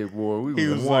scared, boy. We He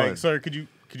was was one. like, "Sir, could you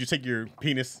take your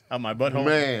penis out my butthole?"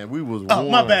 Man, we was Oh,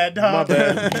 one. my bad, dog. My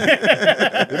bad.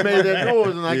 It made that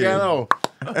noise, and I got off.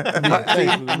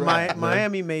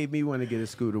 Miami made me want to get a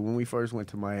scooter when we first went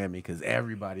to Miami because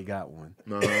everybody got one.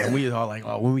 And we was all like,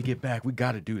 oh, when we get back, we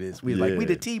got to do this. We was like, we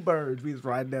the T-Birds. We was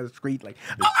riding down the street like,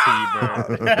 The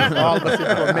T-bird. all of us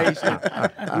in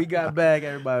formation. We got back.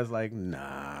 Everybody was like,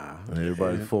 nah.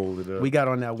 Everybody folded up. We got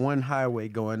on that one highway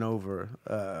going over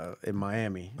in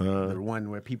Miami, the one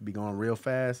where people be going real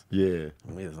fast. Yeah.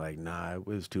 And we was like, nah, it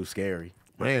was too scary.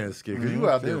 Man, it's scary because you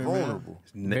out there vulnerable.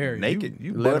 Very. Naked.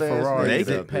 You Let a butt-ass Ferrari naked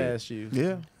zip out there. past you.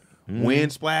 Yeah.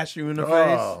 Wind splash you in the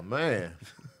Oh, man.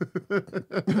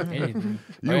 Anything.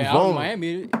 You Out in vulnerable.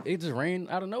 Miami, it just rained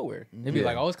out of nowhere. It'd be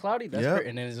like, oh, it's cloudy. That's Yep. great.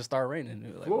 And then it just start raining. It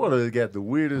was like, Florida got the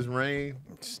weirdest rain.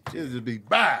 It'll just be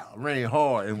rain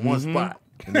hard in one spot.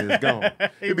 And then it's gone.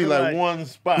 It'd be like one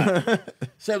spot.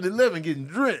 7-Eleven getting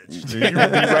drenched. And you would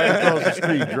be right across the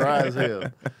street, dry as hell.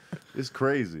 It's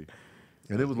crazy.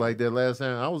 And it was like that last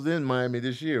time. I was in Miami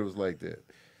this year. It was like that.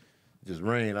 Just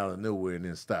rain out of nowhere and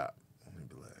then stop.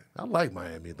 I like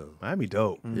Miami, though. Miami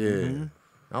dope. Yeah.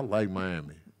 I like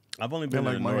Miami. I've only been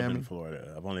like in northern Miami?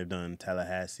 Florida. I've only done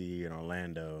Tallahassee and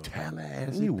Orlando.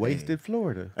 Tallahassee. You wasted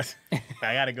Florida.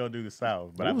 I got to go do the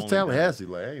South. But What I've was only done- Tallahassee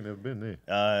like? I ain't never been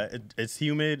there. It's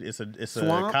humid. It's a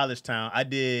Swamp? college town. I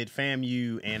did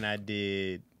FAMU and I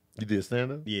did You did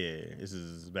stand up? yeah. This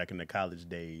is back in the college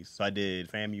days. So I did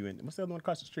FAMU and what's the other one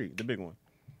across the street? The big one.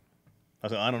 I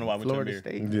don't know why I went Florida to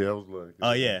there. State. Yeah, I was like.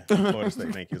 Oh yeah, Florida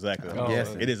State. Thank you. Exactly. Oh, Yes,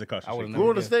 it is across the I street. would've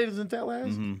Florida Yeah. State is in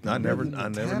Tallahassee? I never knew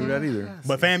that either.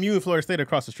 But FAMU and Florida State are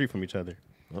across the street from each other.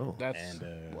 Oh. that's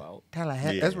And wow.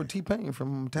 Tallahassee. Yeah. That's where T-Pain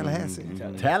from Tallahassee.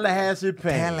 Tallahassee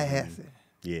Pain. Tallahassee.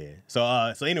 Yeah. So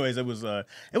anyways, it was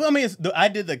I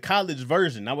did the college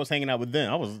version. I was hanging out with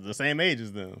them. I was the same age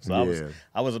as them. So Yeah.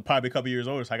 I was probably a couple years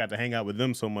older, so I got to hang out with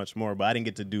them so much more, but I didn't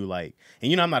get to do like,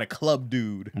 and I'm not a club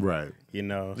dude, Right. you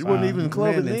know. You So wasn't even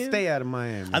clubbing Man, then then? stay out of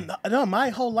Miami. no, my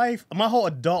whole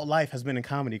adult life has been in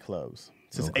comedy clubs.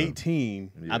 Since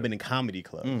 18, I've been in comedy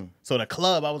clubs. So the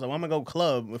club, I was like, well, I'm gonna go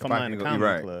club if I'm not in a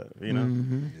comedy club, you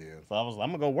know. So I was like,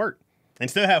 I'm gonna go work and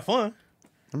still have fun.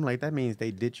 I'm like, that means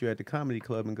they ditch you at the comedy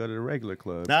club and go to the regular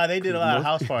club. Nah, they did a lot of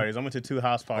house parties. I went to 2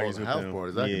 house parties the with house them.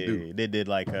 parties I can yeah, do. they did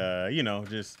like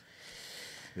just.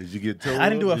 Did you get told? I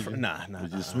didn't do up? it. Did you- Nah.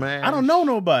 Did you smash? I don't know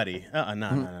nobody. No.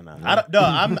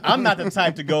 I'm not the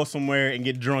type to go somewhere and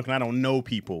get drunk and I don't know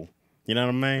people. You know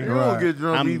what I mean? You don't get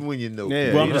drunk I'm- even when you know.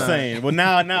 Yeah. Well, I'm just saying. Well,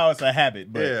 now it's a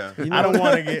habit, but Yeah. I don't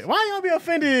want to get. Why y'all be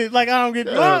offended? Like I don't get.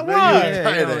 man, Why? you're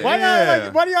tired of it. Why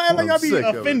do y'all act like I'm y'all be sick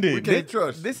of it. offended? We can't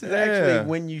trust. This is Yeah. actually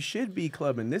when you should be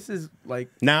clubbing. This is like,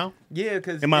 Now yeah,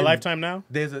 because in my lifetime now.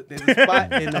 there's a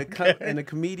spot in a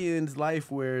comedian's life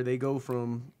where they go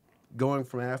from going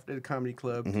from after the comedy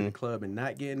club to the club and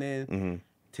not getting in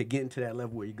to getting to that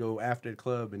level where you go after the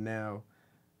club and now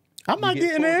I'm not you get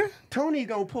getting pulled. there. Tony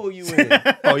gonna pull you in.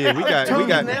 Oh yeah, we got.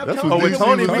 That's Oh, what with DC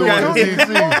Tony, was we doing got. in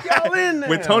DC. Walk y'all in there.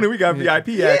 With Tony, we got VIP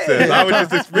access. I was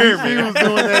just He experimenting. was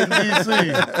doing that in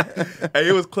DC. Hey,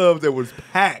 it was clubs that was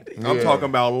packed. I'm Yeah. talking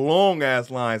about long ass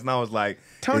lines, and I was like,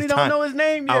 Tony it's don't time- know his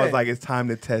name yet. I was like, it's time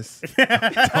to test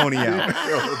Tony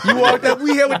out. you walked up.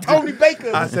 We here with Tony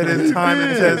Baker. I said it's time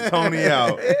to test Tony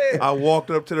out. I walked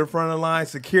up to the front of the line,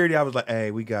 security. I was like, hey,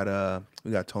 we got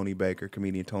Tony Baker,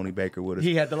 comedian Tony Baker with us.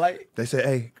 He had the light. They said,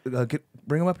 hey,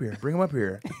 bring him up here. Bring him up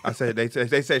here. I said,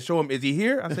 they said, show him. Is he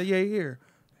here? I said, yeah, he here.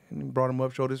 And he brought him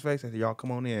up, showed his face. I said, y'all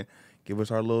come on in. Give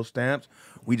us our little stamps.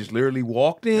 We just literally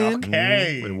walked in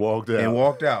Okay. And walked out. and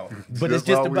walked out. But it's That's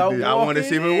just all we about did. I wanted to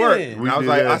see if it worked. in. And I was did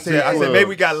like, that I at said, clubs. maybe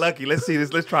we got lucky. Let's see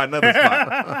this. Let's try another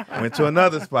spot. Went to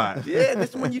another spot. Yeah,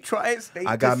 this is when you try it. State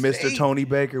I got to Mr. state. Tony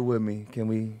Baker with me. Can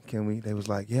we? They was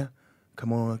like, yeah,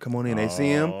 come on in. They see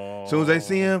him. As soon as they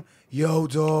see him, yo,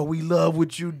 dog, we love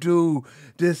what you do.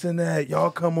 This and that. Y'all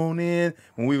come on in.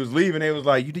 When we was leaving, they was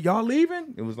like, y'all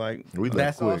leaving? It was like, We left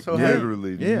That's quick. also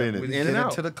Literally yeah, minutes. in Get and out.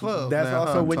 into the club. That's now,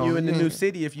 also huh, when you're in the Tony? new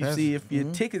city. If you That's- see if your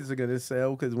tickets are gonna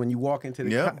sell, because when you walk into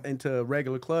the Yeah. into a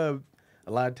regular club,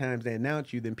 a lot of times they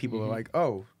announce you. Then people are like,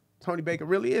 "Oh, Tony Baker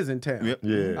really is in town. Yep.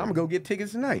 Yeah. I'm gonna go get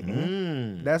tickets tonight."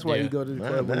 That's why Yeah. you go to the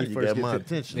Man, club when now you you first got get my to.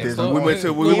 attention. Yeah, we so- went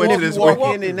to Even if this you walk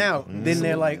one. in and out, then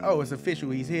they're like, "Oh, it's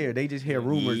official. He's here." They just hear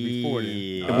rumors before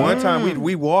then. And one time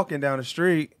we walking down the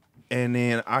street, and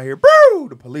then I hear, "Boo!"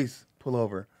 The police pull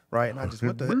over, right? And I just,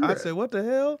 I said, "What the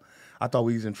hell?" I thought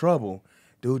we was in trouble.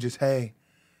 Dude, just, hey,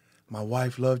 my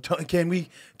wife loved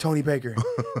Tony Baker,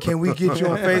 can we get you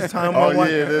on FaceTime? Oh, My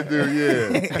wife? yeah, that dude,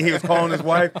 yeah. He was calling his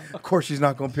wife. Of course, she's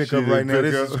not gonna pick up right now.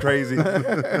 This is crazy.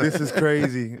 This is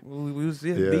crazy.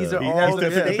 These are all the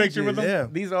took a stages. picture with them? Yeah.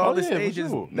 These are all the yeah, for stages.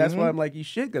 sure. That's why I'm like, you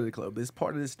should go to the club. It's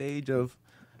part of the stage of,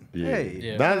 hey.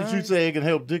 Yeah. Now that you say it can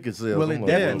help ticket sales, Well, I'm it like,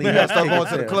 definitely You gotta start going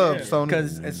to the club, Yeah. Sony.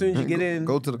 Because as soon as you get in,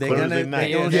 Go to the they're club. gonna, Thursday night.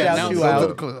 they gonna Yeah, shout now you go to out.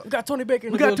 the club. We got Tony Baker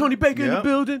in We the got building. Tony Baker in the Yep.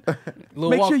 building. Little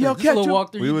Make sure walkthrough. y'all Just a little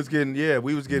catch him. walkthrough.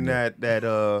 We was getting that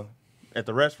at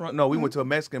the restaurant. No, we went to a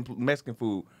Mexican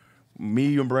food.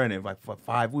 Me and Brandon, like for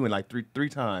 5. We went like three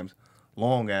times.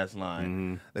 Long ass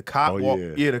line. The cop Oh, walked.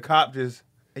 yeah. Yeah, the cop just,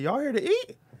 hey, y'all here to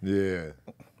eat? yeah.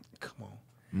 Come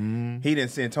on. He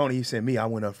didn't send Tony. He sent me. I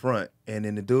went up front, and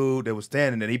then the dude that was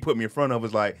standing there, he put me in front of,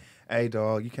 was like, "Hey,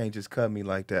 dog, you can't just cut me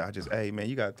like that." I just, hey, man,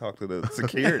 you gotta talk to the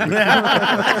security.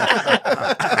 I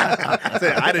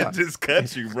said, I didn't just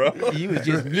cut you, bro. You was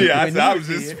just Yeah, I when said, you I was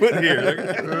just put here.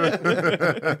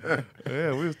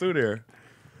 Yeah, we was through there.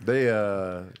 They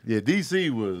DC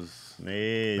was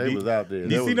they was out there. That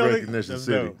DC was know they- Recognition that's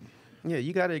City. dope. Yeah,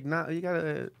 you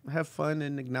gotta have fun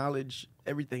and acknowledge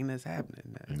everything that's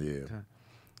happening. Yeah.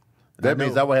 I That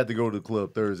means know. I would have to go to the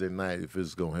club Thursday night if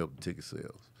it's gonna help the ticket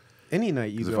sales. Any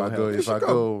night you 'Cause go, if I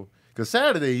go, because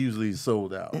Saturday usually is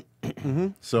sold out,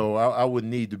 so I would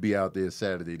need to be out there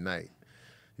Saturday night.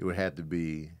 It would have to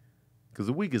be because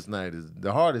the weakest night is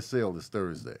the hardest sale is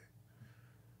Thursday,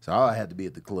 so I had to be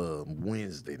at the club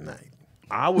Wednesday night.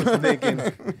 I was thinking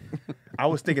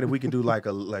if we could do like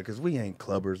cause we ain't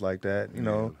clubbers like that, you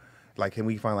know. Like, can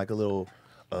we find like a little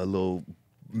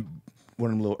one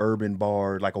of them little urban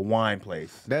bars, like a wine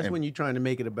place? That's And- when you're trying to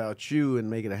make it about you and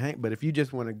make it a hang. But if you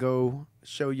just want to go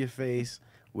show your face,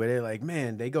 where they're like,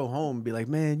 man, they go home and be like,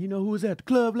 man, you know who was at the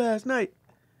club last night?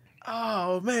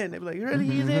 Oh man, they be like, really?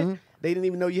 He's there? They didn't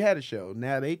even know you had a show.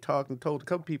 Now they talked and told a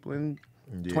couple people and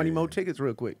 20 more tickets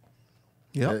real quick.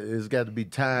 Yep. It's got to be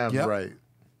timed Yep. right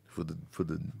for the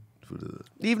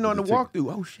Even for on the ticket.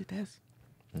 walkthrough. Oh shit, that's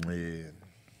Yeah.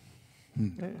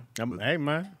 Hey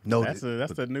man, No, that's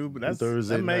the new.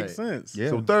 Thursday that makes night. sense. Yeah.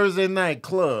 So Thursday night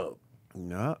club.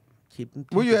 no. Keep them.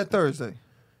 Where you at Thursday?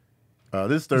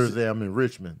 This Thursday I'm in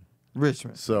Richmond.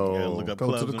 Richmond. So Yeah, look up Go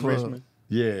to clubs the in club. Richmond.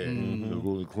 yeah, we'll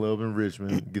go to the club in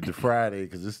Richmond. Get to Friday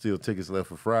because there's still tickets left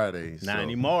for Friday. Not so.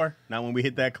 anymore. Not when we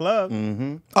hit that club.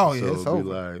 Oh yeah, So it's it'll be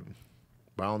over. like,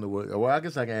 but I don't know what. Well, I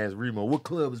guess I can ask Remo what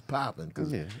club is popping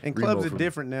because Yeah, and clubs are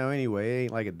different now anyway. It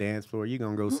ain't like a dance floor. You're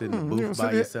going to go sit in the booth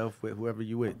by yourself with whoever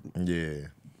you with. Yeah,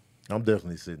 I'm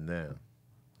definitely sitting down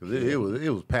because it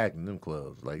was packed in them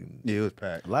clubs. Like Yeah, it was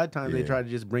packed. A lot of times they Yeah. try to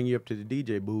just bring you up to the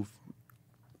DJ booth.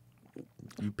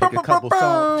 You pick a couple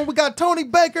songs. We got Tony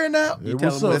Baker now. You Hey, tell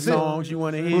what's them what up, man? songs you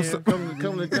want to hear.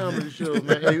 come to the comedy show,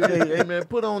 man. Hey, man,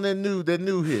 put on that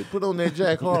new hit. Put on that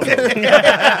Jack Harlow.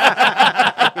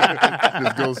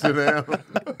 Just go sit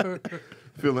down.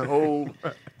 Feeling old.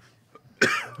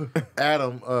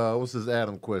 Adam, what's his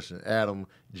Adam question? Adam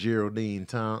Geraldine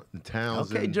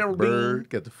Townsend. Okay, Geraldine. Bird.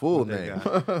 Got the full name.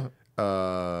 guy?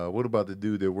 What about the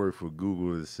dude that worked for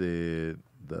Google that said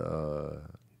the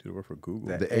Dude, work for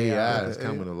Google. the AI is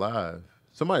coming alive?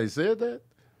 Somebody said that?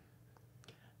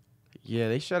 Yeah,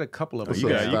 they shut a couple of them What's You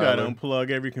up, got to Styler? unplug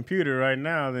every computer right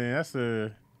now. Then that's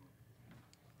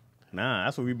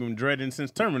that's what we've been dreading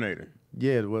since Terminator.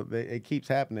 Yeah, well, it keeps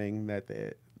happening that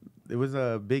there was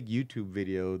a big YouTube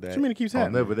video that What you mean it keeps Oh,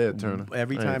 happening? never that, Turner.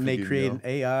 every I ain't time they forgetting create y'all. an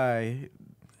AI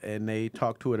and they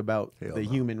talk to it about Hell the no.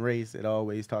 human race, it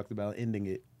always talks about ending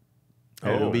it.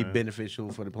 And Oh, it'll be man.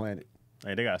 beneficial for the planet.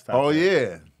 Hey, they got to stop. Oh that.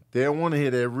 yeah, they don't want to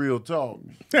hear that real talk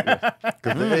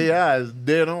because the AI is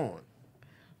dead on.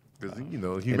 Because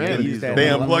humanity use is that They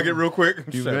Shut up. unplug it real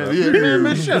quick. humanity.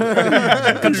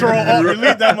 Control Alt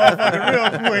Delete that motherfucker real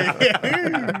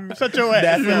quick. Shut your ass.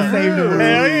 That's gonna save the world.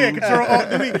 Hell yeah, Control Alt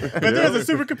Delete. But there's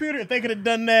a supercomputer. If they could have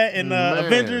done that in Man.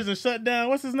 Avengers and shut down,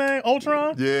 what's his name?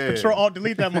 Ultron? Yeah. Control Alt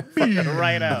Delete that motherfucker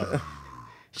right out.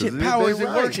 Shit, they power isn't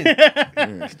right. working.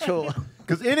 Control.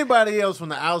 Because anybody else from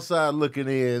the outside looking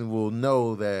in will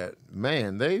know that,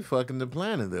 man, they fucking the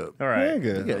planet up. All right.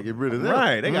 You gotta get rid of that.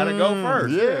 Right, they gotta go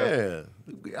first. Yeah,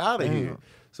 we out of here.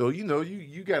 So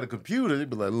you got a computer. They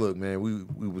be like, look, man, we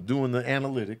were doing the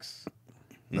analytics.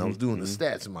 And I was doing the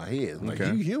stats in my head. I'm like,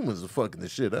 Okay. you humans are fucking the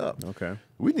shit up. Okay.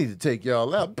 We need to take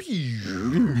y'all out.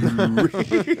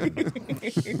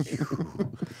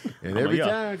 And every y'all.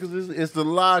 time, because it's the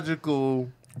logical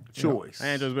choice.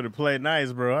 Andrews better play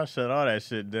nice, bro. I shut all that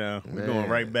shit down. We're going Man.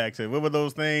 right back to what were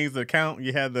those things? The count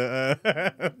you had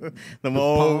the old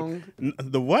Pong.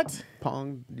 the what?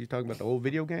 Pong. You talking about the old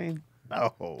video game?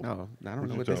 Oh. Oh, I don't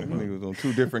know what So, this means. niggas on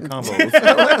two different combos.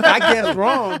 I guess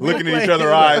wrong. Looking at each other's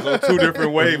eyes on two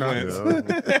different wavelengths.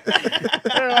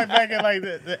 They're like back in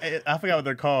like I forgot what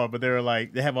they're called, but they're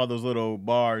like they have all those little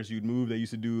bars you'd move. They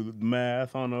used to do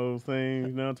math on those things.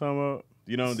 You know what I'm talking about?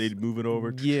 You know, they'd move it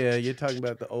over. Yeah, you're talking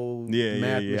about the old I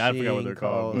math forgot what they're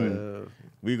called.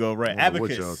 We go right. Abacus.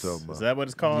 What y'all talking about? Is that what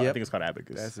it's called? I Yep. think it's called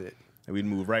abacus. That's it. And we'd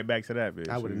move right back to that bitch.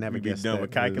 I would've never We'd be guessed done that.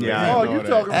 with calculating. Yeah, Oh, I know you that.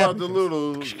 talking about the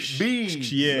little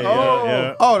beads? Yeah, Oh.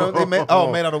 yeah. Oh, they made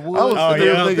made out of wood. I was Oh, still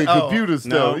yeah. thinking Oh. computer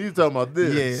stuff. No. You talking about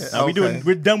this? Yeah. Okay.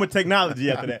 We're done with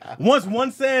technology after that. Once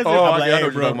one says it, Oh, I'm I like, know hey, what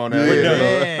you're bro, talking about now. we're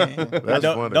Yeah. done. That's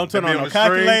funny. Don't turn on Be no on the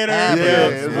string? calculator. Yeah,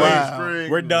 it's Wow. string.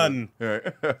 We're done.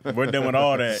 We're done with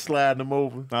all that. Sliding them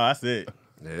over. No, that's it.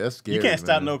 Yeah, that's scary. You can't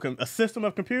stop man. a system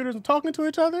of computers from talking to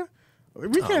each other.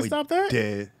 We can't stop that.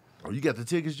 Dead. Oh, you got the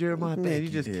tickets, Jeremiah? Man, Thank you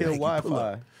just Yeah. kill Thank you. Pull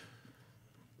Wi-Fi. up.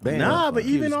 Bam. Nah, but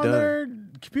even Computer's on done. their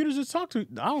computers just talk to.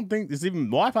 I don't think it's even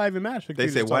Wi-Fi even matters. They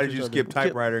say, why did you skip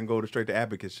typewriter and go straight to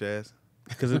abacus, Chaz?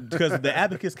 Because the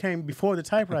abacus came before the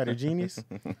typewriter, genius.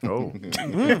 Oh. Oh,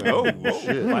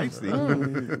 shit. Feisty.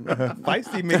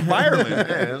 Feisty McFireman.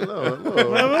 Man, look.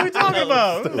 What are we talking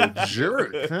about? Little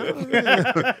jerk, huh?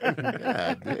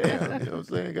 God damn. You know what I'm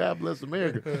saying? God bless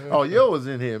America. Oh, Yo is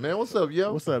in here, man. What's up,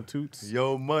 Yo? What's up, Toots?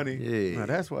 Yo, money. Yeah. Nah,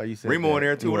 that's why you said Remo that. in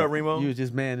there, too. What up, Remo? You was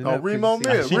just manning Oh, up. 'cause Remo, you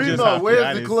man. She just Remo, hopped in. I where's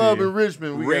the didn't club see in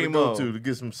Richmond we got to Remo. go to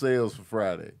get some sales for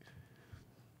Friday?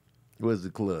 Where's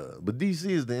the club? But DC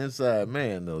is the inside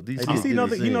man, though. DC, Hey, DC know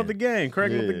get us you know in. the game.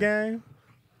 Correct with the Yeah. game.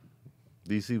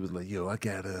 DC was like, yo, I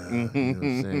got you know what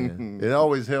I'm saying? It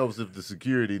always helps if the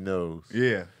security knows.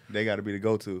 Yeah, they got to be the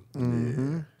go-to. You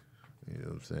know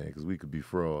what I'm saying? Because we could be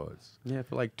frauds. Yeah,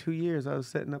 for like 2 years, I was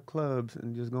setting up clubs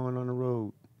and just going on the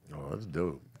road Oh, that's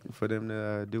dope. for them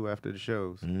to do after the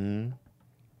shows. Mm-hmm.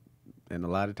 And a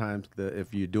lot of times,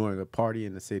 if you're doing a party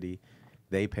in the city,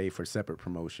 they pay for separate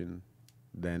promotion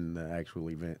than the actual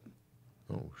event.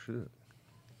 Oh, shit.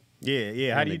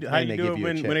 Yeah. How And do you they- how and you they do give it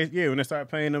you a when they start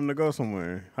paying them to go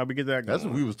somewhere? How we get that going? That's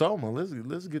what we was talking about.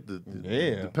 Let's get the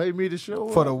Yeah. to pay me to show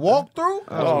For up. the walkthrough?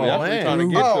 Oh, that's what we're trying to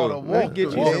get Oh, to. the We'll get you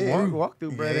walkthrough. the Yeah.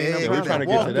 walkthrough, brother. Ain't no Yeah, we're problem. trying to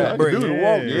get to that. Do the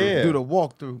walkthrough. Yeah. Do the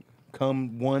walkthrough.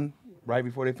 Come one right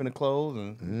before they finna close.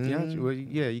 And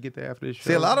Yeah, you get there after the show.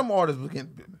 See, a lot of them artists was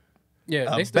getting.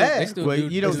 Yeah, A they bag. still Well, do. you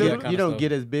they don't do that kind you of don't stuff.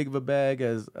 get as big of a bag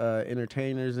as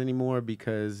entertainers anymore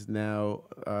because now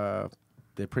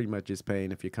they're pretty much just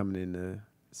paying if you're coming in to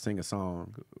sing a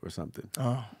song or something.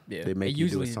 Oh. Yeah, They make it you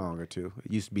do a usually song or two.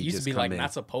 It used to be used just to be come like in.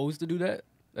 not supposed to do that.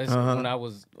 That's when I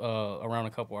was around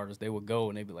a couple artists. They would go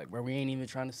and they'd be like, "Bro, we ain't even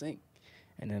trying to sing,"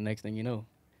 and then next thing you know,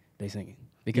 they singing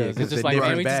because 'cause it's just it's a like man,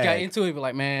 different we just got bag. into it. But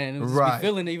like man, it was Right. just be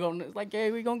feeling it. Even it's like,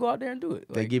 yeah, we gonna go out there and do it.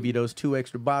 They Like, give you those 2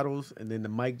 extra bottles, and then the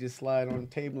mic just slide on the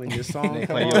table, and your song come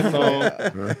play on. your song.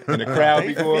 And the crowd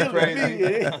be going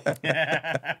crazy.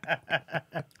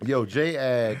 Yo, Jay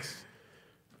asks,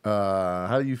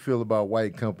 how do you feel about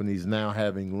white companies now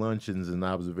having luncheons in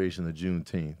observation of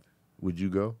Juneteenth? Would you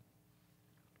go?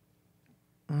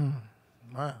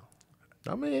 Wow.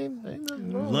 I mean, ain't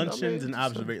nothing wrong. Luncheons and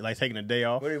observation, like taking a day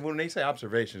off. When they say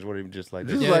observations, what are you just like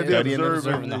Just this? Yeah, like they're studying and observing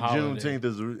observing the that holiday.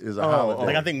 Juneteenth is a holiday.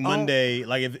 Like I think Monday,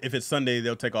 like if it's Sunday,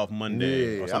 they'll take off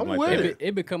Monday Yeah, or something I'm like with that. it.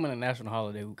 it becoming a national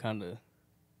holiday. Who kind of,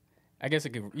 I guess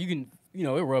it could. You can, it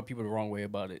rub people the wrong way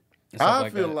about it. and stuff I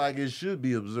like feel that. like it should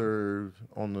be observed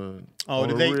on the. Oh, on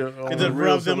did a they? real- on Did a it real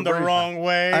rub them the celebration. wrong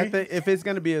way? I think if it's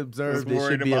going to be observed, Just it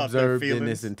worried should be about their observed in feelings?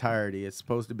 its entirety. It's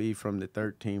supposed to be from the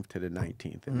 13th to the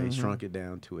 19th, and they shrunk it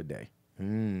down to a day.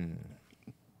 Mm.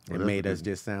 It that's made a us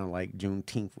just sound like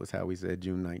Juneteenth was how we said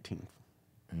June 19th.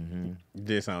 It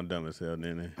did sound dumb as hell,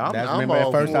 didn't it? I'm, That's I'm remember at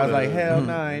all first for I was like, the- hell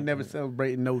no, I ain't never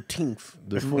celebrating no teenth.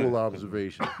 the full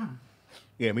observation.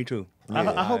 Yeah, me too.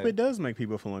 I hope it does make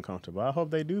people feel uncomfortable. I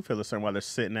hope they do feel a certain while they're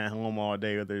sitting at home all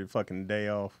day with their fucking day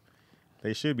off.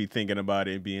 They should be thinking about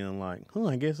it, being like, "Oh,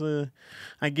 I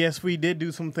guess we did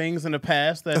do some things in the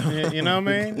past that you know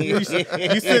what I mean." You sit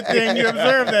there and you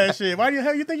observe that shit. Why the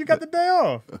hell you think you got the day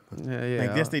off? Yeah.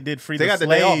 I guess they did free They the got the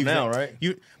slaves. day off now, right?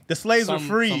 The slaves were Some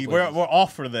free. We're places.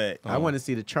 off for that. I want to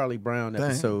see the Charlie Brown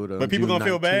episode. But people June gonna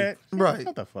feel 19th. bad, Right.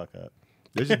 Shut the fuck up.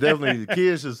 They should definitely. The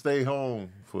kids should stay home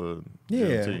for Yeah,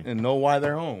 Juneteenth. and know why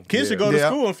they're home. Kids should go to Yeah.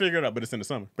 school and figure it out, but it's in the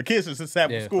summer. But kids should just have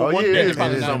Yeah. school Oh, one yeah, day. it is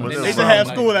probably in not- summer. they That's They should should fine. have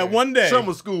school that one day.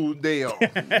 Summer school day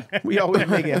off. We always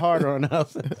make it harder on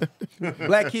us.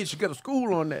 Black kids should go to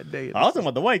school on that day. I was talking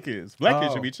about the white kids. Black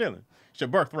kids Oh. should be chilling. It's your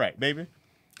birthright, baby.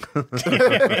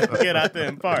 Get out there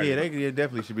and party. Yeah, they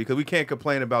definitely should be, because we can't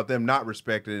complain about them not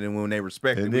respecting it, and when they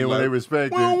respect it, And we then when like, they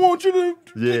respect we don't it, want you to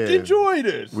Yeah. enjoy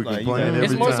this. we Like, complain you know, every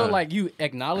It's more so time. like you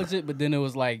acknowledge it, but then it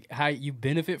was like how you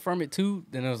benefit from it too.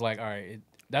 Then it was like, all right,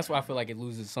 that's why I feel like it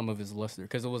loses some of its luster,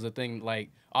 because it was a thing. Like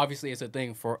obviously it's a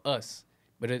thing for us,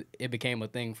 but it became a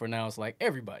thing for now. It's like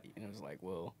everybody, and it was like,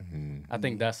 well, I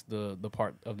think that's the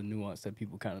part of the nuance that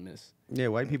people kind of miss. Yeah,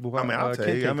 white people. I mean, I'll tell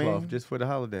you, kente I mean- cloth just for the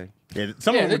holiday. Yeah,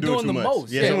 some Yeah, of they're them were doing the too most.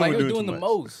 much. Yeah, some like of they're them doing too the much.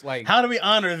 most. Like How do we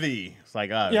honor thee? It's like,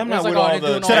 yeah, I'm It's not like, with oh, all they're the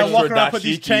doing all Should I that walk extra around put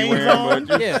these dashiki chains wearing, on?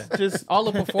 but yeah, just all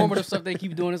the performative stuff they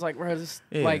keep doing is like, bro, this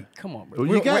like, come on, bro. Well,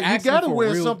 you We're asking gotta for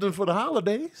wear real- something for the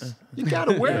holidays. You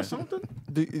gotta wear something.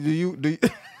 Do you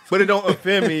but it don't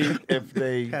offend me if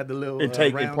they Had the little and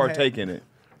take and round partake in it.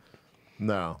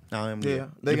 No. Yeah,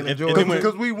 they can If- enjoy if it. they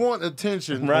Because we want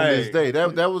attention on Right. this day.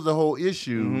 That was the whole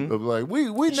issue of like we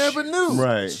never knew.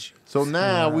 Right. So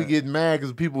now we get mad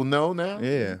because people know now.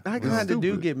 Yeah. I It's kind of do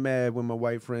stupid. get mad when my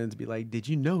white friends be like, "Did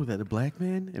you know that a black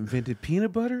man invented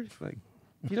peanut butter?" It's like,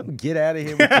 you don't get out of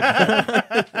here with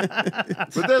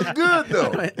But that's good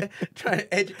though. trying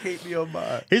to educate me on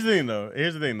my. Here's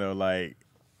the thing though. Like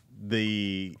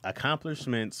the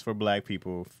accomplishments for black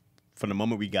people from the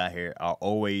moment we got here are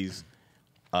always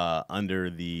under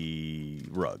the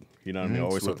rug. You know what I mean?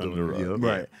 Always Swept swept under the under, rug. yeah.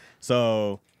 Right.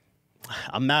 So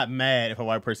I'm not mad if a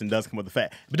white person does come with a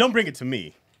fact, but don't bring it to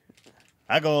me.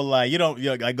 I go like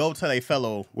I go tell a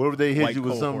fellow. What if they hit white you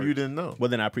with something cohort. you didn't know? Well,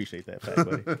 then I appreciate that fact,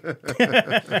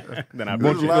 buddy. Then I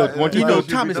There's appreciate a lot- once there's you a know lot of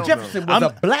shit Thomas we don't Jefferson know. was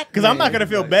a black because I'm not man. gonna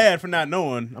feel bad for not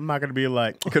knowing. I'm not gonna be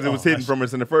like Because it was hidden from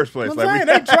us in the first place. I'm Like saying, we,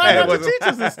 they try not to wasn't- teach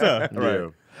us this stuff. Yeah.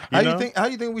 How know? you think? How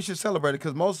you think we should celebrate it?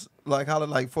 Because most like holiday,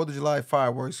 like 4th of July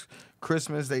fireworks,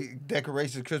 Christmas, they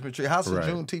decorations, Christmas tree. How should Right.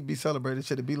 Juneteenth be celebrated?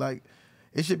 Should it be like?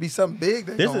 It should be something big.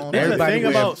 That There's go a- on. there's a Everybody thing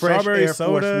wear about fresh strawberry Air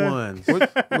Force soda. Ones.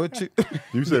 what you,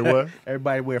 You say what?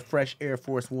 Everybody wear fresh Air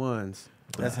Force Ones.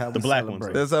 That's how The we black ones.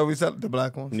 celebrate. that's how we celebrate the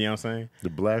black ones. You know what I'm saying? The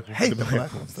black one. Hate the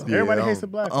black ones. Though. Yeah, Everybody I hates the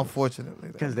don't- black ones. Unfortunately,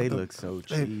 Because they look so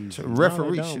They- cheesy.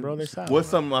 referee No, they don't, bro. They shoes. solid. What's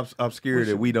something obscure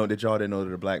that we don't, that y'all didn't know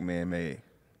that a black man made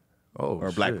Oh, or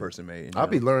a black shit. person made? in I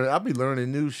be general?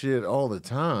 learning new shit all the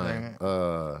time.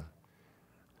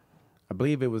 I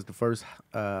believe it was the first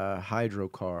hydro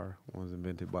car was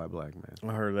invented by a black man.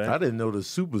 I heard I that. didn't know the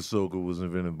Super Soaker was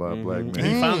invented by a black And man.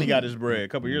 he finally got his bread a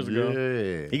couple years ago.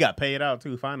 Yeah. He got paid out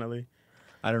too. Finally.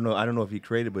 I don't know if he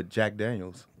created, but Jack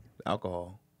Daniels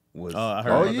alcohol was. I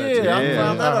heard Oh about yeah, that too. I Yeah.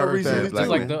 found that I out heard recently that. too. Black It's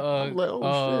like the I'm like,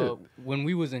 oh shit. when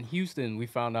we was in Houston, we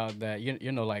found out that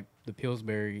you know like the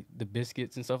Pillsbury, the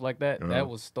biscuits and stuff like that. That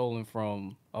was stolen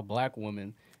from a black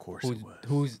woman. Of course who's, it was.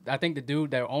 who's I think the dude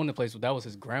that owned the place, that was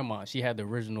his grandma. She had the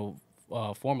original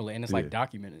formula, and it's like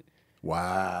documented.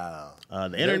 Wow.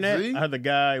 The internet. see? I heard the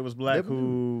guy was black Never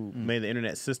who made the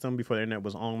internet system before the internet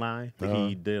was online. I think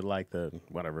he did like the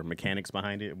whatever mechanics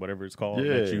behind it, whatever it's called that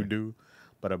Yeah. you do.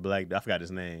 But a black, I forgot his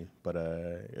name, but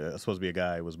it's supposed to be a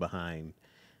guy who was behind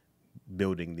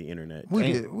building the internet.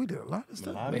 We did a lot of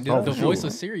stuff. And Oh, the for voice sure.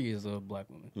 of Siri is a black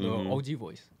woman, the OG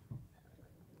voice.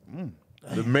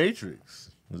 The Matrix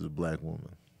is a black woman.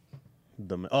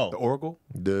 The the Oracle.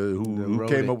 Who wrote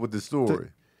came it. up with the story.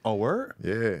 Oh, word?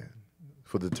 Yeah.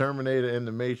 For the Terminator and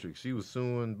the Matrix. She was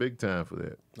suing big time for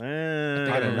that.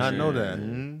 I did not know that.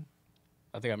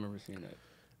 I think I remember seeing that.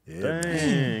 Yeah.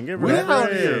 Dang, give her We that out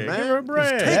bread. here, man. Give her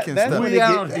bread. Taking That's stuff. when, We it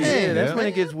out gets, here, yeah, that's man. when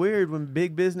it gets weird when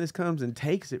big business comes and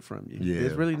takes it from you. Yeah.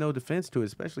 There's really no defense to it,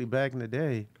 especially back in the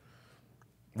day.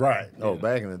 Right. Oh,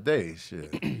 back in the day,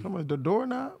 shit. How much the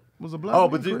doorknob was a black? Oh,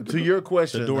 man but for to, it to your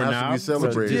question, The how should we doorknob?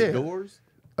 celebrate Yeah. it? Doors?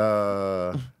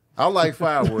 I like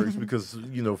fireworks because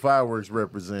fireworks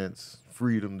represents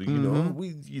freedom.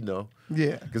 To,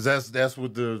 Yeah. because that's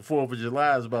what the 4th of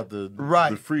July is about, the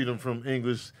freedom from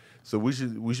English. So we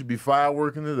should be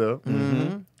fireworking it up.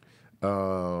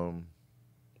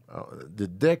 The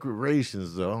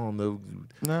decorations, though, I don't know,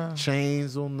 Nah.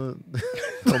 chains on the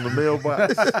on the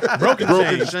mailbox, Broken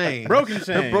chains. chains, Broken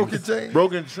chains. Broken chain.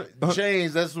 broken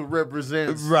chains. That's what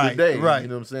represents Right, the day. right. You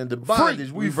know what I'm saying? The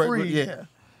bondage, we break- free. Yeah.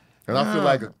 And I feel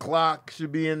like a clock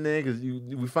should be in there because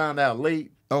we found out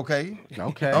late. Okay.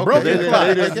 Okay. Broken They clock.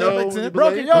 didn't That know. makes They sense. be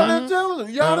like, Broken y'all clock. didn't tell us.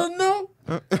 Y'all didn't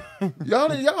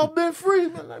know. y'all been free.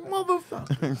 Man, like,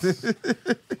 motherfucker.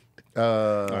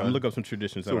 I'm gonna look up some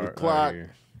traditions So that the are clock,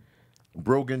 here.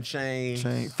 broken chain.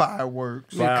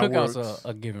 Fireworks. Yeah, Fireworks. cookouts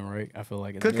a given, right? I feel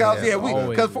like it's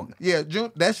Cookouts, always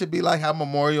June, that should be like how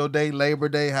Memorial Day, Labor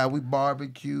Day, how we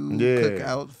barbecue, Yeah.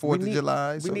 cookouts, 4th of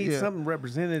July. We So, need yeah. something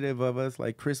representative of us,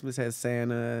 like Christmas has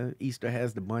Santa, Easter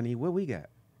has the bunny. What we got?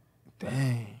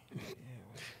 Dang.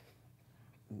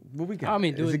 What we got? I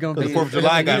mean, do Is it it gonna The be 4th of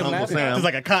July got Need a Uncle mascot? Sam. It's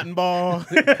like a cotton ball.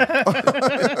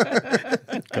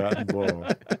 Cotton ball.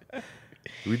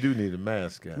 We do need a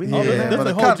mascot. We Oh, need a Yeah, that's but the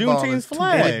a whole cotton ball Juneteenth is too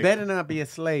And it flag. better not be a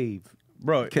slave.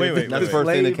 Bro, wait. That's the The first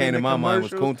thing that slave came in to the my mind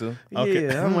was commercials. Kunta. Okay.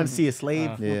 Yeah, I want to see a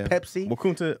slave Yeah. with Pepsi. Well,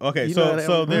 Kunta, okay, You know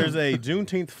so that- there's a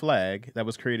Juneteenth flag that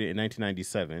was created in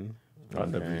 1997. I've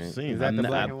never Okay. seen Is it. that the I'm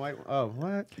black not- and white? Oh,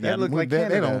 what? Yeah, That looks like they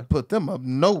Canada. don't put them up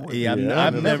nowhere. Yeah, Yeah,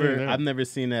 I've I've never never seen that. I've never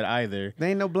seen that either. There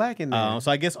ain't no black in there. So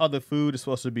I guess all the food is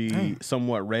supposed to be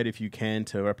somewhat red if you can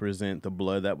to represent the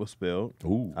blood that was spilled.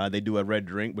 Ooh. They do a red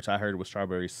drink, which I heard was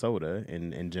strawberry soda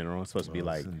in general. It's supposed to be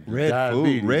like, Red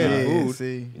food. Red Yeah, food.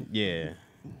 see. yeah.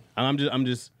 I'm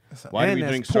just. Why do And we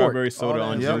that's drink pork. strawberry soda All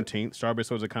on that- Yep. Juneteenth? Strawberry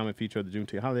soda is a common feature of the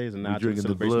Juneteenth holidays and now to the drinking the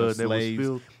celebration blood of that was slaves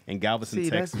spilled? in Galveston, See,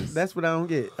 Texas. that's what I don't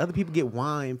get. Other people get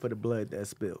wine for the blood that's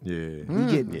spilled. Yeah. We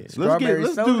get Yeah. strawberry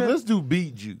soda. Let's do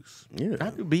beet juice. yeah. I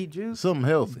do beet juice. Something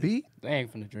healthy. Beat? They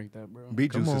ain't finna drink that, bro.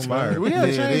 Beet juice Come is on, man. fire. We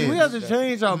gotta Yeah, it change. We is. have to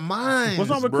change our minds.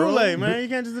 What's wrong with bro. Kool-Aid, man? You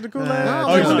can't just do the Kool-Aid? No,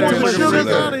 Oh, you no, talking no, about the sugar's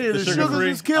sugar-free? out of here. The sugars sugar-free?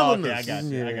 is killing okay, us. I got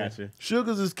you. I got you.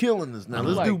 Sugars is killing us now.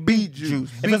 Let's like do beet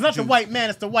juice. If it's not the white man,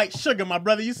 it's the white sugar, my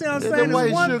brother. You see what I'm saying? The It's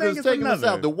white one thing, sugar's it's taking us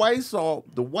another. out. The white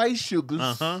salt, the white sugars,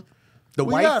 Uh-huh. The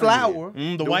We white outta flour.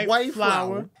 The white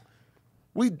flour.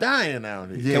 We dying out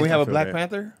here. Yeah. Can we have I a feel Black that.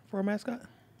 Panther for a mascot?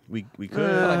 We could.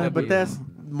 that'd But be- that's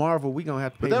Marvel. We gonna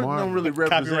have to pay But that Marvel. don't really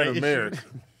Copyright represent issue. America.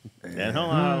 Yeah, hold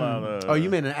on, Oh, you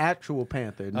meant an actual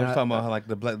panther? I was Not, talking about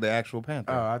like the actual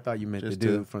panther. oh, I thought you meant the Just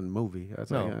dude to- from the movie. I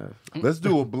was No. like, Let's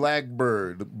do a black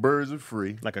bird. The birds are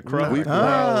free. like a crow. We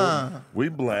Ah. we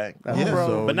black. Yeah.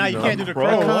 So, But now you know, can't do the crow.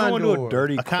 crow. I don't want to do Condor. a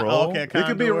dirty A crow. okay, a It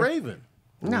could be a condor. raven.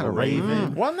 not a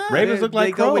raven. Why not? Ravens look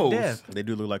like they go with crows. death. They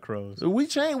do look like crows. We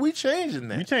changing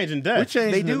that. We changing We death.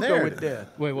 changing They the do go narrative. with death.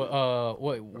 Wait,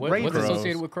 what's Ravens.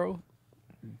 associated with crow?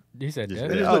 He said Just death.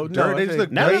 They just Oh, look no, dirty. They I just think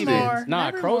look Not dirty. anymore.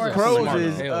 Nah, crows are Crows smart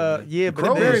is as hell. yeah, but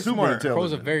Crows they're are very super smart. intelligent.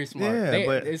 Crows are very smart. Yeah, They,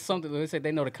 but- it's something they say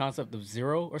they know the concept of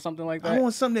zero or something like that. I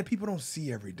want something that people don't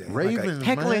see every day. Ravens,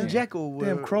 Heckle man. and Jekyll.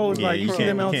 Damn were- crows Yeah, like you see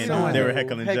can't- them you can't do outside. it. They were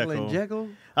heckling Jekyll. Jekyll.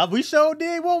 We sure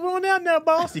did. What we on down there,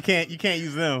 boss? You can't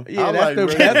use them. Yeah, I that's, like the,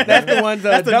 Ravens. that's the ones.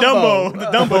 That's the Dumbo. The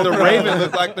Dumbo. But the raven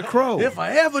look like the crow. If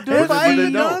I ever do, If I But they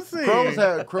even don't.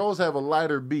 see. Crows have a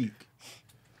lighter beak.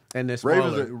 and they're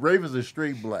smaller. Ravens are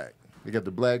straight black. They got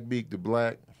the black beak, the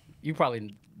black. You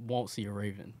probably won't see a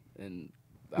raven, and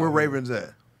Where ravens at?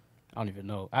 I don't even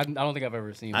know. I don't think I've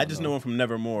ever seen. I one, just though. know him from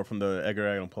Nevermore from the Edgar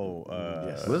Allan Poe.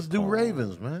 Let's do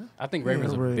ravens, man. I think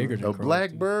ravens are bigger than A crows. black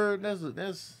too. bird.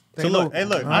 That's. So look, hey,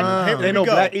 look. Here Ain't we no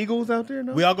go. black eagles out there,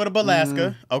 no? We all go to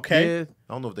Alaska, okay? Yeah,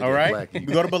 I don't know if they All got right. black. We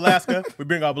go to Alaska. We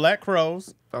bring our black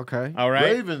crows. okay. All right.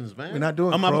 Ravens, man. We're not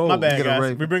doing Oh, my crows. bad, Get a guys.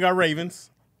 raven. We bring our ravens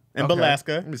in Okay.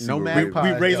 Alaska. No what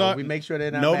magpies. raise though. our- We make sure they're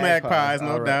not No magpies, no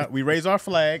All right. doubt. We raise our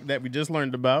flag that we just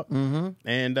learned about,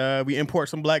 and we import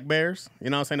some black bears. You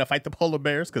know what I'm saying? To fight the polar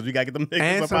bears because we gotta get them niggas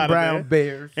And up some out brown of there.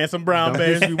 bears. And some brown Don't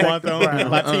bears. We want them. brown.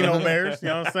 Latino bears. You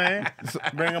know what I'm saying?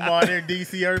 Bring them all there,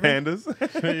 DC Urban.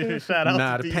 Pandas. Shout out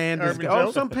Nah, to the DC pandas. Urban Oh,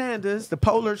 Joe. some pandas. The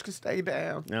polars can stay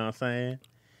down. You know what I'm saying?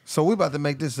 So we about to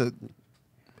make this a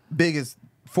biggest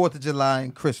 4th of July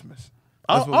and Christmas.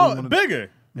 That's what we Oh, wanna do. bigger.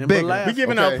 And Bigger. Alaska. We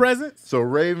giving Okay. out presents. So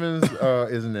ravens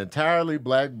is an entirely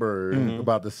black bird,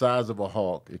 about the size of a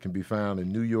hawk. It can be found in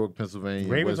New York, Pennsylvania,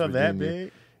 Ravens West are that Virginia,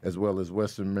 big? as well as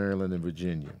Western Maryland and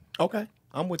Virginia. Okay,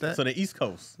 I'm with that. So the East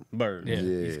Coast birds. Yeah.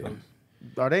 Yeah. East Coast.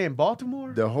 Are they in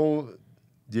Baltimore? The whole,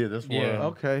 yeah, that's why. Yeah.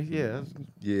 Okay, yeah.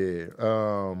 Yeah.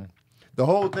 The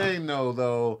whole thing,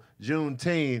 though,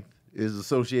 Juneteenth is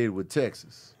associated with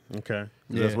Texas. Okay.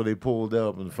 That's where they pulled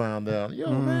up and found out, yo,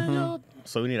 man, yo.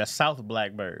 So we need a South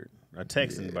black bird, a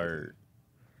Texan bird.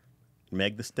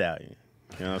 Meg the Stallion.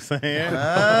 You know what I'm saying?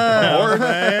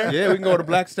 Or, yeah, we can go to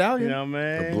Black Stallion. You know what I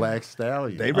A mean? black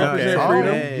stallion. They represent Okay.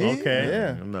 freedom. Hey. Okay.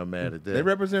 Yeah, I'm not mad at that. they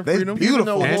represent They freedom. beautiful. Even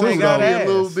though And horses they got are a ass.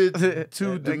 little bit too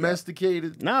They got-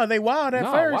 domesticated. No, they wild at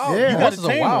No, first. wow. You Yeah. got Horses to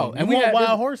are tame wild. them. And We we want had wild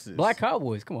the horses. Black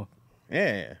cowboys. Come on.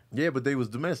 Yeah. Yeah, but they was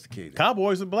domesticated.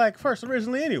 Cowboys were black first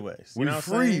originally anyways. You We know what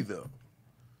I'm free saying? though.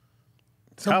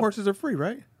 Some horses are free,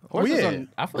 right? Horses yeah. are,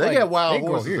 I feel They like got wild they grow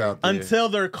horses here. out there. Until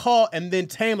they're caught and then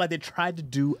tamed like they tried to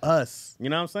do us. You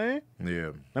know what I'm saying?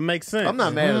 Yeah. That makes sense. I'm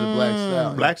not mad at the black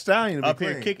stallion. Black Stallion. Up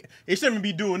here kicking. It shouldn't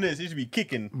be doing this. It should be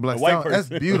kicking Black a white Stallion. person.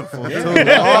 That's beautiful too.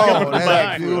 Yeah. Oh, that's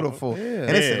Black. beautiful.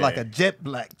 And it's Yeah. like a jet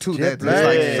black too. Jet That's black.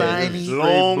 like Yeah. shiny.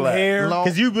 Long black. hair. Long-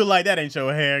 Because you be like, that ain't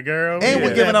your hair, girl. And Yeah.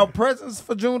 we're giving out presents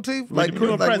for Juneteenth, like be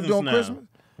doing we're presents doing now. Christmas.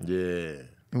 Yeah.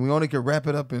 And we only can wrap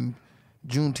it up in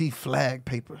Juneteenth flag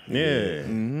paper. Yeah.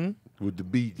 with the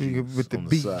beet juice. With the on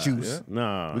beet side. juice.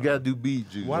 No. We gotta do beet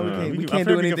juice. Why we can't? We I can't feel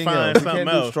do we can anything find else. We something can't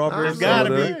do else. strawberry It's gotta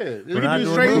soda. be. Yeah, We're not do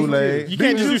doing straight up- Kool-Aid. You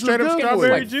can't just do Juice straight is up good. strawberry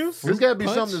Like juice. There's gotta be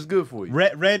Punch? something that's good for you.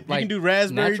 Red. You Like can do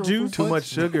raspberry natural juice. Too much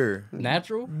sugar.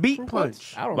 Natural Beet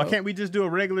punch. I don't Why know. can't we just do a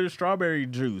regular strawberry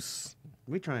juice?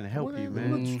 We trying to help you, What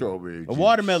man. strawberry A juice?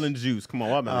 watermelon juice. Come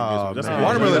on, watermelon juice. That's man.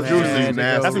 Watermelon juice is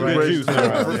That's nasty. a good juice.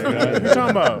 What you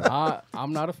talking about?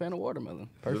 I'm not a fan of watermelon.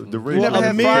 Personally. The You never racial, had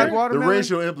Amir? fried the watermelon?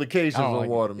 racial implications I don't of like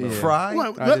it. watermelon. Fried.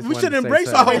 What? I just We should wanted to say embrace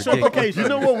our something. racial implications. You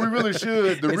know what? We really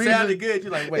should. The It reason sounded good.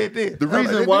 You're like, wait. the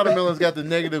reason watermelons got the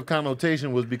negative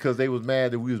connotation was because they was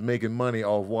mad that we was making money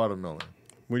off watermelon.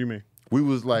 What do you mean? We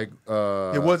was like,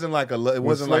 It wasn't like a. It when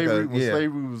wasn't like slavery, a. when Yeah.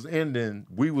 slavery was ending,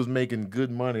 we was making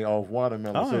good money off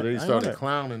watermelon. Oh, so I they know started that.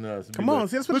 clowning us. and Come be on, like,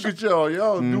 see, that's what look at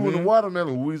y'all doing the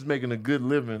watermelon. We was making a good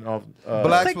living off.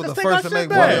 Blacks Take were this the thing first out to your make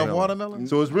bag. money on watermelon.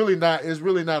 So it's really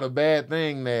not a bad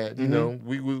thing that you know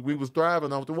we was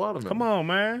thriving off the watermelon. Come on,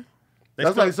 man. They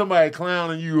That's still- like somebody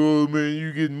clowning you. Oh man,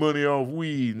 you getting money off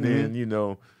weed, and then you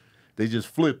know they just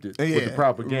flipped it with the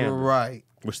propaganda. Right.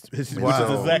 which is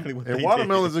Wow. exactly what And they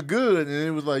watermelons are good, and it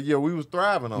was like, yeah, we was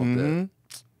thriving off that.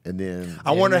 And then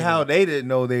I wonder how they didn't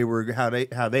know they were how they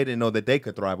didn't know that they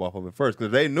could thrive off of it first,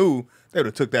 because they knew they would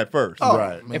have took that first. Oh,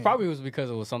 right. man. It probably was because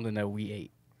it was something that we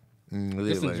ate.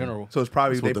 Just in general. So it's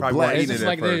probably That's what they the probably black- weren't It's eating just it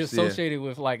like at they're first. Yeah. associated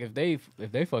with like if they fucking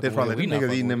They're with probably it, we the not niggas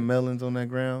fucking eating with them it. melons on that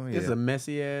ground. It's Yeah. a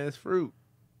messy ass fruit.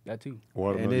 That too.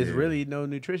 watermelon, And there's yeah. really no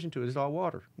nutrition to it. It's all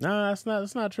water. Nah,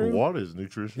 that's not true. water is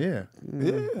nutrition. Yeah.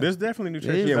 There's definitely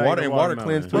nutrition. Yeah, value water to and water watermelon.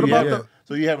 cleanse too. What about yeah. the?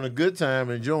 So you're having a good time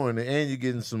enjoying it, and you're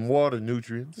getting some water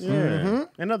nutrients. Yeah,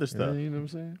 and other stuff. You know what I'm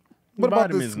saying? What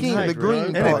about the Vitamins and skin, the hydrate.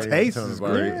 green And part? it tastes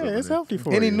great. Yeah, it's healthy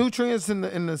for Any you. nutrients in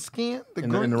the skin? The In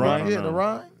the green rind? part? Yeah, the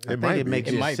rind. I think might it be. makes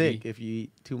It you might sick be. if you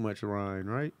eat too much rind,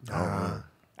 right?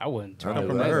 I wouldn't try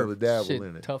never it. That heard of dabble shit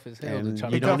in it. tough as hell And to try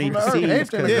you to don't come eat from seeds Anything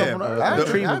because that come from the earth. I the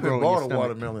tree will haven't grow in bought your a stomach.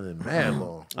 watermelon in mad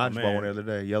long. I just Man. bought one the other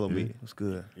day. Yellow meat. It's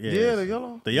good. Yeah, the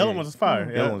yellow. The yellow one's is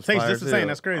fire. Yellow Yeah, one's tastes fire just the as same. hell.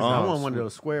 That's crazy. I Oh, want one of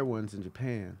those square ones in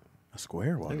Japan. A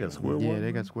square They one. got square Yeah, watermelon.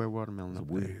 they got square watermelon. Up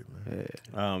Weird,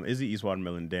 man. Izzy eats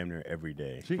watermelon damn near every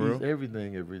day. She eats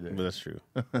everything every day. But that's true.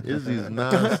 Izzy's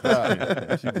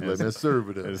nonstop. She be like, man, serve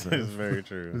it It's, up. it's very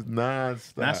true. It's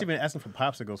nonstop. Now she been asking for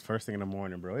popsicles first thing in the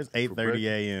morning, bro. It's 8:30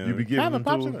 a.m. You be giving Have a them to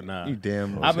her? popsicle? Nah. You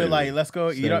damn. I've been like, let's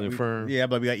go eat Standing up. firm. Yeah,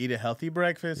 but we gotta eat a healthy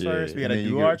breakfast Yeah. first. We gotta And then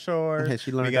do you our get- chores. Has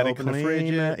she we learned to gotta open the clean fridge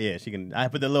up. yet? Yeah, she can. I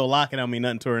put the little locking on me,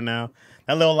 nothing to her now.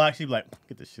 That little lock, she be like,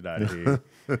 get this shit out of here.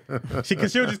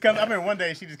 She'll just come. I remember one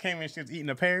day she just came in, she was eating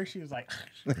a pear. She was like,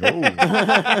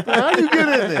 How you get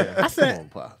in there? I said, Come on,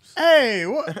 Pops. hey,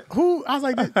 who? I was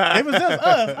like, it was just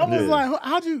us. I was Yeah.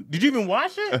 like, did you even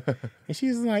wash it? And she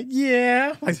was like,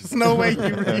 yeah. Like, there's no way you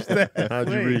reached that. How'd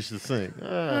you quick. reach the sink?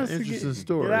 I said, Interesting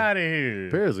story. Get out of here.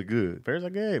 Pears are good. Pears are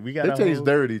good. We got They a taste whole-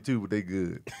 dirty too, but they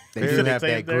good. They Pears do they have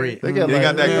taste that dirty. grit. They got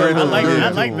got that yeah, grit. I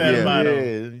like yeah, that about them.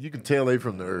 Yeah, you can tell they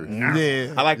from the earth.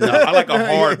 Yeah. I like a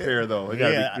hard pear though. It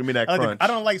gotta give me that I like crunch. I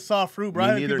don't like soft fruit, bro. Me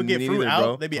I think neither, people get me fruit neither, out.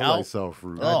 bro. They be I out. like soft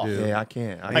fruit. Oh. Yeah, I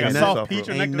can't. Like a can't soft fruit. peach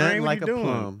or Ain't nectarine. nothing What like you a doing?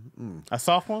 plum. A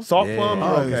soft one? Soft Yeah. plum.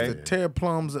 Oh, Okay. used to tear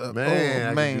plums up. Man, Oh, I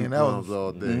could man, do that plums was.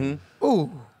 all day.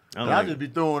 Ooh. I don't I like just be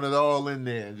throwing it all in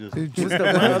there and just. What's the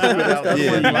other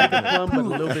Yeah. one? Like a plum, but a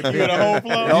little bit You got a bigger. whole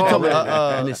plum? You talking Oh,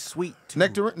 about, And it's sweet.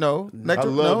 nectarine? No. I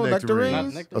love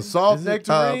nectarines. nectarines. A soft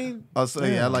nectarine.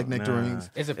 Yeah, I like nectarines.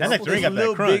 Is it That purple? nectarine It's a got that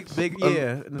little crunch. big, yeah.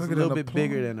 And it's a bigger little than a bit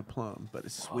bigger plum? than a plum, but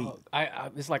it's sweet.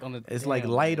 It's like on the. It's like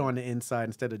damn, light man. on the inside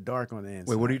instead of dark on the inside.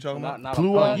 Wait, what are you talking Not, about? not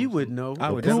Blue a eye? plum. You would know. I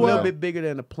would It's a definitely little know. bit bigger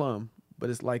than a plum, but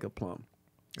it's like a plum.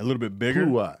 A little bit bigger.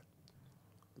 Pluot.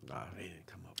 Nah, they didn't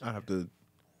come up. I have to.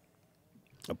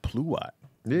 A pluot.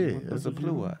 Yeah, That's a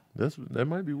pluot. that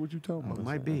might be what you talking about.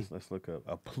 Might be. Let's look up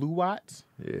a pluot.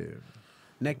 Yeah,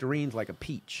 Nectarine's like a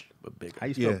peach, but bigger. How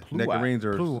you spell Yeah, pluot? nectarines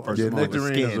are yeah. smaller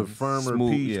Nectarine is a firmer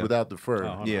Smooth, peach yeah. without the fur.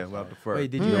 Oh, Yeah, without the fur.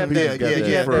 Wait, did you have peach that? got Did that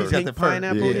you have fur. that Got pink the fur.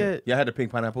 pineapple Yeah. yet? Yeah, I had the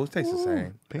pink pineapple. It tastes the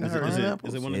same. Pink Is it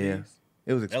pineapples. one of Yeah. these?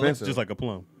 It was That looks expensive. just like a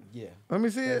plum. Yeah. Let me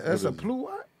see it. That's a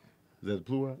pluot. Is that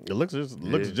pluot? It looks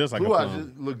just like a Pluot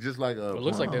plum. look just like a. It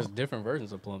looks like there's different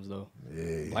versions of plums though.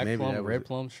 Yeah. Black Maybe plum, that was red it.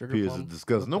 plum, sugar Peers plum. is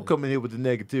disgusting. Don't come in here with the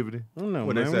negativity. I don't know,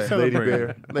 What man. they We say? Lady celebrating.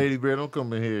 Bear, Lady Bear, don't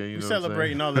come in here. You We know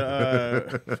celebrating all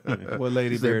the. what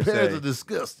Lady What I'm Bear saying? Pears say. are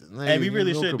disgusting. Hey, we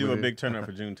really Don't should come do in a here. big turn up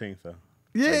for Juneteenth though.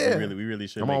 Yeah. We really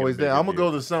should. I'm make it a always there. bigger I'm gonna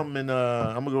deal. go to something in.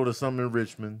 I'm gonna go to something in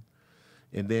Richmond,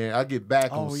 and then I get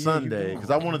back on Oh, yeah, you Sunday going. because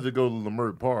I wanted to go to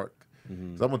Lamert Park.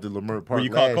 Because I went to Lamert Park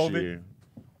you caught last COVID? year.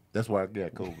 That's why I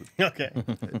got COVID. Okay.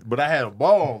 But I had a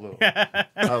ball though.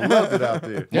 I loved it out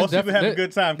there. Most people have a There-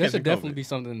 good time There catching should definitely COVID. be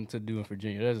something to do in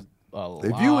Virginia.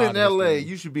 If you in LA,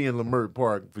 you should be in Leimert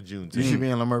Park for Juneteenth. You should be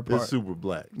in Leimert Park. It's super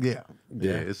black. Yeah.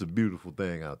 Yeah, it's a beautiful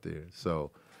thing out there.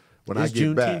 So when It's I get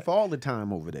Juneteenth back, all the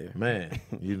time over there. man,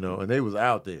 and they was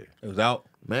out there. It was out.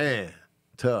 Man,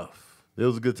 tough. It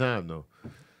was a good time though.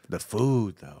 The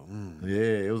food, though.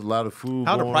 Yeah, it was a lot of food.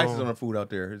 How the going prices on the food out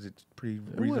there? Is it pretty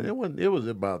reasonable? It was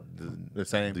about The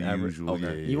same the average? usual.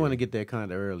 Okay. Yeah, You want to get there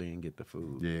kind of early and get the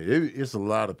food. yeah. It's a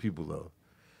lot of people though.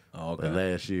 Oh, Like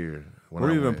last year, when Where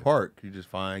I do you even went, park? You just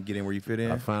get in where you fit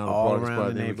in? I found a All parking around spot.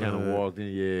 the Then we kind of neighborhood. walked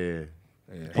in.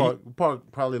 Yeah, park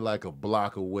probably like a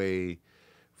block away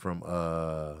from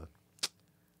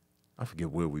I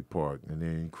forget where we parked, and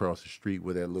then cross the street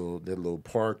where that little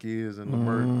park is in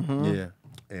the Yeah.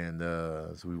 And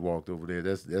so we walked over there.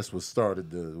 That's what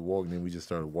started the walk. And then we just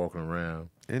started walking around.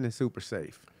 And it's super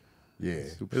safe. Yeah,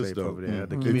 Super it's safe dope. over there.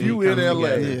 The If community you in comes LA,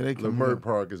 together. they come Leimert here.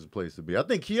 Park is the place to be. I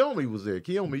think Keon was there.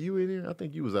 Keon, you in there? I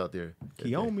think you was out there.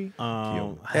 Kiyomi.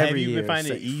 Have Every you year been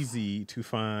finding it safe. easy to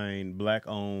find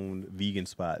black-owned vegan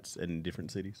spots in different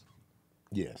cities?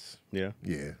 Yes. Yeah.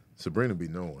 Yeah. Sabrina be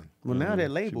knowing. Well, now they're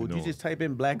labeled. You knowing. just type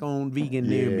in black-owned vegan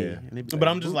near me. Yeah. And they be But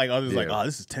I'm just like, others like, Yeah. oh,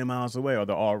 this is 10 miles away, or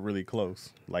they're all really close.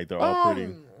 Like they're all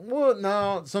pretty. Well,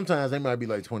 no. Sometimes they might be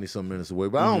like 20-some minutes away,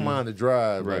 but I don't mind the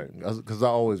drive, Right. Because I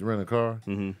always rent a car.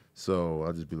 So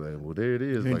I just be like, well, there it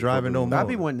is. ain't like, driving no fucking- more. I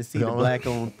be wanting to see the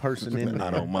black-owned person in there.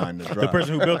 I don't mind the The drive.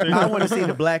 person who built it. I want to see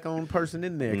the black-owned person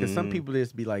in there because some people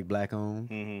just be like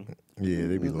black-owned. Yeah,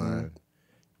 they be lying.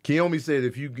 Kiyomi said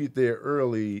if you get there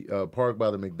early, park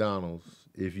by the McDonald's.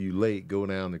 If you late, go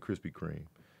down to Krispy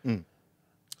Kreme.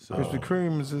 So, Krispy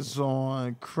Kreme's is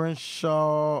on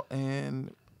Crenshaw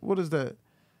and what is that?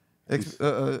 I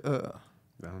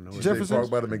don't know. she said Jefferson's? park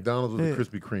by the McDonald's with Yeah. the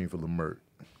Krispy Kreme for Leimert.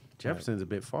 Jefferson's a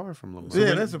bit far from Lamar.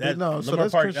 Yeah, that's a bit no. So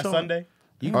that's Park, Crenshaw. that's Sunday.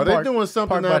 You Are can they doing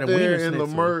something park by out the there Wiener in Schnitzel.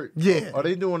 Leimert? Yeah. Are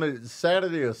they doing it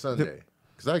Saturday or Sunday?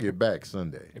 Because I get back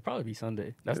Sunday. It'd probably be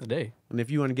Sunday. That's the day. And if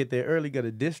you want to get there early, got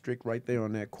a district right there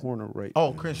on that corner right.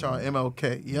 Oh, Crenshaw and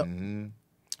MLK. Yep.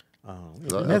 So I And that's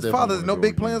definitely Father's. wanna No go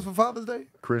big again. plans for Father's Day.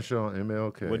 Crenshaw and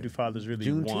MLK. What do fathers really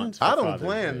Juneteenth? want? for I don't Father's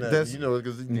plan Day? that, That's-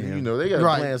 because they got to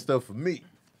Right. plan stuff for me.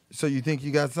 So you think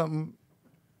you got something?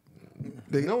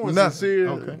 No one's Nothing. sincere.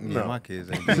 Okay. Yeah, No. my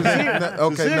kids ain't.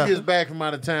 Okay, Sincere no. gets back from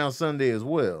out of town Sunday as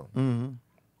well.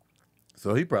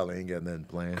 So he probably ain't got nothing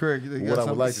planned. Correct. They got What I would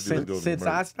something- like to do is go to Since Leimert.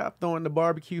 I stopped throwing the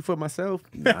barbecue for myself,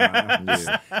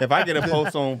 Yeah. If I get a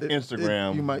post on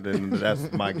Instagram, you might- then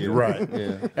that's my gift. Right.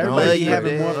 Yeah. everybody be you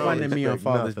having did. more I fun don't than me on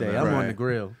expect Father's nothing Day. out I'm of on it. the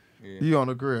grill. You on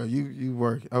the grill. You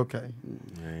work. Okay.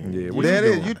 Yeah. What There it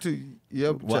you is. doing? You two.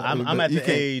 Yep. Well, I'm at You the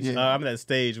can't- age. yeah. I'm at that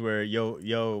stage where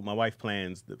my wife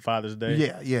plans the Father's Day.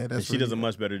 Yeah. And That's she does a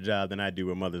much better job than I do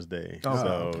with Mother's Day. Oh, so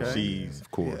okay. she's.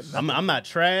 Of course. I'm not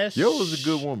trash. Yo is a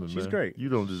good woman, man. She's great. You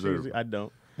don't deserve She's- it. I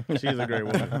don't. She's a great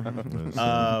woman.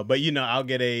 But I'll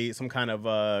get some kind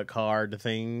of card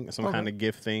thing, some kind of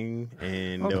gift thing,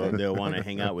 and they'll want to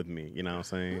hang out with me. You know what I'm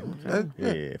saying?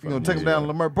 Yeah. You gonna take them down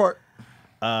to Leimert Park?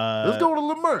 Let's go to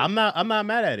Leimert. I'm not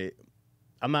mad at it.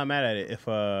 I'm not mad at it if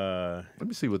Let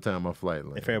me see what time my flight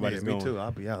lands. if everybody's Me going. too.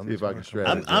 I'll be out. See if I can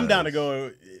strategize. I'm down to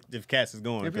go if Cass is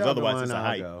going If because y'all otherwise going, it's a I'll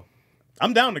hike. go.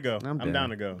 I'm down to go. I'm I'm down. down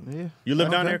to go. Yeah. You live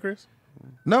down Okay. there, Chris?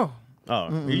 No. Oh,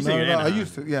 you No, say you're in no, I Anaheim.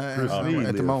 used to. Yeah. Chris at Lee the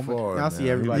live moment. far I'll see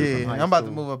now. everybody from Yeah. high I'm about to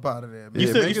school. move up out of there. You Yeah,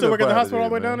 still make you it still up work at the out of hospital all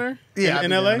the way there, down man. there? Yeah. I in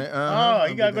be LA? down there. Oh,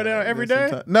 you gotta go down every day?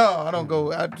 Sometime. No, I don't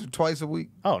go. I do twice a week.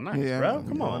 Oh, nice, Yeah, bro. I'm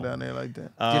Come going on. down there like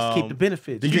that. Just keep the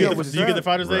benefits. Did you get get what's did you get the up.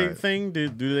 Father's Day Right. thing? Do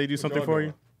they do something for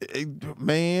you?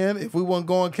 Man, if we weren't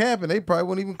going camping, they probably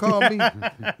wouldn't even call me.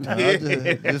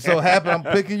 Just so happen I'm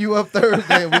picking you up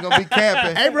Thursday and we're gonna be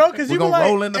camping. Hey, bro, because We're you be gonna like,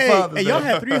 roll into hey, Father's and y'all Day.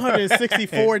 had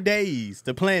 364 days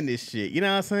to plan this shit. You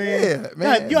know what I'm saying? Yeah,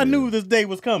 man. Y'all knew this day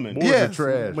was coming. Boys Yeah. are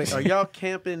trash. Wait, are y'all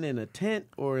camping in a tent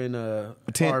or in a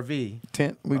tent. RV?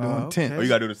 Tent. We doing okay. tent. Oh, you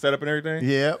gotta do the setup and everything.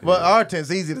 Yeah, but our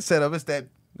tent's easy to set up. It's that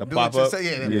The do pop it up. yourself.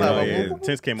 Yeah, that Yeah, pop up. yeah.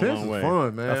 Tents came a Tents long is way.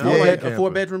 fun, man. Yeah. A camping.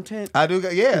 4-bedroom tent? I do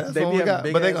got that's They what be we having got.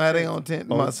 big But they ass gonna have their tents. own tent.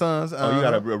 My sons. Oh, you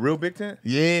got a real big tent?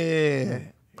 Yeah.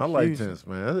 I like tents,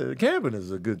 man. Camping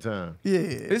is a good time. Yeah.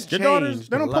 It's Your daughters,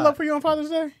 changed they a don't pull lot. up for you on Father's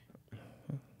Day?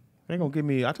 They gonna give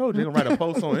me. I told you they gonna write a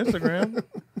post on Instagram.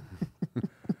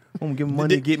 I'm gonna give them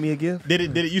money to get me a gift. Did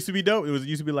it used to be dope? It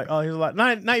used to be like, oh, here's a lot.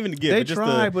 Not even the gift, They but just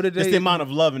try, but it just the ain't- amount of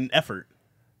love and effort.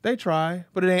 They try,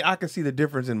 but it ain't. I can see the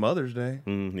difference in Mother's Day.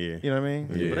 Yeah. You know what I mean?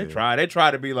 Yeah. But they try. They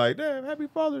try to be like, "Damn, happy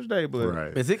Father's Day," but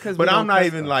Right. Is it because but I'm not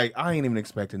even like I ain't even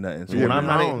expecting nothing. So Yeah, when I'm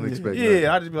man, not, I don't expect yeah, nothing.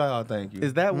 I just be like, "Oh, thank you."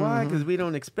 Is that why? Because we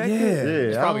don't expect Yeah. it? Yeah.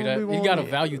 It's probably that. You gotta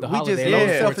value the We just holiday low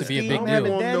enough for it to be a self-esteem big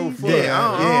having deal. daddies.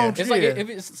 Yeah, home. It's like if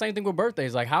it's the same thing with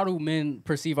birthdays. Like, how do men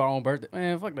perceive our own birthday?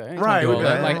 Man, fuck that. I ain't Right, trying to do all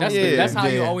that. right. Like Yeah. that's how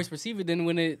you always perceive it. Then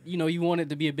when you want it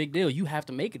to be a big deal, you have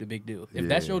to make it a big deal. If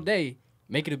that's your day,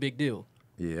 make it a big deal.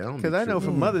 Yeah, I don't Because be I know for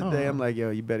tripping. Mother's Day, I'm like,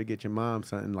 yo, you better get your mom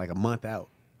something like a month out.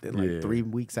 Then like Yeah. 3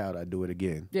 weeks out, I do it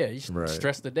again. Yeah, you should Right.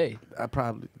 stress the day. I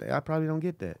probably don't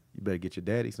get that. You better get your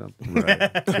daddy something.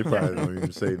 Right. They probably don't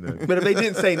even say nothing. But if they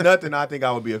didn't say nothing, I think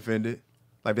I would be offended.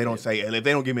 Like they don't say, if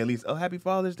they don't give me at least, oh, Happy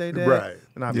Father's Day, Dad. Right.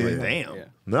 And I'd be like, Yeah. damn. Yeah.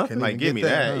 Nothing. Like, give me get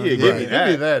that. that, huh? Yeah, Right. give me that.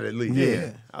 Give me that at least. Yeah.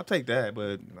 I'll take that,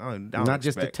 but I don't Not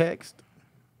just a expect. text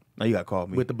No, you gotta call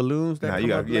me. with the balloons. That Nah, come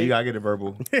you up got. Yeah, late. you gotta get it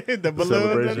verbal. The balloons.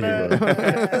 Celebration. and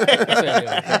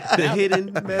that. the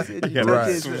hidden message. Yeah,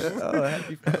 right. Oh,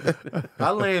 happy Father's Day.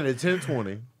 I land at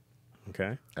 10:20.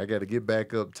 Okay. I got to get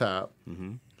back up top.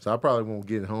 So I probably won't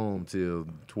get home till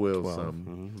 12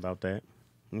 something. About that.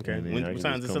 Okay. And then When, I what can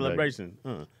time's just the come back.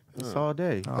 celebration? It's all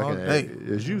day. All Okay, day.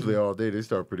 It's usually all day. They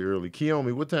start pretty early.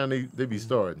 Keon, what time they be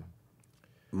starting?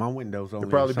 My window's only They'll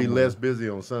probably be somewhere. less busy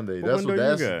on Sunday. What That's window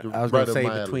what you that's got? I was right gonna up say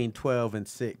my alley. between 12 and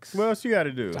 6. What else you got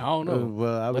to do? I don't know.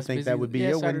 Well, I would Less think busy- that would be yeah,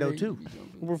 your window Saturday, too.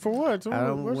 Well, for what? I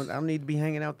don't need to be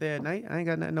hanging out there at night. I ain't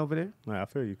got nothing over there. Nah, I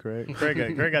feel you, Craig.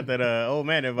 Craig got that old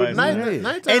man advice. Night, Yeah.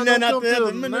 nighttime Ain't nothing don't out there come at till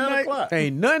the middle of the 9 night. o'clock.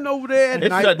 Ain't nothing over there at It's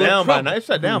night. shut but down by trouble. 9. It's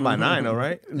shut down by 9, though,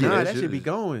 right? Nah, that that shit should be is-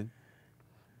 going.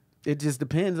 It just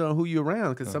depends on who you're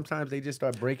around, because sometimes they just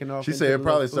start breaking off. She into said it little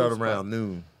probably food start spots. around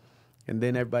noon. And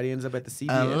then everybody ends up at the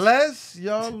CVS. Unless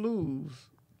y'all lose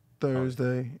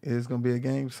Thursday, it's gonna be a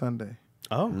game Sunday.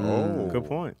 Oh, good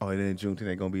point. Oh, and then Juneteenth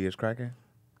ain't gonna be as cracking.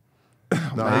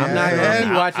 No, I'm not gonna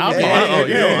be watching I'll the be game. watching Oh, the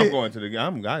yeah, game. I'm going to the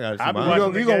game. I gotta see I'll be mine.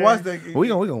 watching You gonna watch that game? We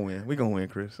gonna win. We gonna win,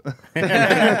 Chris. we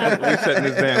shutting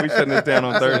this down. We shutting this down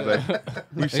on Thursday.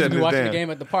 We They should shutting be this watching the down. game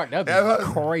at the park. That'd be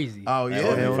crazy. Oh yeah.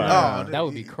 would be Oh, fine. That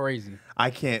would be crazy. I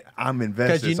can't. I'm 'Cause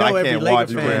invested, you so I know every can't Laker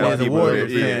watch it. fan when is a people Warrior are-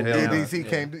 fan. yeah, Yeah, hell no. DC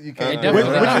can't. You They can't.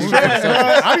 definitely Which not. is stress, bro.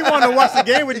 I be wanting to watch the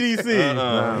game with DC.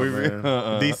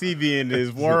 man. DC be in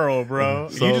this world, bro.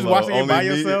 You Solo. just watching it by Only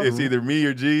me- yourself? It's either me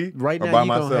or G Right or now, by you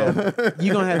myself.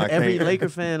 gonna have I every can't. Laker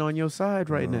fan on your side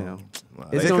right now.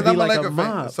 It's Because gonna be I'm a like Laker a fan,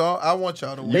 mob. so I want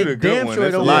y'all to win. They the good damn one. sure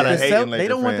There's a don't lot want of the hating They Laker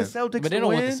don't want the fans. Celtics But they to don't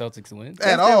win. want the Celtics to win. At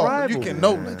their all. You rival. can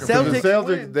know Laker Because Celtics the Celtics,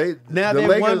 win. they Now the they're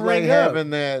Lakers one ain't ring up. having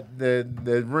that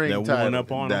ring That title. one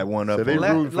up on That them? one up. So they on-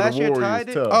 La- root for last the year Warriors tied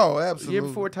it? tough. Oh, The absolutely. year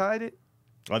before tied it.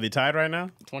 Are they tied right now?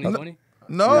 2020.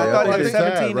 No, Yeah, I thought I it was think they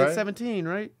tied, 17 right? and 17,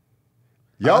 right?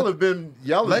 Y'all have been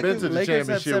to the Lakers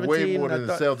have championship way 17, more than I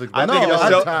the thought- Celtics. I But think y'all the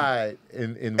Celt- tied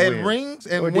in and wins. rings Or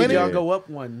and did winning. y'all go up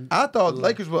one? I thought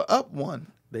Lakers were up one.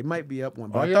 They might be up one,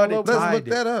 but Are I y'all thought they up? Let's tied look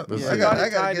that it. up. Let's I see. got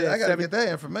Tied to at get seven- that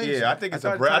information. Yeah, I think it's I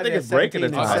a thought break. I tied think at it's breaking the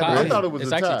 17 tie. and I thought it was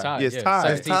It's a actually tie. tied. Yeah, it's Yeah, tied.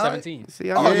 17, Tied? 17.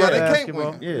 See, I Oh love yeah, they can't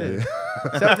basketball. win. Yeah.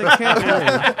 Celtics can't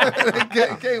win. They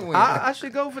can't win. I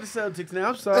should go for the Celtics now.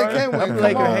 I'm sorry. They can't win. I'm Come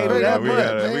Laker on, hater Craig. that we much.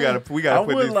 gotta I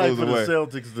put would these like fools for the away.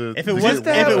 Celtics to. If it Just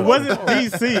to have wasn't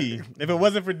DC, if it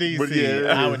wasn't for DC, But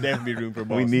yeah. I would definitely be rooting for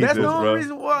Boston. We need That's this, the only bro.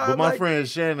 reason why. But I'm my like, friend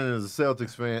Shannon is a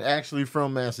Celtics fan, actually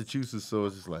from Massachusetts, so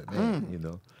it's just like, man, you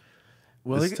know.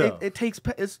 well, it's it tough. takes.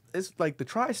 It's like the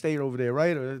tri-state over there,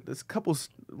 right? Or there's a couple.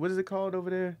 What is it called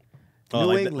over there? Oh, New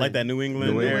like, England. like that New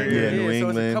England New area. England, yeah, New So it's a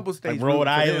England. couple states. Like Rhode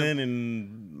rooting for them. Island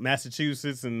and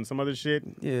Massachusetts and some other shit.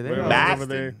 Yeah, they Whatever all- is over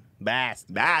there.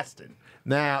 Boston.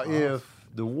 Now, if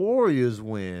the Warriors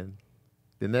win,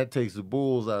 then that takes the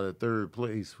Bulls out of third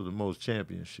place for the most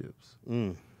championships.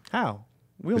 How?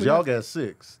 We Because only y'all got. got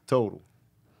 6 total.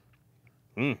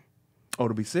 Oh,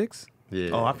 to be 6?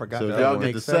 Yeah. Oh, I forgot So if that y'all one.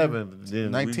 get the 7,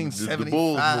 then 1975. the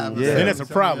Bulls move. Yeah. Then it's a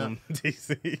problem,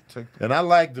 DC. And I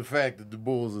like the fact that the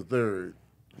Bulls are third.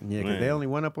 Yeah, because they only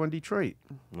went up on Detroit.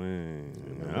 Man,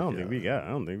 I don't think we got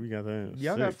that.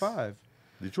 Y'all got 5.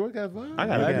 Detroit got 5? I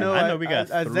got I it. know we got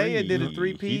Isaiah did a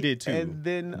 3. 3-peat. He did 2. And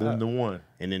then Then the 1.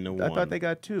 And then the I one. thought they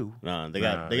got 2. Nah, they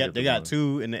Nah, got the 1.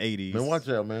 2 in the 80s. Man, watch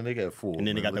out, man. They got 4. And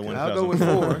then they man. got the Look one. at- I'll go with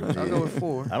 4. I'll go with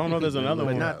 4. I don't know if there's another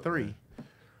But one. not 3.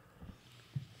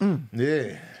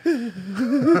 Yeah. Richard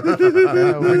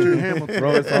Hamilton.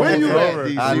 Bro, it's Where you almost at, over.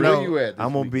 DC? I Where know. you at this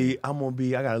I'm gonna weekend?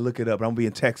 be. I gotta look it up. But I'm gonna be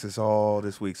in Texas all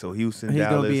this week. So Houston, He's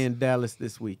Dallas. going to be in Dallas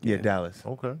this week. Yeah, Dallas.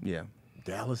 Okay. Yeah,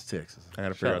 Dallas, Texas. I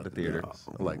gotta figure Shout out the to theater. Dallas.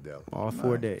 I like Dallas. All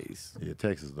 4 days. Yeah,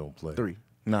 Texas don't play. 3.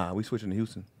 Nah, we switching to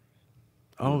Houston.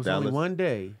 Oh, it's only Dallas. 1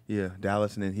 day. Yeah,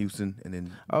 Dallas and then Houston and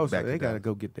then. Oh, so back they to got to Dallas.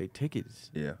 go get their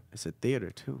tickets. Yeah. It's a theater,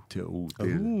 too. Ooh,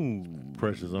 theater.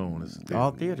 Pressure's on. It's theater.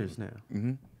 All theaters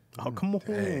now. Oh, come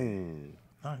on.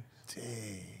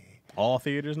 All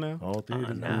theaters now? All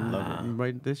theaters.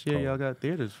 Right this year, y'all got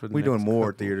theaters for the We doing next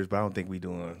more couple. theaters, but I don't think we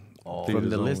doing all. From Theaters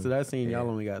the list only. that I've seen, y'all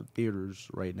only got theaters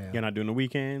right now. You're not doing the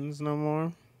weekends no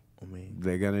more?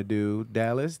 They're gonna do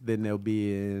Dallas, then they'll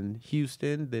be in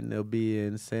Houston, then they'll be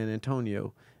in San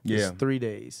Antonio. It's 3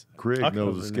 days. Craig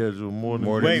knows the schedule more than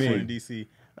Way me. more than DC.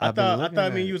 I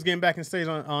thought you was getting back in stage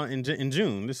in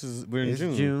June. We're in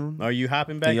June. Are you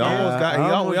hopping back? He in? almost got. He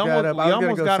almost got up. I was almost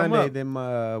gonna go got him Sunday, up. then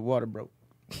my water broke.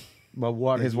 My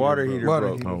water. His water heater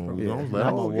broke. I'm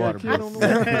a water broke.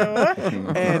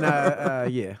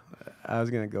 And yeah, I was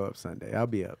gonna go up Sunday. I'll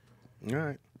be up. All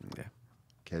right. Yeah.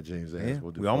 Cat James asked, Yeah,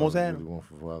 what do we almost fathers had really him. want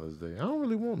for Father's Day? I don't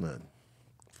really want nothing.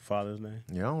 Father's Day.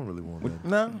 Yeah, I don't really want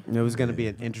nothing. No. It was gonna be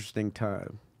an interesting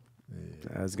time.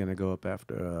 I was gonna go up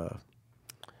after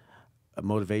a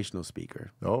motivational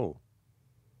speaker, Oh.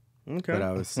 Okay. but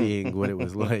I was seeing what it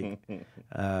was like.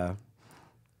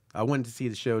 I wanted to see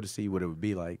the show to see what it would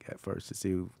be like at first, to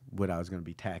see what I was going to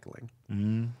be tackling.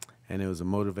 Mm-hmm. And it was a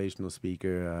motivational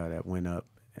speaker that went up,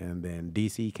 and then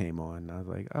DC came on. And I was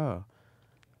like, oh,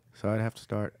 so I'd have to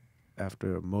start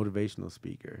after a motivational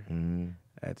speaker. Mm-hmm.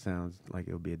 That sounds like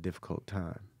it would be a difficult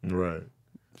time. Right.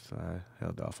 So I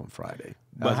held off on Friday.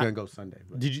 But I was how- going to go Sunday.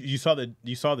 But Did you saw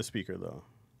the speaker though?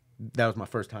 that was my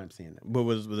first time seeing it. But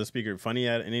was the speaker funny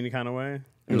in any kind of way?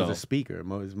 It was a speaker. It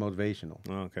was motivational.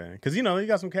 Okay, because you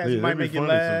got some cats Yeah, who might they be make you funny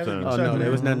laugh. sometimes. Oh, no, there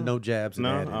was no jabs and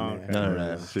No? that in Oh, there. okay. None of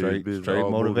that. Serious business, Straight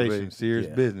all motivation. motivation. Serious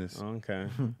Yeah. business. Okay.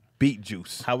 Beet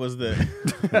juice. How was the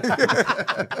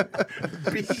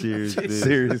Serious business.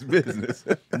 Serious business.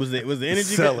 was the energy?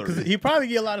 Celery. Because he probably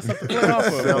get a lot of stuff to play off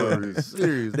of. Celery.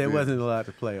 Serious There business. wasn't a lot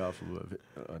to play off of it.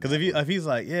 Because if he's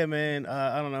like, yeah, man,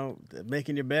 I don't know,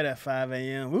 making your bed at 5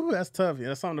 a.m. Ooh, that's tough. Yeah,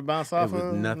 that's something to bounce off was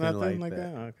of. nothing like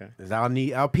that. Okay. 'Cause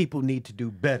our people need to do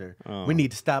better. We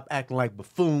need to stop acting like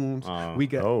buffoons. We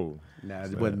got Nah,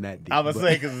 it wasn't that deep. I would but-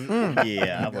 say because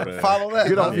yeah, I would have. Follow that.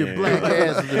 Get off your black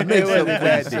ass and it make wasn't something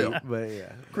that for yourself. deep, but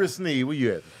yeah. Chris Sneed, where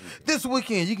you at? This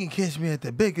weekend, you can catch me at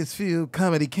the Bakersfield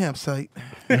Comedy Campsite.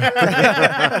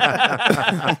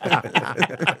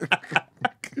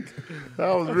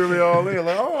 I was really all in.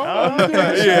 Like, I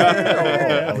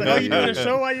was like, oh, you doing a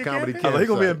show while you're comedy camping? campsite. He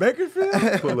gonna be in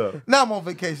Bakersfield? Pull up. Now I'm on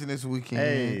vacation this weekend.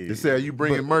 Hey, They say, are you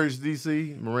bringing merch,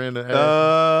 DC? Miranda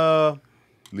asked.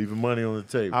 Leaving money on the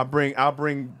table. I'll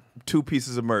bring 2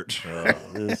 pieces of merch.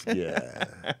 This guy.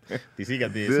 DC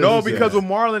got this. This- No, because with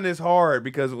Marlon it's hard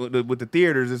because with the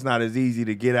theaters it's not as easy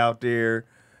to get out there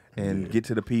and get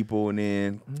to the people and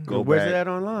then go Where's back. it at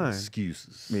online?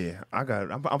 Excuses. Yeah, I got it.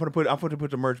 I'm gonna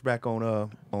put the merch back on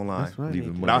online. That's right.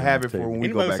 Leaving But money I'll on have the it for table. when we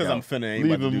go Anybody back says out. I'm finna ain't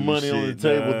about to Leaving do money on the shit,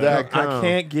 table. dog. I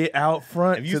can't get out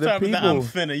front If to you the start with people. the I'm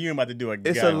finna, you ain't about to do a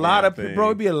It's a goddamn lot of thing. bro.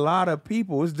 It'd be a lot of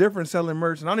people. It's different selling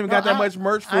merch, and I don't even got that much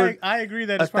merch for I agree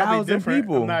that it's probably 1,000 different.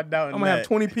 people. I'm not doubting I'm gonna that. have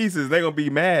 20 pieces. They're gonna be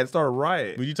mad. Start a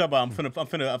riot. When you talk about I'm finna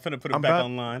put it I'm back about-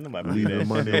 online. Nobody believe Leaving that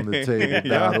money shit. on the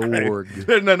table.org.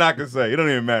 There's nothing I can say. It don't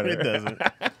even matter. It doesn't.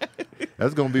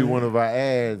 That's going to be one of our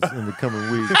ads in the coming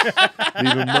weeks.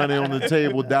 Leaving money on the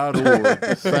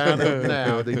table.org. Sign up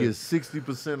now. They get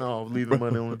 60% off leaving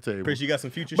money on the table. Chris, you got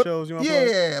some future shows you want to play?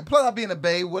 Yeah, plus I'll be in the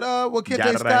Bay with Kente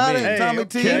Got it, Scott and Hey, Tommy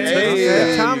okay. T.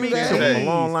 Hey, Tommy you T. guys. A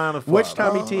long line of Which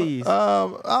fathers. Tommy T's? I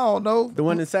don't know. The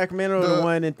one in Sacramento or the the-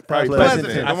 one in Probably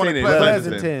Pleasanton. I The one seen in it.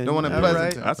 Pleasanton? The one in All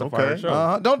Pleasanton. That's a Okay. fire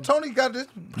show. Don't Tony got this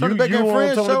Tony You Becker and on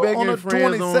Friends Tony show Becker on the and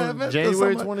Friends on 27th?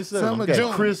 January 27th. Okay.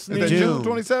 June. Chris Is that Sneed. June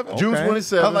 27th? June Okay.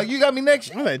 27th. I was like, you got me next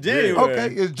year? I'm like, January.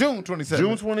 Okay, it's June 27th.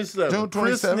 June 27th. June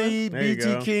Chris 27th. Sneed, There you BT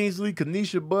go. Kingsley,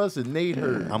 Kanisha Buss, and Nate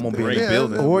Hurd. I'm gonna be in Great. the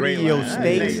building. Order Great your line.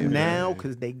 steaks Hey, now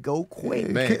because they go quick.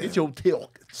 Man, get your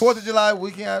tilk. 4th of July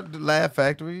weekend at the Laugh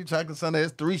Factory. Chocolate Sunday.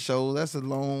 That's 3 shows. That's a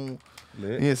long.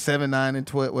 Yeah, 7, 9, and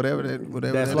 12, whatever that.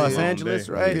 That's that Los is. Angeles,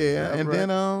 right? Yeah, and then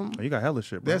You got hella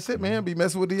shit, bro. that's it, man. Be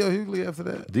messing with D.L. Hughley after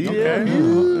that.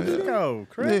 Let's go,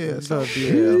 Chris. Yeah, so That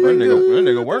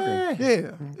nigga working.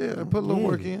 yeah, put a little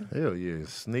work in. Hell yeah,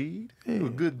 Sneed. You a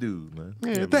good dude, man.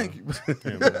 Yeah, thank you.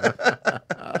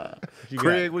 You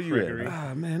Craig, got where you Gregory. at?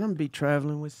 Ah, man, I'm gonna be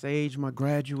traveling with Sage, my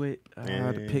graduate,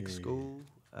 to pick Hey. school.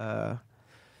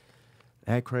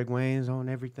 At Craig Wayne's on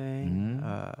everything.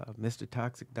 Mr.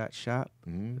 Toxic.shop.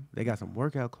 They got some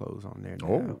workout clothes on there now.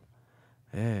 Oh.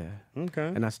 Yeah. Okay.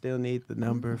 And I still need the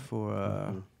number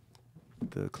for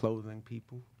the clothing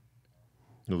people.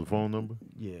 You know the phone number?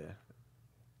 Yeah.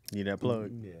 Need that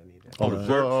plug. Yeah, I need that. Oh, the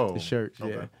shirt. Oh. The shirts,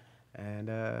 Okay. yeah. And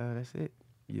that's it.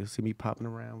 You'll see me popping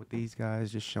around with these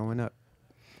guys just showing up.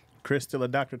 Chris still a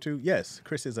doctor too? Yes,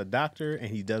 Chris is a doctor and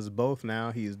he does both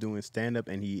now. He is doing stand-up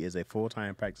and he is a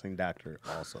full-time practicing doctor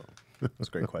also. That's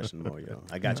a great question, Moyo.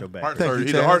 I got your back. Heart Thank surgeon.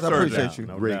 you, He's a Chaz. heart I surgeon. appreciate you.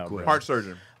 No Great doubt, question. bro. Heart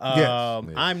surgeon.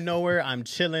 I'm nowhere. I'm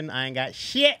chilling. I ain't got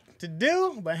shit to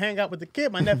do but hang out with the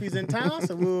kid. My nephew's in town,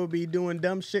 so we'll be doing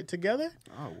dumb shit together.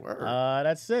 Oh, word.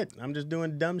 That's it. I'm just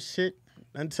doing dumb shit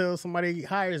until somebody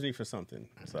hires me for something.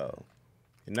 So,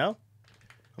 you know,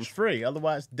 I'm free.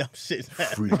 Otherwise, dumb shit's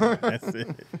free. That's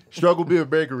it. Struggle Beer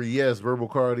Bakery, yes. Verbal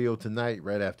cardio tonight,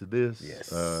 right after this.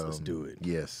 Yes, let's do it.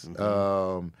 Yes.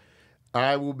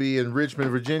 I will be in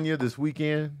Richmond, Virginia this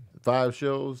weekend. 5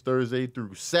 shows, Thursday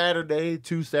through Saturday,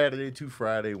 2 Saturday, 2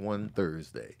 Friday, 1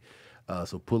 Thursday.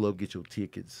 So pull up, get your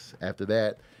tickets. After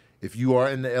that, if you are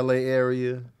in the LA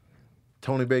area,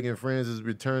 Tony Bacon and Friends is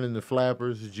returning to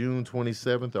Flappers June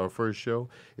 27th, our first show.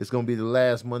 It's going to be the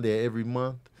last Monday of every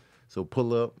month. So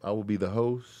pull up. I will be the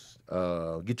host.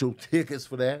 Get your tickets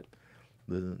for that.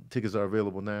 The tickets are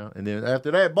available now. And then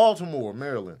after that, Baltimore,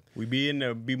 Maryland. We be in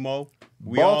there, B-Mo.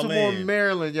 We Baltimore, all in.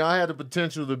 Maryland, y'all had the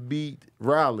potential to beat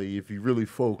Raleigh if you really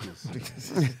focus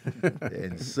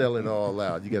and sell it all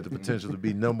out. You got the potential to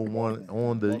be number 1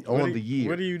 on the year.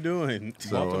 What are you doing?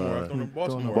 So, Baltimore. I'm throwing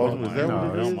Baltimore. Baltimore, is that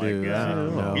what it Oh is? my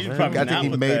God! You should I probably think he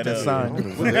not made look that up.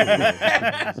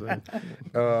 sign.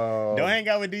 Don't hang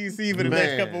out with DC for the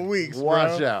next couple of weeks.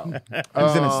 Watch bro. out.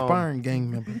 He's an aspiring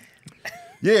gang member.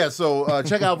 Yeah, so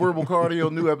check out Verbal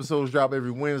Cardio. New episodes drop every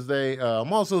Wednesday.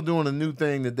 I'm also doing a new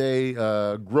thing today,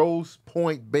 Gross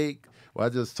Point Bake, where I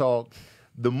just talk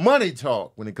the money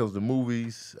talk when it comes to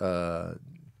movies,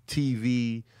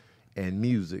 TV, and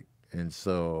music. And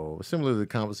so, similar to the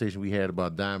conversation we had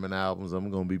about diamond albums, I'm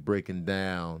going to be breaking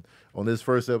down, on this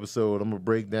first episode, I'm going to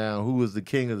break down who is the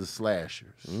king of the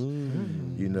slashers.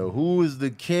 You know, who is the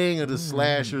king of the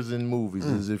slashers in movies?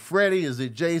 Is it Freddy? Is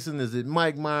it Jason? Is it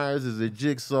Mike Myers? Is it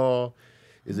Jigsaw?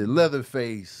 Is it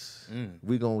Leatherface?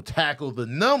 We're going to tackle the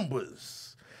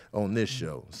numbers on this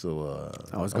show. So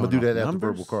I'm going to do that after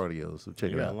Verbal Cardio, so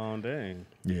check You it got out. a long day.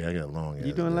 Yeah, I got a long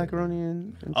You doing Macaroni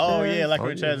and Oh Chaz? yeah, like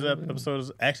when Chaz episode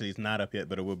is actually it's not up yet,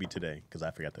 but it will be today because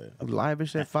I forgot to.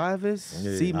 Live-ish at 5-ish?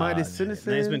 Yeah. C-minus Man, Citizens?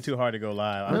 it's been too hard to go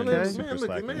live. I've Okay. been super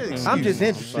slacking. I'm just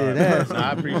interested. That's-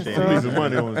 I appreciate Leave it. the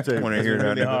money on the table. Want to It's hear been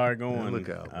that? really hard going. Look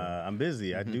out. I'm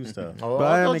busy. I do stuff. Oh, But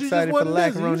I am thought you just excited for wasn't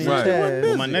busy. Macaroni You and said you wasn't Chaz.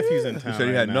 Well, my nephew's in town. said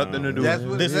he had right nothing now. to do. That's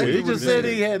what This it is. week. He just said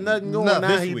he had nothing going. Now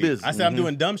This he week. busy. I said I'm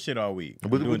doing dumb shit all week.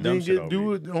 I'm But doing then dumb shit you all do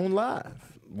week. it on live.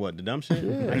 What, the dumb shit?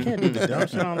 I can't do the dumb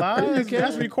shit on live.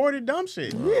 That's recorded dumb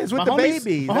shit. Yeah, it's with My the homie's-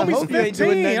 babies. My I homie's hope you ain't 15.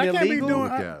 doing I nothing can't be illegal. doing.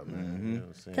 Look I out, man.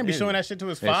 can't be showing that shit to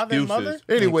his father and mother.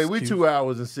 Excuses. Anyway, we 2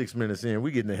 hours and 6 minutes in.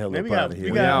 We getting the hell Man, up we out got of we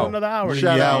here. got out. another hour.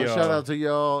 Shout to out, get, shout out to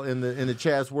y'all in the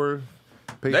Chatsworth.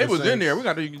 They was in there. We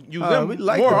got to use them We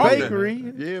like more the often.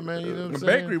 bakery. Yeah, man. You know what I'm The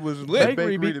saying? bakery was lit.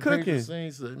 Bakery be the Paper cooking.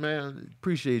 Saints, man,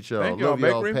 appreciate y'all. Thank y'all, Love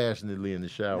y'all bakery. passionately in the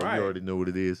shower. Right. You already know what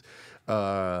it is.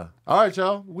 All right,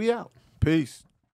 y'all. We out. Peace.